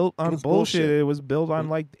built It on was bullshit. bullshit. It was built It on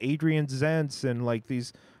was- like Adrian Zentz and like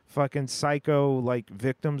these fucking psycho like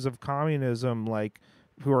victims of communism, like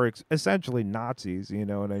who are essentially Nazis. You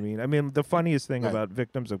know what I mean? I mean, the funniest thing Right. about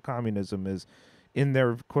victims of communism is in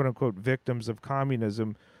their quote unquote victims of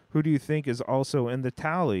communism, who do you think is also in the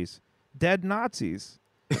tallies? Dead Nazis.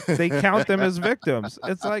 They count them as victims.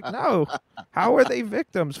 It's like, no. How are they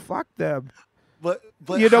victims? Fuck them. but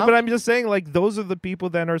You know, how but I'm just saying, like, those are the people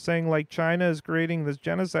that are saying, like, China is creating this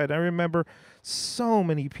genocide. I remember so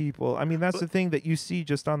many people. I mean, that's but, the thing that you see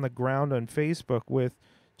just on the ground on Facebook with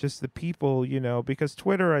just the people, you know, because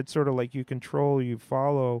Twitter, I'd sort of like you control, you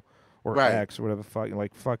follow, or right. X, or whatever the fuck,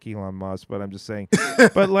 like, fuck Elon Musk, but I'm just saying.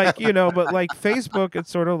 But, like, you know, but, like, Facebook, it's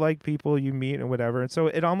sort of like people you meet and whatever. And so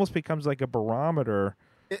it almost becomes like a barometer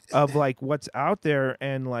of like what's out there,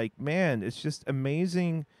 and like, man, it's just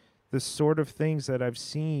amazing the sort of things that I've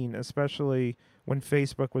seen, especially when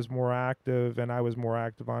Facebook was more active and I was more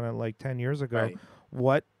active on it like 10 years ago, Right.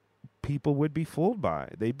 what people would be fooled by.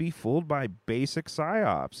 They'd be fooled by basic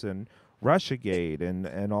psyops and Russiagate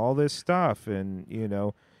and all this stuff, and you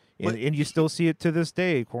know, But and you still see it to this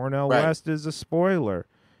day. Cornell right, West is a spoiler,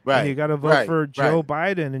 and you right, got to vote right, for right, Joe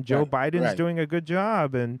Biden, and Joe right, Biden's right. doing a good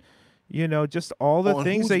job, and you know, just all the On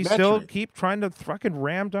things whose they still metric? keep trying to fucking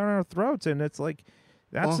ram down our throats, and it's like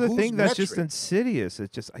that's On the whose thing that's just metric? insidious.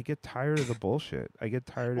 It's just I get tired of the bullshit. I get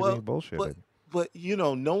tired of being Well, but bullshitted. you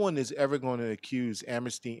know, no one is ever going to accuse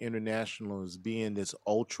Amnesty International as being this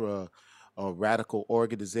ultra radical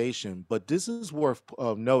organization. But this is worth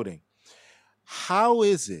noting. How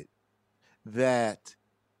is it that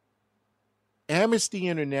Amnesty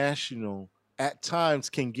International at times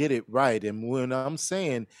can get it right? And what I'm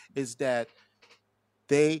saying is that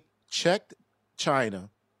they checked China,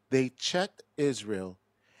 they checked Israel,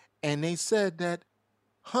 and they said that,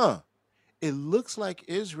 huh, it looks like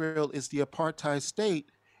Israel is the apartheid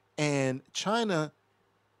state and China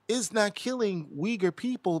is not killing Uyghur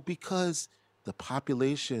people because the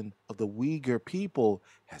population of the Uyghur people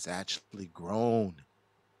has actually grown.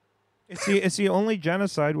 It's the only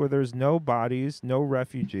genocide where there's no bodies, no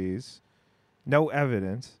refugees, no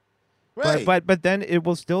evidence. But Right. but but then it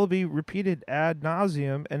will still be repeated ad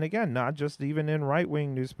nauseum, and again, not just even in right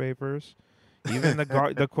wing newspapers, even the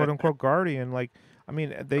quote unquote Guardian. Like, I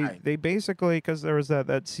mean, Right. they basically, because there was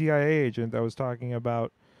that CIA agent that was talking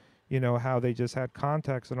about, you know, how they just had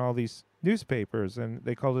contacts in all these newspapers, and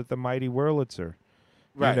they called it the mighty Wurlitzer,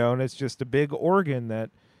 you Right. know, and it's just a big organ that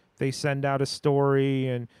they send out a story,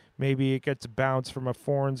 and maybe it gets bounced from a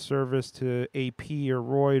foreign service to AP or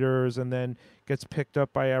Reuters, and then gets picked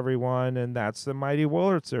up by everyone, and that's the mighty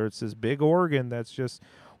Wurlitzer. It's this big organ that's just,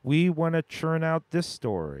 we want to churn out this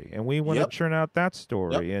story, and we want to Yep. churn out that Yep.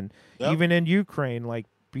 story, and Yep. even in Ukraine, like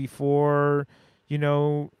before, you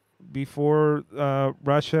know, before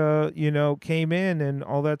Russia, you know, came in and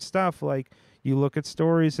all that stuff, like you look at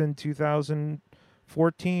stories in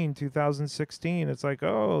 2014, 2016, it's like,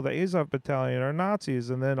 oh, the Azov battalion are Nazis,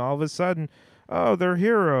 and then all of a sudden, oh, they're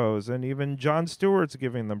heroes, and even Jon Stewart's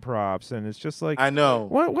giving them props, and it's just like, I know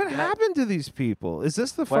what that. happened to these people? Is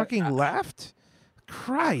this the What fucking left?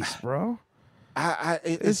 Christ, bro. it's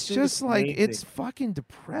It's just just like, amazing. it's fucking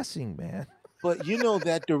depressing, man. But you know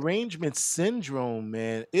that derangement syndrome,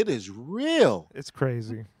 man, it is real. It's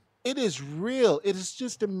crazy. It is real. It is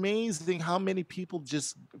just amazing how many people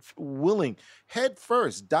just willing head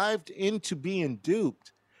first dived into being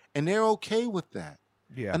duped, and they're okay with that.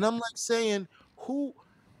 Yeah. And I'm like saying, who?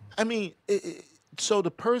 I mean, so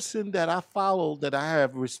the person that I follow, that I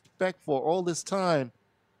have respect for all this time,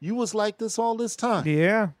 you was like this all this time.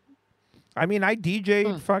 Yeah. I mean, I DJ'd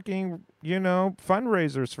Mm. fucking, you know,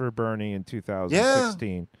 fundraisers for Bernie in Yeah,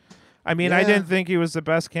 2016. I mean, I yeah, didn't think he was the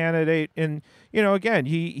best candidate. And, you know, again,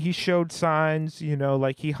 he showed signs, you know,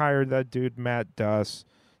 like he hired that dude, Matt Duss,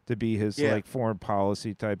 to be his, yeah, like, foreign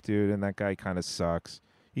policy type dude. And that guy kind of sucks.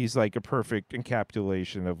 He's like a perfect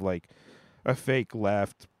encapsulation of, like, a fake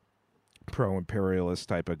left pro imperialist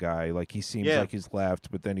type of guy. Like, he seems yeah. like he's left,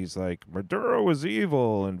 but then he's like, Maduro is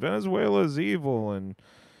evil and Venezuela is evil. And,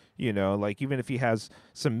 you know, like, even if he has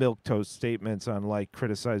some milk toast statements on, like,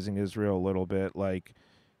 criticizing Israel a little bit, like,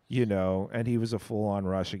 you know, and he was a full-on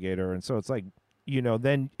Russiagator, and so it's like, you know,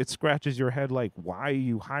 then it scratches your head like, why are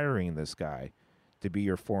you hiring this guy to be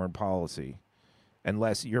your foreign policy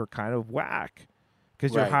unless you're kind of whack,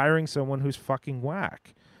 because you're Right. hiring someone who's fucking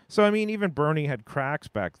whack. So I mean, even Bernie had cracks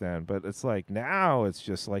back then, but it's like now it's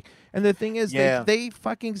just like, and the thing is, Yeah, they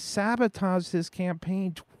fucking sabotaged his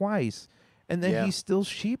campaign twice, and then yeah. he's still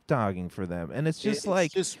sheepdogging for them, and it's just It's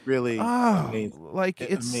like, just really oh, amazing. like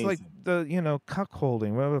it's like Amazing. the, you know,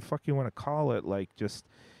 cuckolding, whatever the fuck you want to call it. Like, just,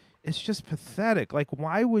 it's just pathetic. Like,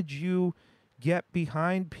 why would you get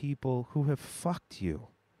behind people who have fucked you?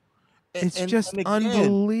 It's just And again,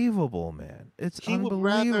 unbelievable, man. It's he would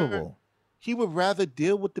rather unbelievable. he would rather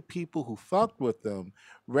deal with the people who fucked with them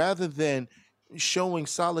rather than showing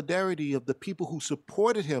solidarity of the people who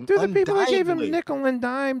supported him They're the people that gave him undiably. nickel and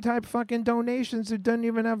dime type fucking donations who don't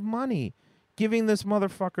even have money. giving this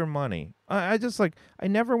motherfucker money. I just like, I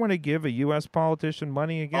never want to give a U.S. politician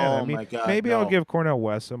money again. I Oh mean, my God, maybe I'll no. give Cornel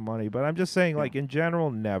West some money, but I'm just saying, Yeah. like, in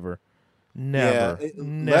general, never. Yeah, Never.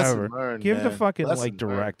 lesson Never. learned, Give the man. fucking, like, Lesson learned.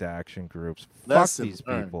 direct action groups. Fuck Lesson these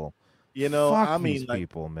learned. people. You know, Fuck I these mean, like,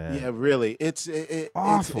 people, man. yeah, really,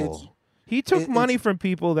 Awful. He took money it's from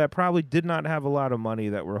people that probably did not have a lot of money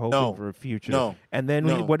that were hoping no, for a future. no, And then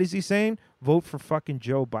no. what is he saying? Vote for fucking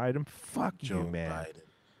Joe Biden? Fuck you, Joe man. Biden.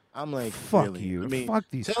 I'm like, Fuck really? I you. mean, Fuck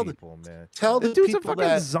these tell the people, man. tell The the dude's a people fucking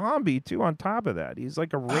that. zombie, too, on top of that. He's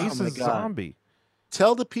like a Oh my racist God. zombie.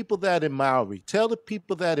 Tell the people that in Maui. Tell the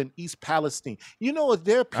people that in East Palestine. You know, if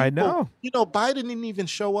there are I people. know. You know, Biden didn't even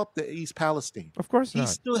show up to East Palestine. Of course He not.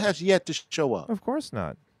 still has yet to show up. Of course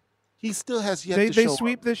not. He still has yet They to show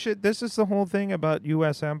sweep up. this shit. This is the whole thing about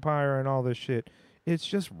U.S. empire and all this shit. It's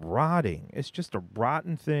just rotting. It's just a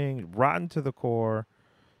rotten thing, rotten to the core.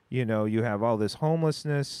 You know, you have all this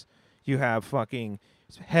homelessness. You have fucking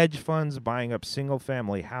hedge funds buying up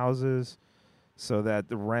single-family houses so that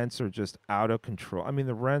the rents are just out of control. I mean,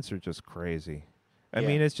 the rents are just crazy. I Yeah.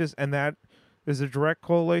 mean, it's just, and that is a direct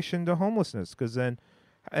correlation to homelessness because then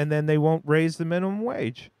they won't raise the minimum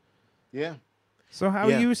wage. Yeah. So how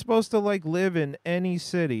Yeah. are you supposed to like live in any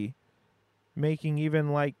city making even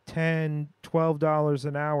like $10-12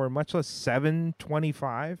 an hour, much less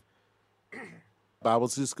 $7.25? I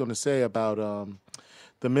was just going to say about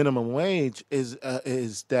the minimum wage is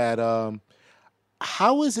that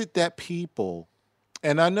how is it that people,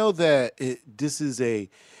 and I know that this is a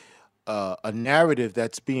narrative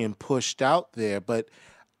that's being pushed out there, but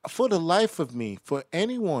for the life of me, for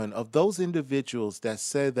anyone of those individuals that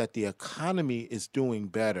said that the economy is doing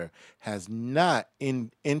better, has not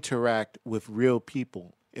interact with real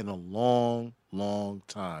people in a long, long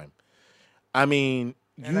time. I mean,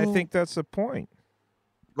 And I think that's the point.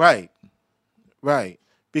 right, right.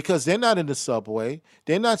 Because they're not in the subway.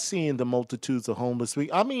 They're not seeing the multitudes of homeless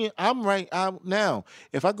people. I mean, I'm right out now.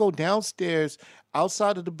 If I go downstairs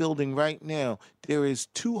outside of the building right now, there is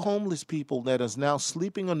two homeless people that is now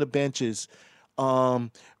sleeping on the benches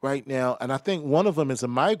right now. And I think one of them is a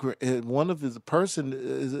migrant. One of the person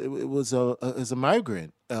is a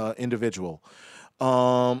migrant individual.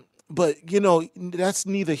 But, you know, that's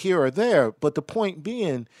neither here or there. But the point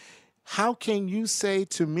being, how can you say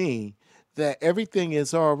to me that everything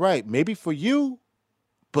is all right? Maybe for you,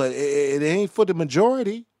 but it ain't for the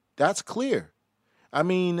majority. That's clear. I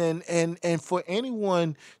mean, and for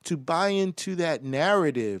anyone to buy into that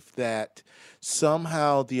narrative that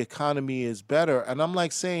somehow the economy is better, and I'm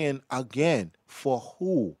like saying again, for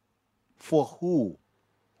who? For who?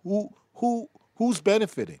 Who's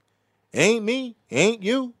benefiting? Ain't me, ain't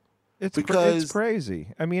you. It's Because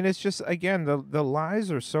crazy. I mean, it's just, again, the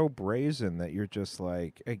lies are so brazen that you're just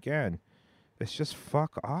like, again, it's just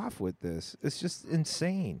fuck off with this. It's just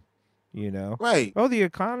insane, you know? right. Oh, the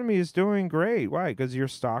economy is doing great. Why? Because your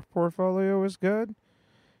stock portfolio is good?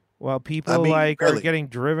 While people I mean, like are really. getting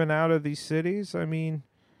driven out of these cities? I mean,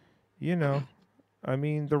 you know, I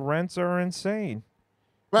mean, the rents are insane.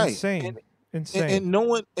 Right. Insane. Insane.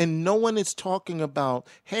 And no one is talking about,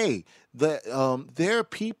 hey, there are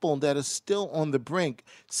people that are still on the brink.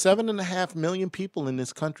 7.5 million people in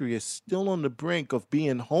this country are still on the brink of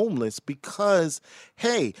being homeless because,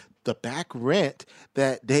 hey, the back rent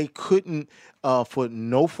that they couldn't, for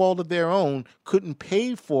no fault of their own, couldn't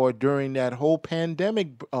pay for during that whole pandemic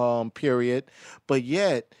period, but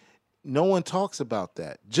yet no one talks about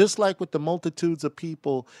that. Just like with the multitudes of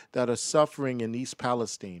people that are suffering in East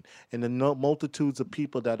Palestine and the multitudes of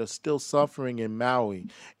people that are still suffering in Maui.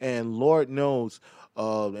 And Lord knows,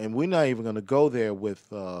 and we're not even going to go there with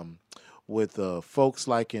folks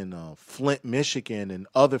like in Flint, Michigan, and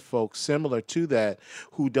other folks similar to that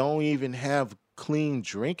who don't even have clean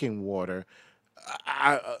drinking water.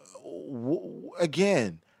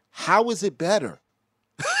 Again, how is it better?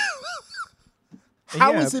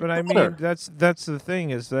 How yeah, is it but I better? mean, that's the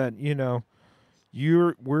thing is that, you know,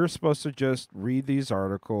 we're supposed to just read these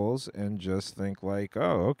articles and just think like,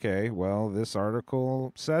 oh, okay, well, this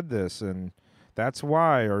article said this and that's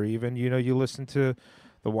why. Or even, you know, you listen to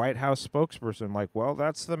the White House spokesperson like, well,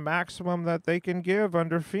 that's the maximum that they can give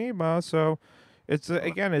under FEMA. So it's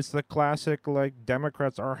again, it's the classic like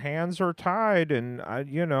Democrats, our hands are tied, and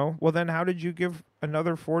you know, well, then how did you give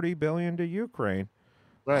another $40 billion to Ukraine?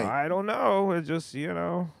 Right. I don't know. It's just, you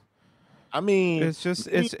know, I mean, it's just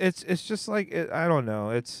me, it's just like I don't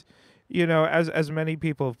know. It's, you know, as many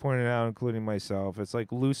people have pointed out, including myself, it's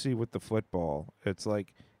like Lucy with the football. It's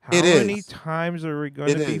like, it how many is. times are we going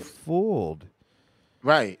It to be is. fooled?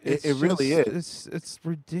 Right. It It's really just is. it's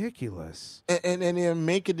ridiculous. And they're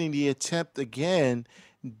making the attempt again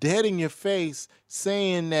dead in your face,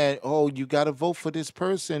 saying that, oh, you got to vote for this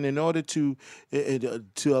person in order to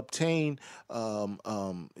obtain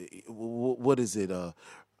what is it uh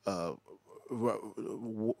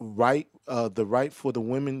right the right for the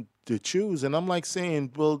women to choose. And I'm like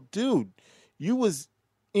saying, well, dude, you was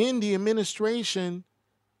in the administration,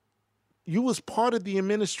 you was part of the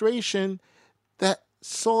administration that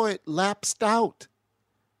saw it lapsed out.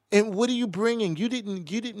 And what are you bringing? You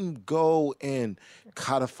didn't go and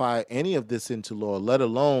codify any of this into law, let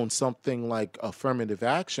alone something like affirmative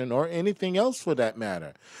action or anything else for that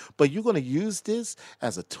matter. But you're going to use this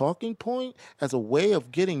as a talking point, as a way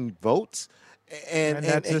of getting votes, And that's and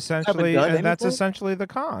you haven't essentially done and that's anything. essentially the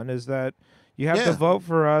con, is that you have to Yeah, vote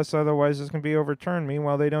for us, otherwise this can be overturned.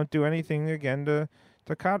 Meanwhile, they don't do anything again to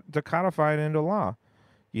codify it into law.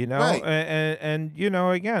 right. And you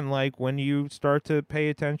know, again, like when you start to pay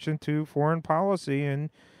attention to foreign policy and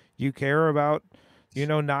you care about,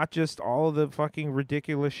 not just all of the fucking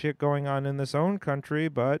ridiculous shit going on in this own country,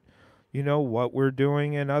 but what we're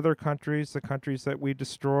doing in other countries, the countries that we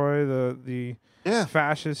destroy, the Yeah,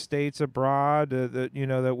 fascist states abroad,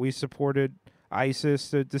 that we supported ISIS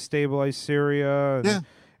to destabilize Syria, yeah,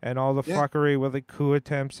 and all the yeah, fuckery with the coup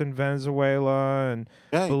attempts in Venezuela and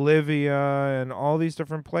right. Bolivia and all these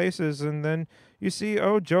different places. And then you see,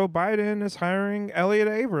 oh, Joe Biden is hiring Elliot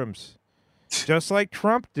Abrams, just like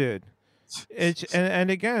Trump did. And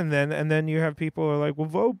again, then you have people who are like, well,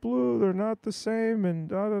 vote blue, they're not the same, and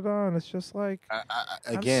da da da. And it's just like,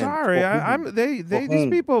 I'm Again, sorry, for whom? For these whom?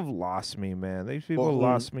 people have lost me, man. These For people whom?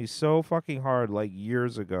 lost me so fucking hard, like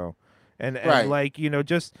years ago, and Right. like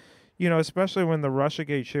just especially when the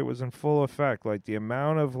RussiaGate shit was in full effect, like the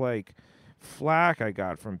amount of like flack I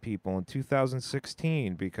got from people in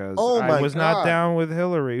 2016 because Oh I my was not God. down with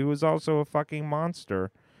Hillary, who was also a fucking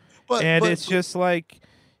monster. But And but it's just like,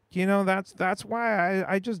 that's why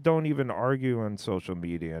I just don't even argue on social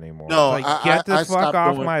media anymore. It's no, like, get the I fuck stopped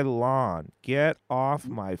off doing my lawn. Get off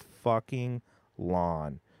my fucking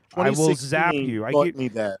lawn. I will zap 2016 you. I taught keep me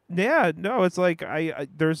that. Yeah, no, it's like I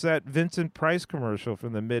there's that Vincent Price commercial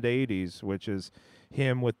from the mid '80s, which is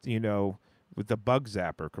him with with the bug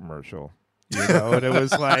zapper commercial, and it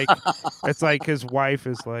was like, it's like his wife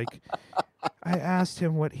is like, I asked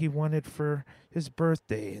him what he wanted for his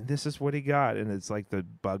birthday, and this is what he got. And it's like the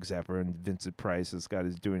bug zapper, and Vincent Price has got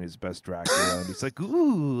his doing his best Dracula, and he's like,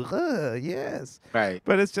 ooh, yes. Right.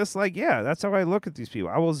 But it's just like, yeah, that's how I look at these people.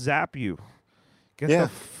 I will zap you. Get the Yeah.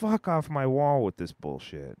 fuck off my wall with this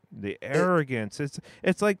bullshit. The It- arrogance.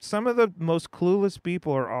 It's like some of the most clueless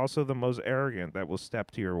people are also the most arrogant that will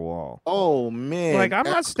step to your wall. oh Like, man. I'm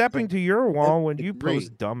not stepping to your I wall when you agree.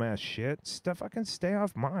 post dumbass shit. Fucking stay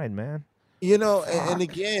off mine, man. And Fuck.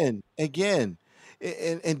 again,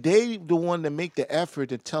 and they the one that make the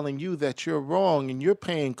effort of telling you that you're wrong and you're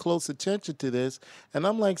paying close attention to this. And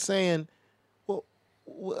I'm like saying, well,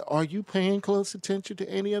 are you paying close attention to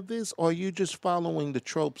any of this, or are you just following the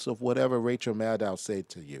tropes of whatever Rachel Maddow said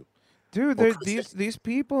to you Dude, or Chris? these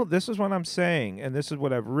people. This is what I'm saying, and this is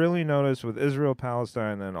what I've really noticed with Israel,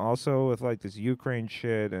 Palestine, and also with like this Ukraine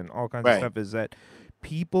shit and all kinds of Right. stuff, is that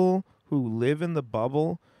people who live in the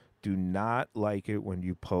bubble do not like it when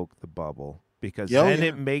you poke the bubble, because Yeah, oh, then yeah.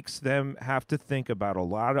 it makes them have to think about a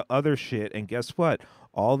lot of other shit. And guess what?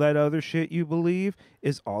 All that other shit you believe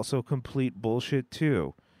is also complete bullshit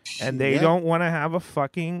too. And they Yeah. don't want to have a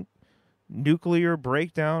fucking nuclear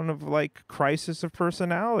breakdown of like crisis of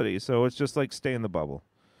personality. So it's just like, stay in the bubble.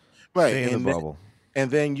 Right. Stay in the bubble.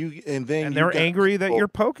 And then And you they're got angry that people. you're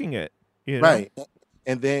poking it, you know? Right.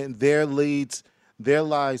 And then there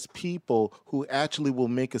lies people who actually will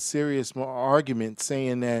make a serious argument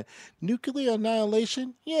saying that nuclear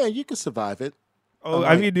annihilation, yeah, you can survive it. Oh, I'm I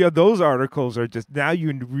like, mean, yeah, those articles are just, now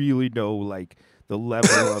you really know like the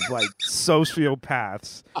level of like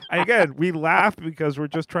sociopaths. Again, we laugh because we're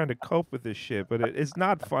just trying to cope with this shit, but it's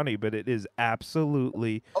not funny, but it is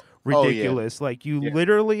absolutely oh yeah, ridiculous. Like, you yeah,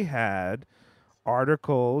 literally had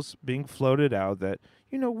articles being floated out that,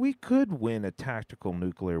 we could win a tactical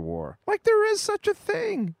nuclear war. Like, there is such a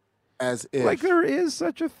thing. as Like, if. there is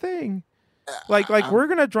such a thing. Like I'm, we're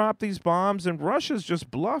gonna drop these bombs and Russia's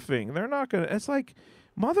just bluffing. They're not gonna. It's like,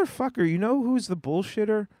 motherfucker. You know who's the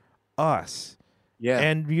bullshitter? Us. yeah,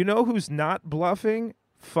 And you know who's not bluffing? yeah,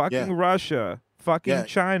 Fucking Russia. Fucking yeah,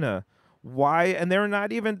 China. Why? And they're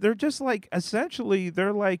not even. They're just like, essentially.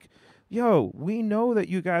 They're like, yo, we know that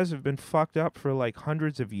you guys have been fucked up for like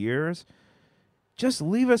hundreds of years. Just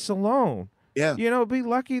leave us alone. yeah, Be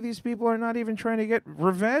lucky these people are not even trying to get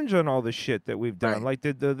revenge on all the shit that we've done. right, Like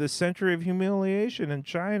the century of humiliation in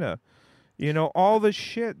China. All the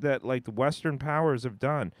shit that like the Western powers have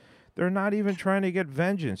done. They're not even trying to get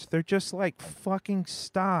vengeance. They're just like, fucking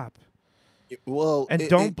stop. Well, And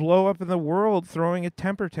don't blow up in the world throwing a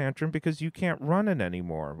temper tantrum because you can't run it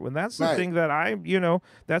anymore. When that's the right. thing that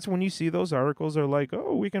that's when you see those articles are like,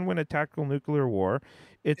 oh, we can win a tactical nuclear war.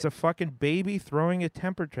 It's a fucking baby throwing a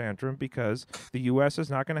temper tantrum because the U.S. is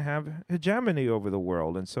not going to have hegemony over the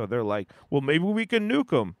world. And so they're like, well, maybe we can nuke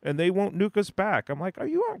them and they won't nuke us back. I'm like, are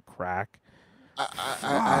you on crack?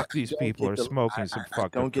 Fuck, these people are smoking some I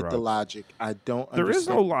fucked don't up get the drugs. logic. I don't There is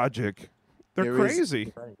understand. no logic. They're There is.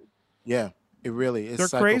 crazy. Yeah, it really is. They're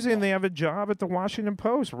crazy, and they have a job at the Washington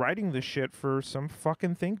Post writing this shit for some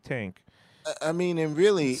fucking think tank. I mean, and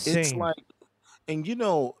really, it's Insane. like, and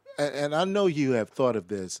and I know you have thought of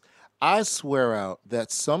this. I swear out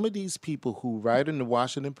that some of these people who write in the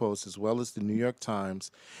Washington Post as well as the New York Times,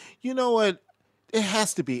 you know what? It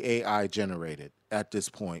has to be AI generated at this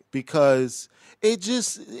point because it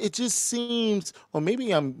just seems, or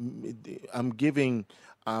maybe I'm giving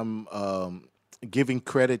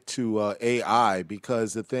credit to AI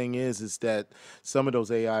because the thing is that some of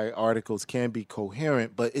those AI articles can be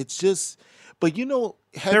coherent, but it's just, but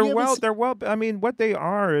have They're you ever well. seen? They're well. I mean, what they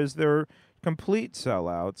are is they're complete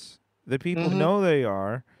sellouts. The people Hmm. know they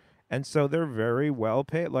are, and so they're very well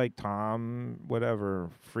paid. Like Tom, whatever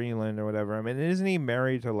Freeland or whatever. I mean, isn't he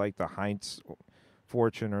married to like the Heinz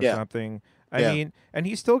fortune or Yeah, something? I yeah, mean, and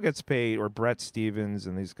he still gets paid, or Brett Stevens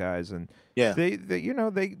and these guys, and yeah,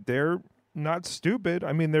 they're not stupid.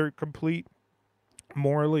 I mean, they're complete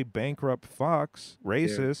morally bankrupt fucks, yeah,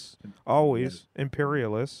 racists, yeah, always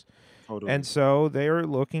imperialists. And totally. so they are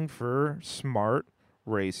looking for smart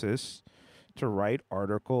racists to write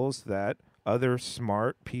articles that other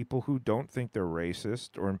smart people who don't think they're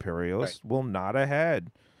racist or Right, imperialist will nod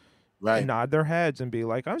ahead and right. nod their heads and be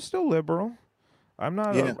like, I'm still liberal.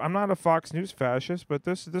 Yeah. I'm not a Fox News fascist, but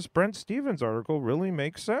this Brent Stevens article really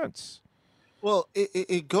makes sense. Well,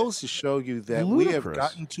 it goes to show you that we have Ludicrous.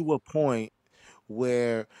 gotten to a point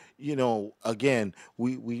where again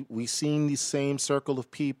we seen the same circle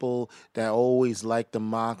of people that always like to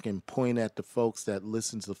mock and point at the folks that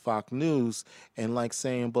listen to Fox News and like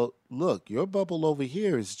saying, but look, your bubble over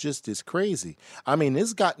here is just as crazy. I mean,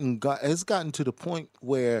 it's gotten to the point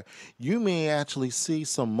where you may actually see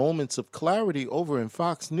some moments of clarity over in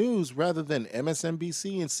Fox News rather than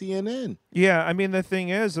MSNBC and CNN. Yeah, I mean the thing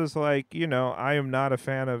is like, I am not a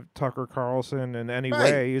fan of Tucker Carlson in any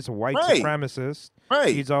Right, way. He's a white right, supremacist.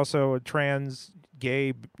 right. He's also a trans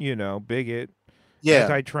gay, bigot, Yeah,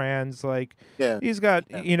 anti-trans. Like yeah, he's got,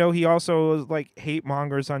 yeah. he also is like hate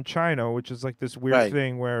mongers on China, which is like this weird Right,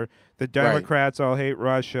 thing where the right, Democrats all hate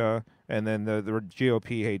Russia and then the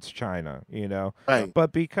GOP hates China. right.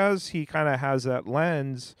 But because he kind of has that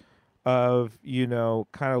lens of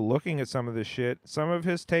kind of looking at some of the shit, some of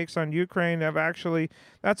his takes on Ukraine have actually,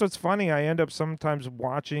 that's what's funny. I end up sometimes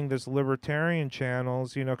watching this libertarian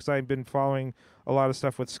channels, because I've been following a lot of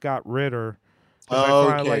stuff with Scott Ritter, because I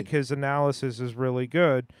find Okay. like his analysis is really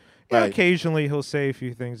good. Yeah, Right. occasionally he'll say a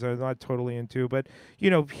few things I'm not totally into, but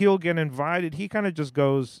he'll get invited. He kind of just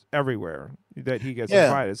goes everywhere that he gets Yeah.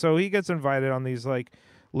 invited. So he gets invited on these like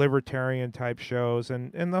libertarian type shows,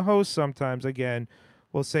 and the host sometimes again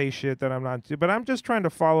will say shit that I'm not. But I'm just trying to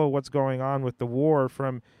follow what's going on with the war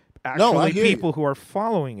from No, I actually hear you. people who are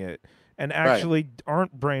following it and Right. actually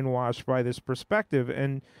aren't brainwashed by this perspective.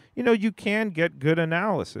 And you can get good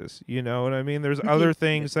analysis. You know what I mean? There's You other can. Yeah.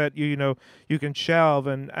 things that you can shelve,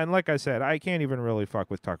 and like I said, I can't even really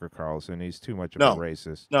fuck with Tucker Carlson. He's too much of a No,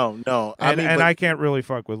 racist. no. I And mean, and but I can't really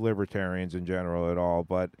fuck with libertarians in general at all.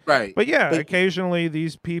 But right. but yeah, But occasionally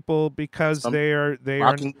these people, because some they are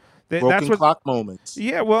rocking that's broken what. clock moments.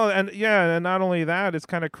 Yeah, well, and not only that, it's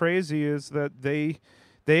kind of crazy is that they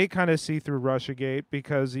kind of see through Russiagate,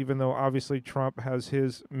 because even though obviously Trump has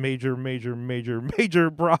his major, major, major, major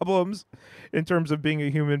problems in terms of being a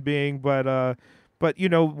human being, but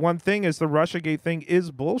one thing is the Russiagate thing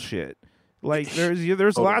is bullshit. Like there's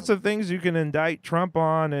lots Totally. of things you can indict Trump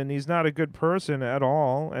on, and he's not a good person at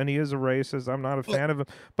all, and he is a racist. I'm not a Well, fan of him,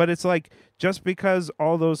 but it's like just because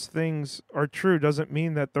all those things are true doesn't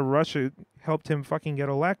mean that the Russia helped him fucking get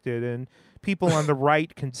elected, and people on the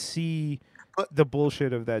right can see but the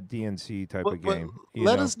bullshit of that DNC type of but game.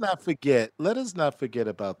 let us not forget. Let us not forget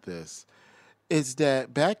about this. Is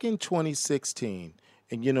that back in 2016,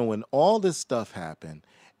 and when all this stuff happened,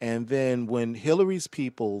 and then when Hillary's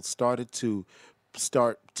people started to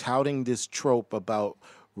start touting this trope about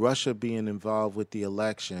Russia being involved with the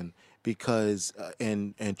election because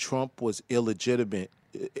and Trump was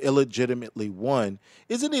illegitimately won.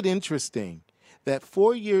 Isn't it interesting that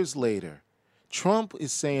 4 years later Trump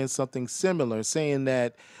is saying something similar, saying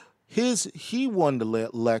that he won the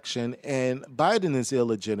election, and Biden is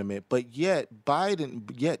illegitimate, but yet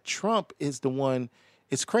Trump is the one.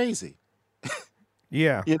 It's crazy.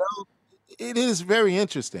 Yeah. You know, it is very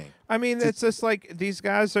interesting. I mean, it's just like these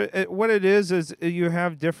guys are. What it is you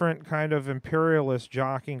have different kind of imperialists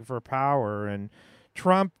jockeying for power, and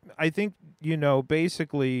Trump. I think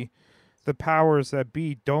basically the powers that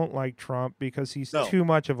be don't like Trump because he's No, too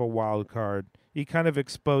much of a wild card. He kind of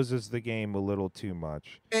exposes the game a little too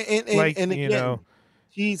much. and again,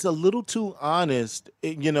 he's a little too honest,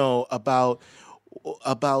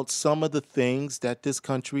 about some of the things that this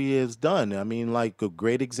country has done. I mean, like a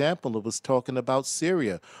great example, it was talking about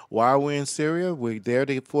Syria. Why are we in Syria? We're there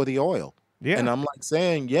for the oil. Yeah. And I'm like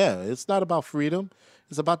saying, yeah, it's not about freedom.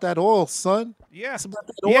 It's about that oil, son. Yeah. It's about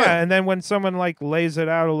that oil. Yeah, and then when someone like lays it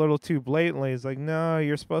out a little too blatantly, it's like, no,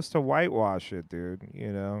 you're supposed to whitewash it, dude.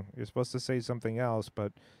 You're supposed to say something else,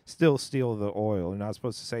 but still steal the oil. You're not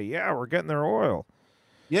supposed to say, yeah, we're getting their oil.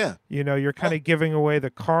 Yeah. You're kind of giving away the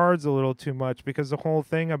cards a little too much, because the whole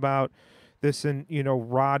thing about this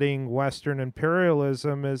rotting Western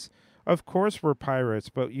imperialism is, of course we're pirates,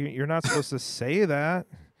 but you're not supposed to say that.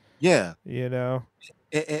 Yeah.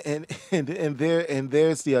 And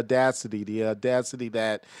there's the audacity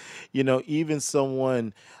that, even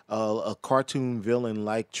someone, a cartoon villain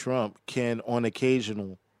like Trump can on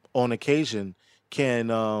occasion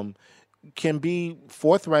can be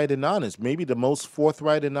forthright and honest, maybe the most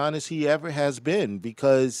forthright and honest he ever has been,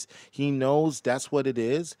 because he knows that's what it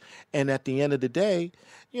is. And at the end of the day,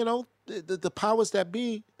 the powers that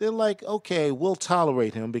be, they're like, okay, we'll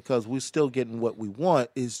tolerate him because we're still getting what we want.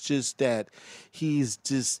 It's just that he's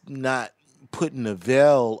just not putting a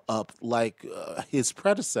veil up like his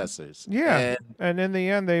predecessors. Yeah, and in the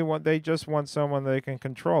end, they just want someone they can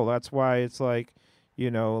control. That's why it's like,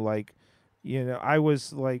 I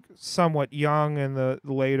was like somewhat young in the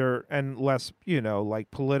later and less,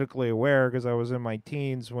 like politically aware, because I was in my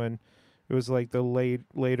teens when it was like the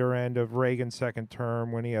later end of Reagan's second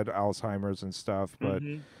term when he had Alzheimer's and stuff. But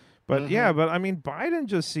yeah, but I mean, Biden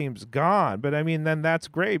just seems gone. But I mean, then that's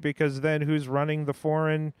great, because then who's running the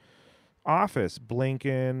foreign office?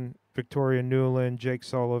 Blinken, Victoria Nuland, Jake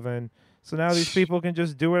Sullivan. So now these people can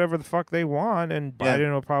just do whatever the fuck they want, and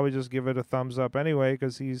Biden will probably just give it a thumbs up anyway,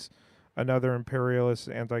 because he's another imperialist,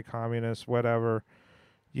 anti-communist, whatever.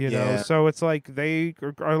 So it's like they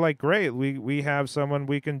are like, great, we have someone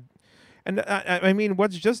we can. And I mean,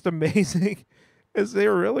 what's just amazing is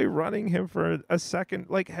they're really running him for a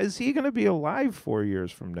second. Like, is he going to be alive 4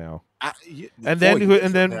 years from now? And then who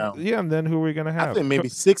are we going to have? I think maybe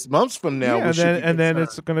 6 months from now. Yeah, and then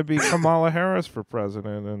it's going to be Kamala Harris for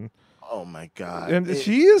president. And oh my God! And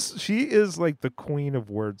she is like the queen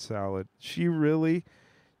of word salad. She really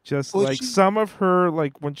just some of her,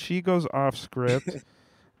 like when she goes off script,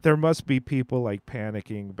 there must be people like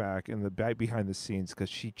panicking back behind the scenes, because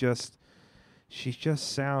she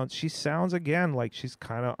sounds again like she's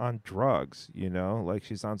kind of on drugs, like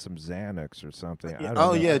she's on some Xanax or something. I don't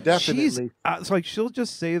know. Yeah, definitely. It's like she'll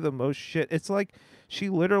just say the most shit. It's like she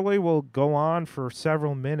literally will go on for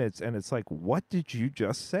several minutes, and it's like, what did you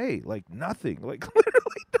just say? Like nothing. Like literally.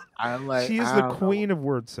 I'm like, she's the queen of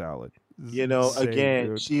word salad. Insane, again,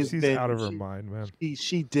 dude. she's out of her mind, man.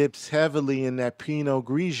 She dips heavily in that Pinot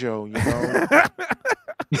Grigio,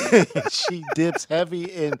 She dips heavy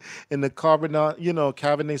in the Cabernet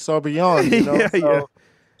Sauvignon,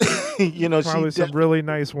 Probably some really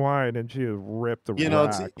nice wine, and she ripped the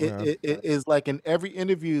rack. It is like in every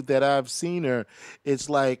interview that I've seen her,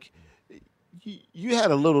 it's like you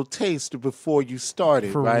had a little taste before you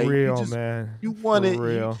started, for right? Real, man. You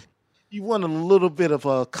wanted you want a little bit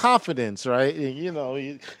of confidence, right?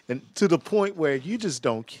 And and to the point where you just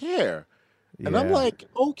don't care. And I'm like,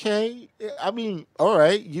 okay, I mean, all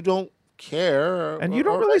right, you don't care. And you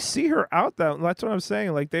don't really see her out that's what I'm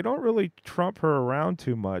saying. Like, they don't really trump her around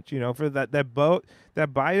too much, for that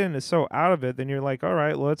Biden is so out of it. Then you're like, all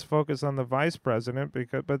right, let's focus on the vice president,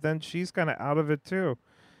 but then she's kind of out of it too.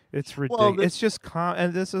 It's ridiculous. It's just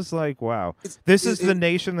and this is like, wow, this is the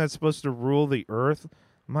nation that's supposed to rule the earth.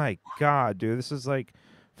 My God, dude, this is like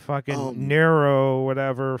fucking Nero,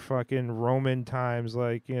 whatever, fucking Roman times,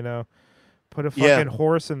 like, put a fucking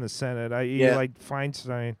horse in the Senate, i.e. like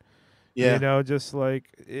Feinstein. Just like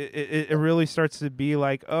it really starts to be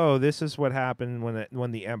like, oh, this is what happened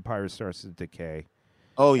when the empire starts to decay.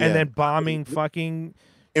 Oh yeah, and then bombing fucking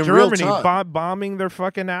in Germany, bombing their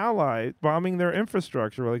fucking ally, bombing their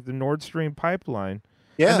infrastructure, like the Nord Stream pipeline.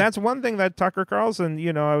 Yeah, and that's one thing that Tucker Carlson,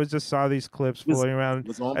 I just saw these clips floating around.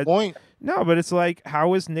 Was on point. No, but it's like,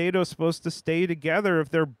 how is NATO supposed to stay together if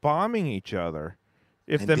they're bombing each other?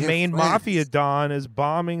 If And the they're main mafia friends. don is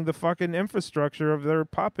bombing the fucking infrastructure of their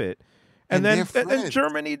puppet. And And they're then friends.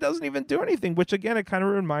 Germany doesn't even do anything, which again, it kind of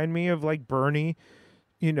remind me of like Bernie,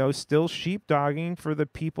 still sheepdogging for the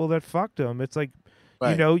people that fucked him. It's like,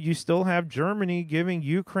 Right. you still have Germany giving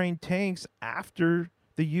Ukraine tanks after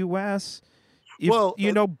the U.S. if Well,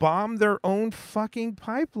 bomb their own fucking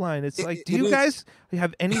pipeline. It's like, do it you is. guys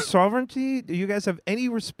have any sovereignty? Do you guys have any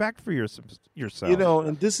respect for yourselves?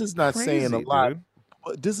 And this is not saying a Crazy, lot. dude.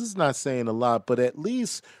 This is not saying a lot, but at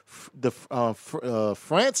least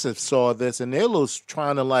France have saw this and they're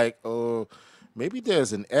trying to like, maybe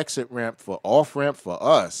there's an exit ramp for off ramp for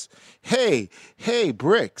us. Hey,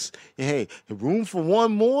 BRICS. Hey, room for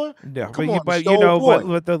one more? Yeah, Come on, boy.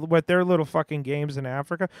 but with their little fucking games in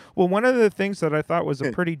Africa. Well, one of the things that I thought was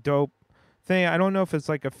a pretty dope thing. I don't know if it's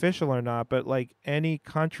like official or not, but like any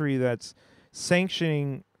country that's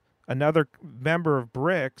sanctioning another member of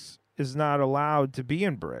BRICS is not allowed to be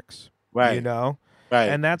in BRICS. You Right, know. right.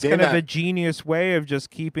 And that's They're kind of not a genius way of just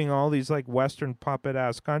keeping all these like Western puppet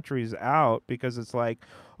ass countries out because it's like,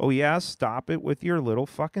 oh yeah, stop it with your little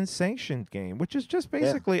fucking sanctioned game, which is just yeah,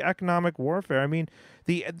 basically economic warfare. I mean,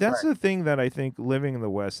 that's right. the thing that I think living in the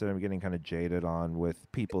West that I'm getting kind of jaded on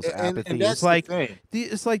with people's And apathy. It's that's the like thing.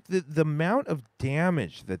 the amount of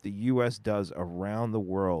damage that the U.S. does around the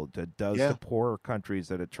world, that does to Yeah, poorer countries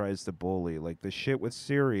that it tries to bully, like the shit with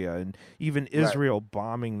Syria and even right, Israel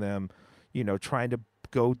bombing them, trying to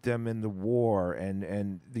goat them in the war,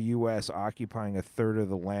 and the U.S. occupying a third of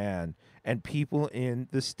the land, and people in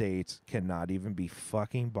the States cannot even be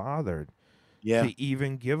fucking bothered yeah. to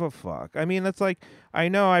even give a fuck. I mean, that's like, I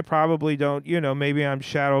know I probably don't, maybe I'm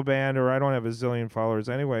shadow banned or I don't have a zillion followers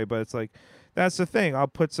anyway, but it's like, that's the thing. I'll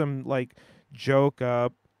put some like joke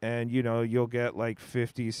up and, you'll get like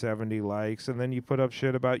 50, 70 likes. And then you put up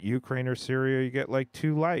shit about Ukraine or Syria, you get like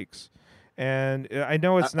 2 likes. And I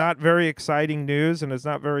know I, it's not very exciting news and it's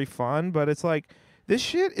not very fun, but it's like, this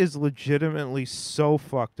shit is legitimately so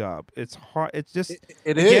fucked up. It's hard. It's just,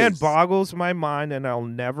 it again, is. boggles my mind, and I'll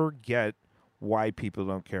never get why people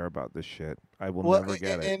don't care about this shit. I will Well, never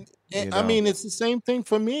get it. and You I know? mean, it's the same thing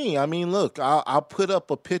for me. I mean, look, I'll put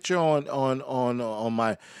up a picture on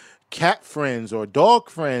my cat friends or dog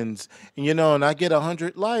friends, and I get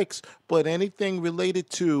 100 likes. But anything related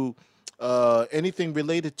to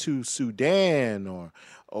Sudan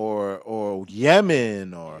or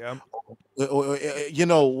Yemen Yep.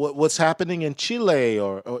 what's happening in Chile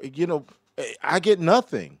I get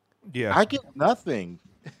nothing. Yeah. I get nothing.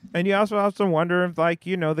 And you also wonder if, like,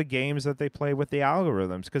 the games that they play with the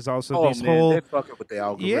algorithms, because also Oh these man, they're whole, fucking with the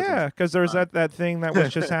algorithms. yeah, because there's that thing that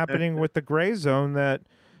was just happening with the Gray Zone that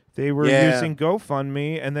they were Yeah, using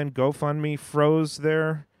GoFundMe, and then GoFundMe froze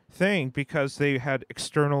their thing because they had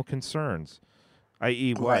external concerns,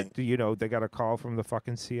 i.e., right. what, they got a call from the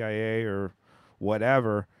fucking CIA or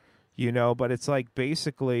whatever, but it's like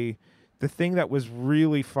basically the thing that was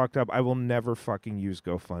really fucked up. I will never fucking use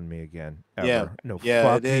GoFundMe again, Yeah, ever. No, yeah.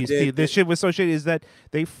 fuck these people. This shit was so shitty is that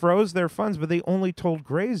they froze their funds, but they only told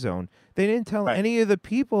Gray Zone. They didn't tell Right, any of the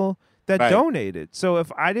people that right. donated. So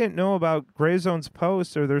if I didn't know about Gray Zone's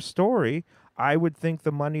post or their story, I would think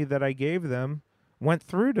the money that I gave them went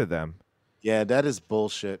through to them. Yeah, that is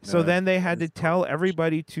bullshit, So man. then they That had to is tell total bullshit.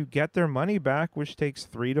 everybody to get their money back, which takes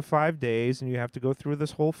 3 to 5 days, and you have to go through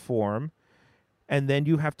this whole form, and then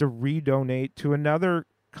you have to redonate to another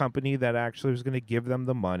company that actually was going to give them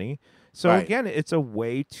the money. So Right. again, it's a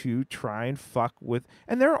way to try and fuck with,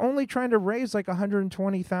 and they're only trying to raise like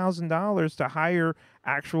 $120,000 to hire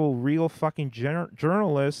actual real fucking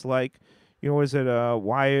journalists, like, was it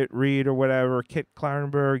Wyatt Reed or whatever, Kit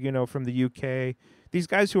Klarenberg, from the UK. These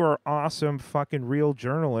guys who are awesome fucking real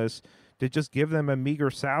journalists, to just give them a meager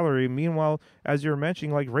salary. Meanwhile, as you're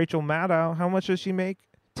mentioning, like Rachel Maddow, how much does she make?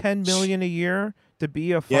 10 million a year to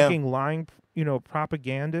be a Yeah, fucking lying,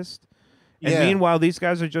 propagandist. And yeah. meanwhile, these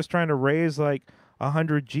guys are just trying to raise like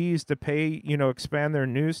 100 G's to pay, expand their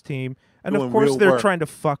news team. And of Doing course, real they're work. trying to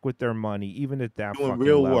fuck with their money, even at that Doing fucking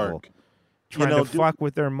real level. work. Trying to Do fuck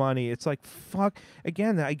with their money. It's like, fuck.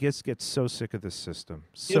 Again, I just get so sick of this system.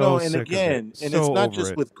 So and sick of it. again, and it's So not over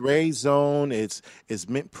just it. with Gray Zone. It's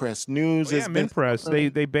Mint Press Oh, News yeah, has been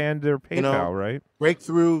Minpress. They banned their you know PayPal, right?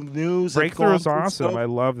 Breakthrough News have Breakthrough gone is through awesome. stuff. I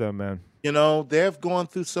love them, man. They've gone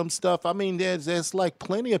through some stuff. I mean, there's like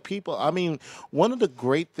plenty of people. I mean, one of the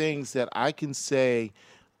great things that I can say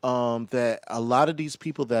that a lot of these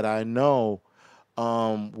people that I know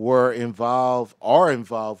are involved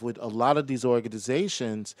with a lot of these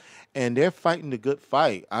organizations, and they're fighting the good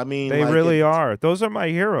fight. I mean, They like, really are. Those are my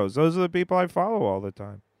heroes. Those are the people I follow all the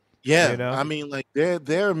time. You Yeah, know? I mean, like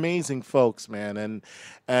they're amazing folks, man, and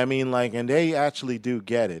I mean, like, and they actually do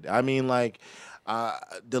get it. I mean, like,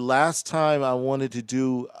 the last time I wanted to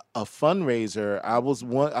do a fundraiser, I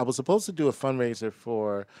was supposed to do a fundraiser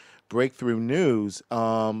for Breakthrough News,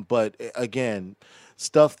 but again,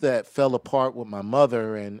 stuff that fell apart with my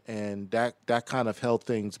mother, and that kind of held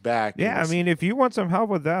things back. It Yeah, I was mean, if you want some help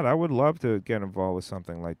with that, I would love to get involved with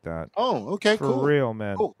something like that. oh, okay, For cool, real,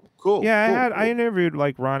 man. cool, cool, Yeah, cool, I cool. interviewed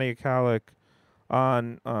like Ronnie Akalik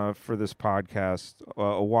on for this podcast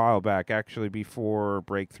a while back, actually before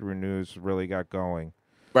Breakthrough News really got going.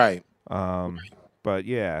 Right. Um, but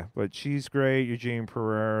yeah, but she's great. Eugene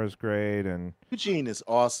Pereira's great, and Eugene is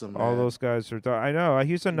awesome, all man. those guys are. I know.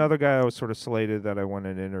 He's another guy that was sort of slated that I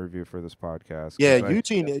wanted to interview for this podcast Yeah, because I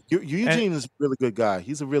Eugene. and Eugene is a really good guy.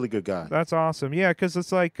 He's a really good guy. that's awesome. Yeah, because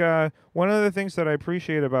it's like one of the things that I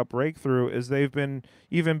appreciate about Breakthrough is they've been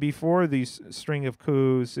even before these string of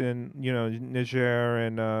coups in Niger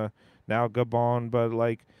and now Gabon, but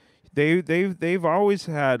like they've always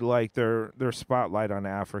had like their spotlight on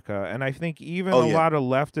Africa, and I think even Oh a yeah, lot of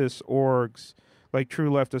leftist orgs. Like true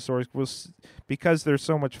leftist orgs, was because there's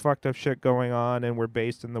so much fucked up shit going on, and we're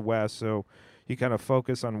based in the West, so you kind of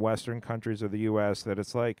focus on Western countries of the U.S. That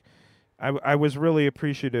it's like I was really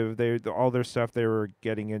appreciative. All their stuff they were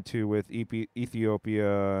getting into with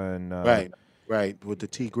Ethiopia and right, right. With the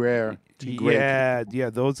Tigray. yeah,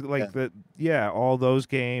 those Yeah, like all those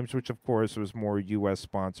games, which of course was more U.S.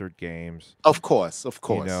 sponsored games, of course, of you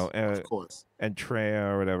course, know, of course. and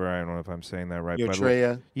Treya or whatever. I don't know if I'm saying that right, Your but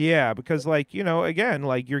Treya. yeah, because like again,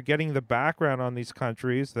 like you're getting the background on these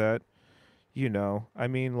countries that I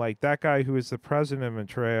mean, like that guy who is the president of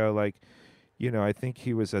Eritrea, like. I think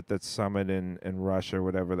he was at that summit in Russia or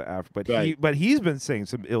whatever Right, but he's been saying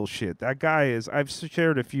some ill shit. That guy is I've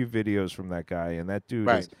shared a few videos from that guy, and that dude is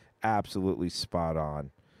right. absolutely spot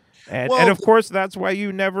on. And Well, of course that's why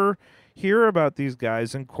you never hear about these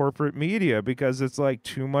guys in corporate media, because it's like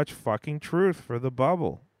too much fucking truth for the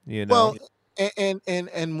bubble, you know? well,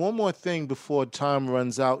 and one more thing before time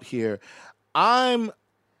runs out here. I'm,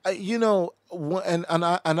 and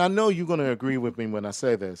I know you're going to agree with me when I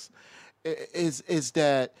say this. Is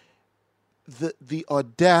that the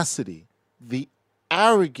audacity, the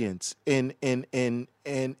arrogance, and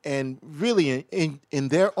really in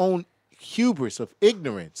their own hubris of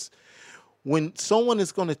ignorance, when someone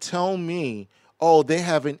is going to tell me, oh, they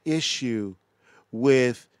have an issue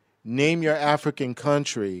with name your African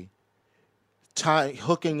country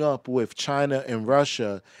hooking up with China and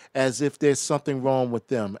Russia, as if there's something wrong with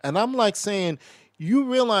them. And I'm like saying, you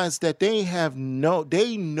realize that they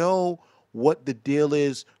know what the deal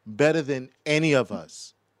is better than any of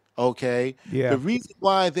us. Okay? The Yeah. reason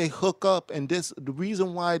why they hook up the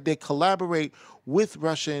reason why they collaborate with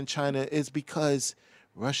Russia and China is because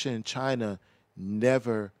Russia and China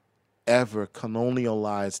never ever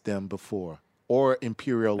colonialized them before or And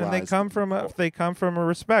imperialized them before. they come from a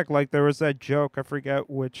respect. Like there was that joke, I forget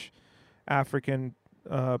which African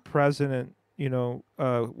president,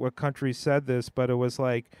 what country said this, but it was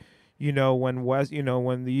like,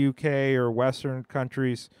 when the UK or Western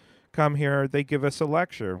countries come here, they give us a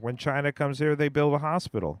lecture. When China comes here, they build a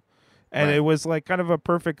hospital. And it Right. was like kind of a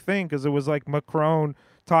perfect thing because it was like Macron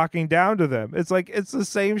talking down to them. It's like it's the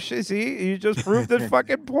same shit. See, you just proved the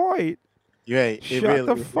fucking point. Right. Shut the It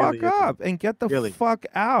really fuck is. up and get the Really. fuck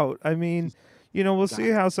out. I mean, we'll see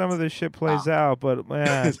Stop. how some of this shit plays Stop. out, but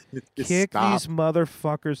man, Just kick stop. these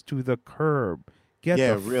motherfuckers to the curb. Get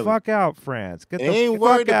Yeah, the really. fuck out, France. Get the They ain't fuck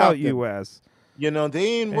worried out, about them. US. They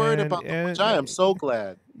ain't worried And about them, which I am so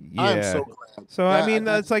glad. I am yeah. so glad. So I mean,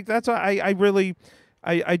 That's that's why I really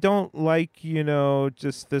I don't like,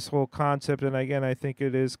 just this whole concept. And again, I think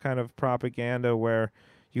it is kind of propaganda where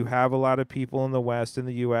you have a lot of people in the West, in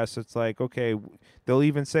the U.S. It's like, okay, they'll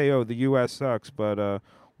even say, oh, the U.S. sucks. But,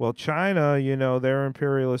 well, China, they're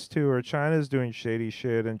imperialist too, or China's doing shady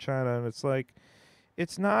shit in China. And it's like,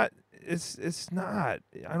 it's not. It's not.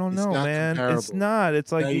 I don't it's know, not man. It's comparable. not.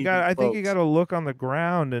 It's like Not even I think you got close. to look on the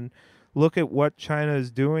ground and look at what China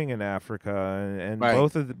is doing in Africa, and Right.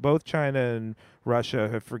 both China and Russia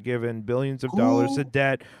have forgiven billions of dollars Who of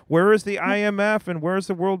debt. Where is the IMF and where's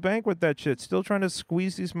the World Bank with that shit? Still trying to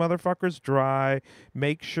squeeze these motherfuckers dry,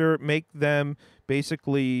 make them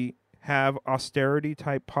basically have austerity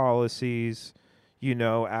type policies,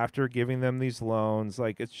 after giving them these loans.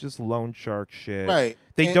 Like it's just loan shark shit. right.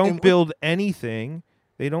 They don't And what build anything.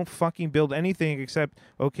 They don't fucking build anything except,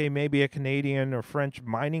 okay, maybe a Canadian or French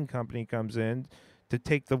mining company comes in to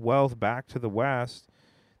take the wealth back to the West.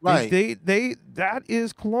 right. That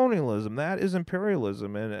is colonialism. That is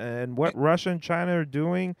imperialism. And what Russia and China are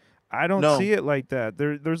doing, I don't No. see it like that.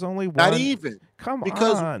 There's only one. Not even. Come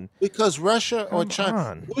on. Because Russia or Come China,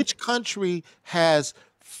 on. which country has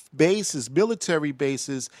bases, military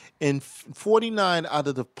bases, in 49 out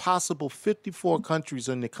of the possible 54 countries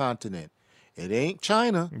on the continent? It ain't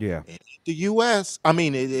China. Yeah. It ain't the U.S. I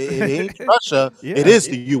mean, it ain't Russia. Yeah. It is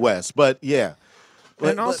the U.S., but yeah.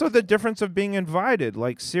 And also the difference of being invited.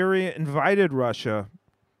 Like Syria invited Russia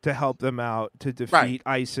to help them out to defeat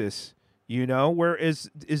ISIS. You know, where is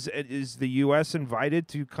the U.S. invited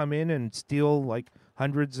to come in and steal like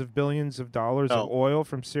hundreds of billions of dollars of oil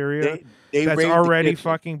from Syria They that's raid the already kitchen.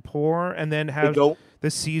 fucking poor, and then have the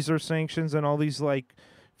Caesar sanctions and all these like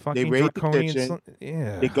fucking They raid the draconian. kitchen.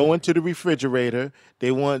 Yeah, They go into the refrigerator.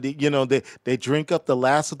 They want, they drink up the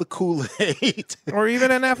last of the Kool-Aid. Or even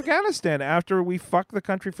in Afghanistan, after we fuck the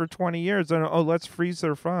country for 20 years, and let's freeze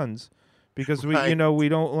their funds because we don't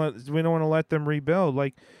want to let them rebuild.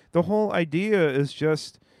 Like the whole idea is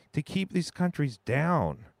just to keep these countries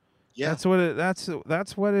down. Yeah, that's what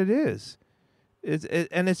it is.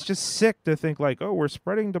 And it's just sick to think like, oh, we're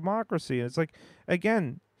spreading democracy. And it's like,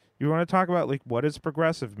 again, you want to talk about like what does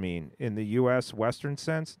progressive mean in the U.S. Western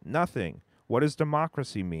sense? Nothing. What does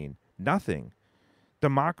democracy mean? Nothing.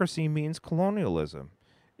 Democracy means colonialism.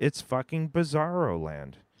 It's fucking bizarro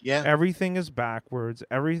land. Yeah. Everything is backwards.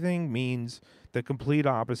 Everything means the complete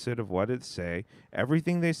opposite of what it say.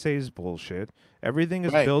 Everything they say is bullshit. Everything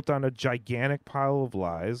is built on a gigantic pile of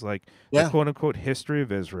lies, like the quote-unquote history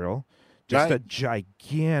of Israel. Just a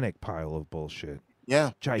gigantic pile of bullshit. Yeah,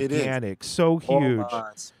 gigantic. So huge.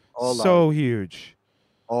 All so lies. Huge.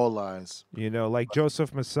 All lies. You know, like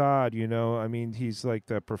Joseph Mossad, I mean, he's like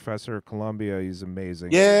the professor at Columbia. He's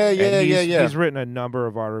amazing. Yeah. He's written a number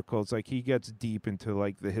of articles. Like, he gets deep into,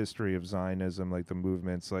 like, the history of Zionism, like, the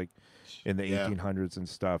movements, like, in the 1800s and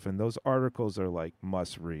stuff. And those articles are, like,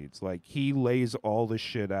 must-reads. Like, he lays all the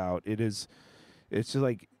shit out. It's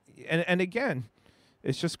like, and again,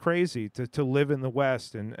 it's just crazy to live in the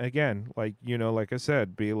West. And again, like, like I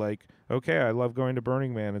said, be like, okay, I love going to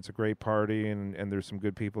Burning Man. It's a great party, and there's some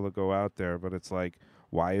good people that go out there. But it's like,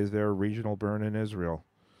 why is there a regional burn in Israel?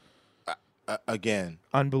 Again.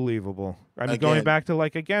 Unbelievable. I mean, going back to,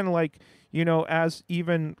 like, again, like, as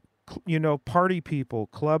even, party people,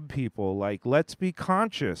 club people, like, let's be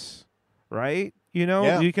conscious, right?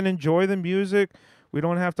 You can enjoy the music. We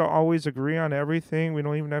don't have to always agree on everything. We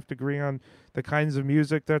don't even have to agree on the kinds of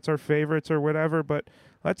music that's our favorites or whatever. But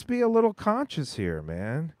let's be a little conscious here,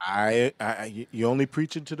 man. You're only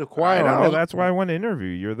preaching to the choir. I know. That's why I want to interview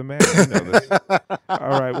you. You're the man. You know this.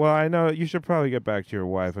 All right. Well, I know you should probably get back to your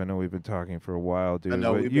wife. I know we've been talking for a while, dude. I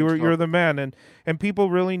know, but you're the man, and people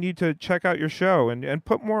really need to check out your show and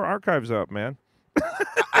put more archives up, man.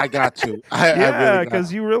 I got to.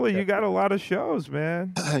 Because you got a lot of shows,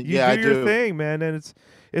 man. You do your thing, man, and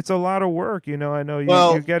it's a lot of work. I know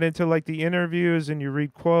you get into like the interviews and you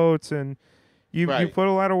read quotes and you put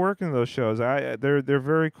a lot of work in those shows. They're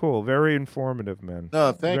very cool, very informative, man.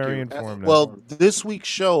 No, thank you. Very informative. Well, this week's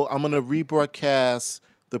show, I'm gonna rebroadcast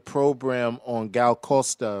the program on Gal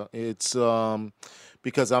Costa. It's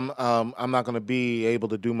because I'm not going to be able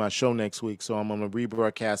to do my show next week, so I'm going to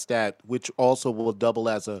rebroadcast that, which also will double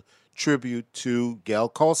as a tribute to Gal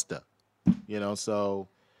Costa. So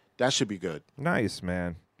that should be good. Nice,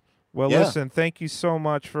 man. Well, listen, thank you so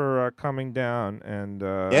much for coming down and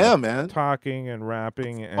man, talking and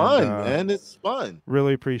rapping. Fun, man. It's fun.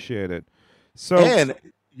 Really appreciate it. And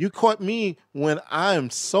you caught me when I'm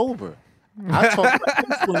sober. I talk like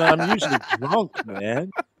this when I'm usually drunk, man.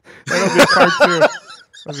 That'll be part two.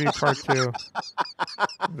 That'll be part two.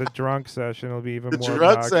 The drunk session will be even more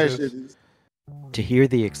drunk session. To hear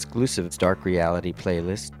the exclusive Stark Reality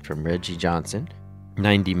playlist from Reggie Johnson,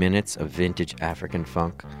 90 minutes of vintage African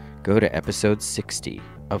funk, go to episode 60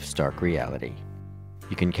 of Stark Reality.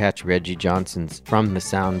 You can catch Reggie Johnson's From the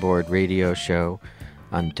Soundboard radio show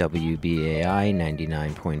on WBAI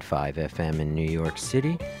 99.5 FM in New York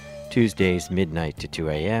City, Tuesdays midnight to 2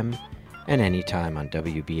 a.m., and anytime on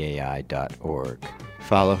WBAI.org.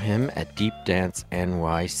 Follow him at Deep Dance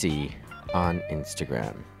NYC on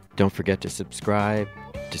Instagram. Don't forget to subscribe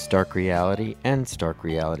to Stark Reality and Stark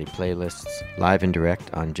Reality playlists live and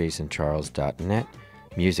direct on jasoncharles.net,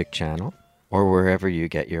 Music Channel, or wherever you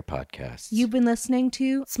get your podcasts. You've been listening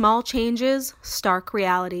to Small Changes, Stark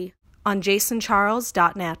Reality on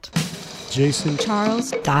jasoncharles.net.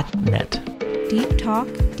 jasoncharles.net. Deep talk,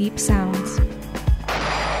 deep sounds.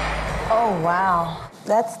 Oh, wow.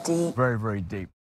 That's deep. Very, very deep.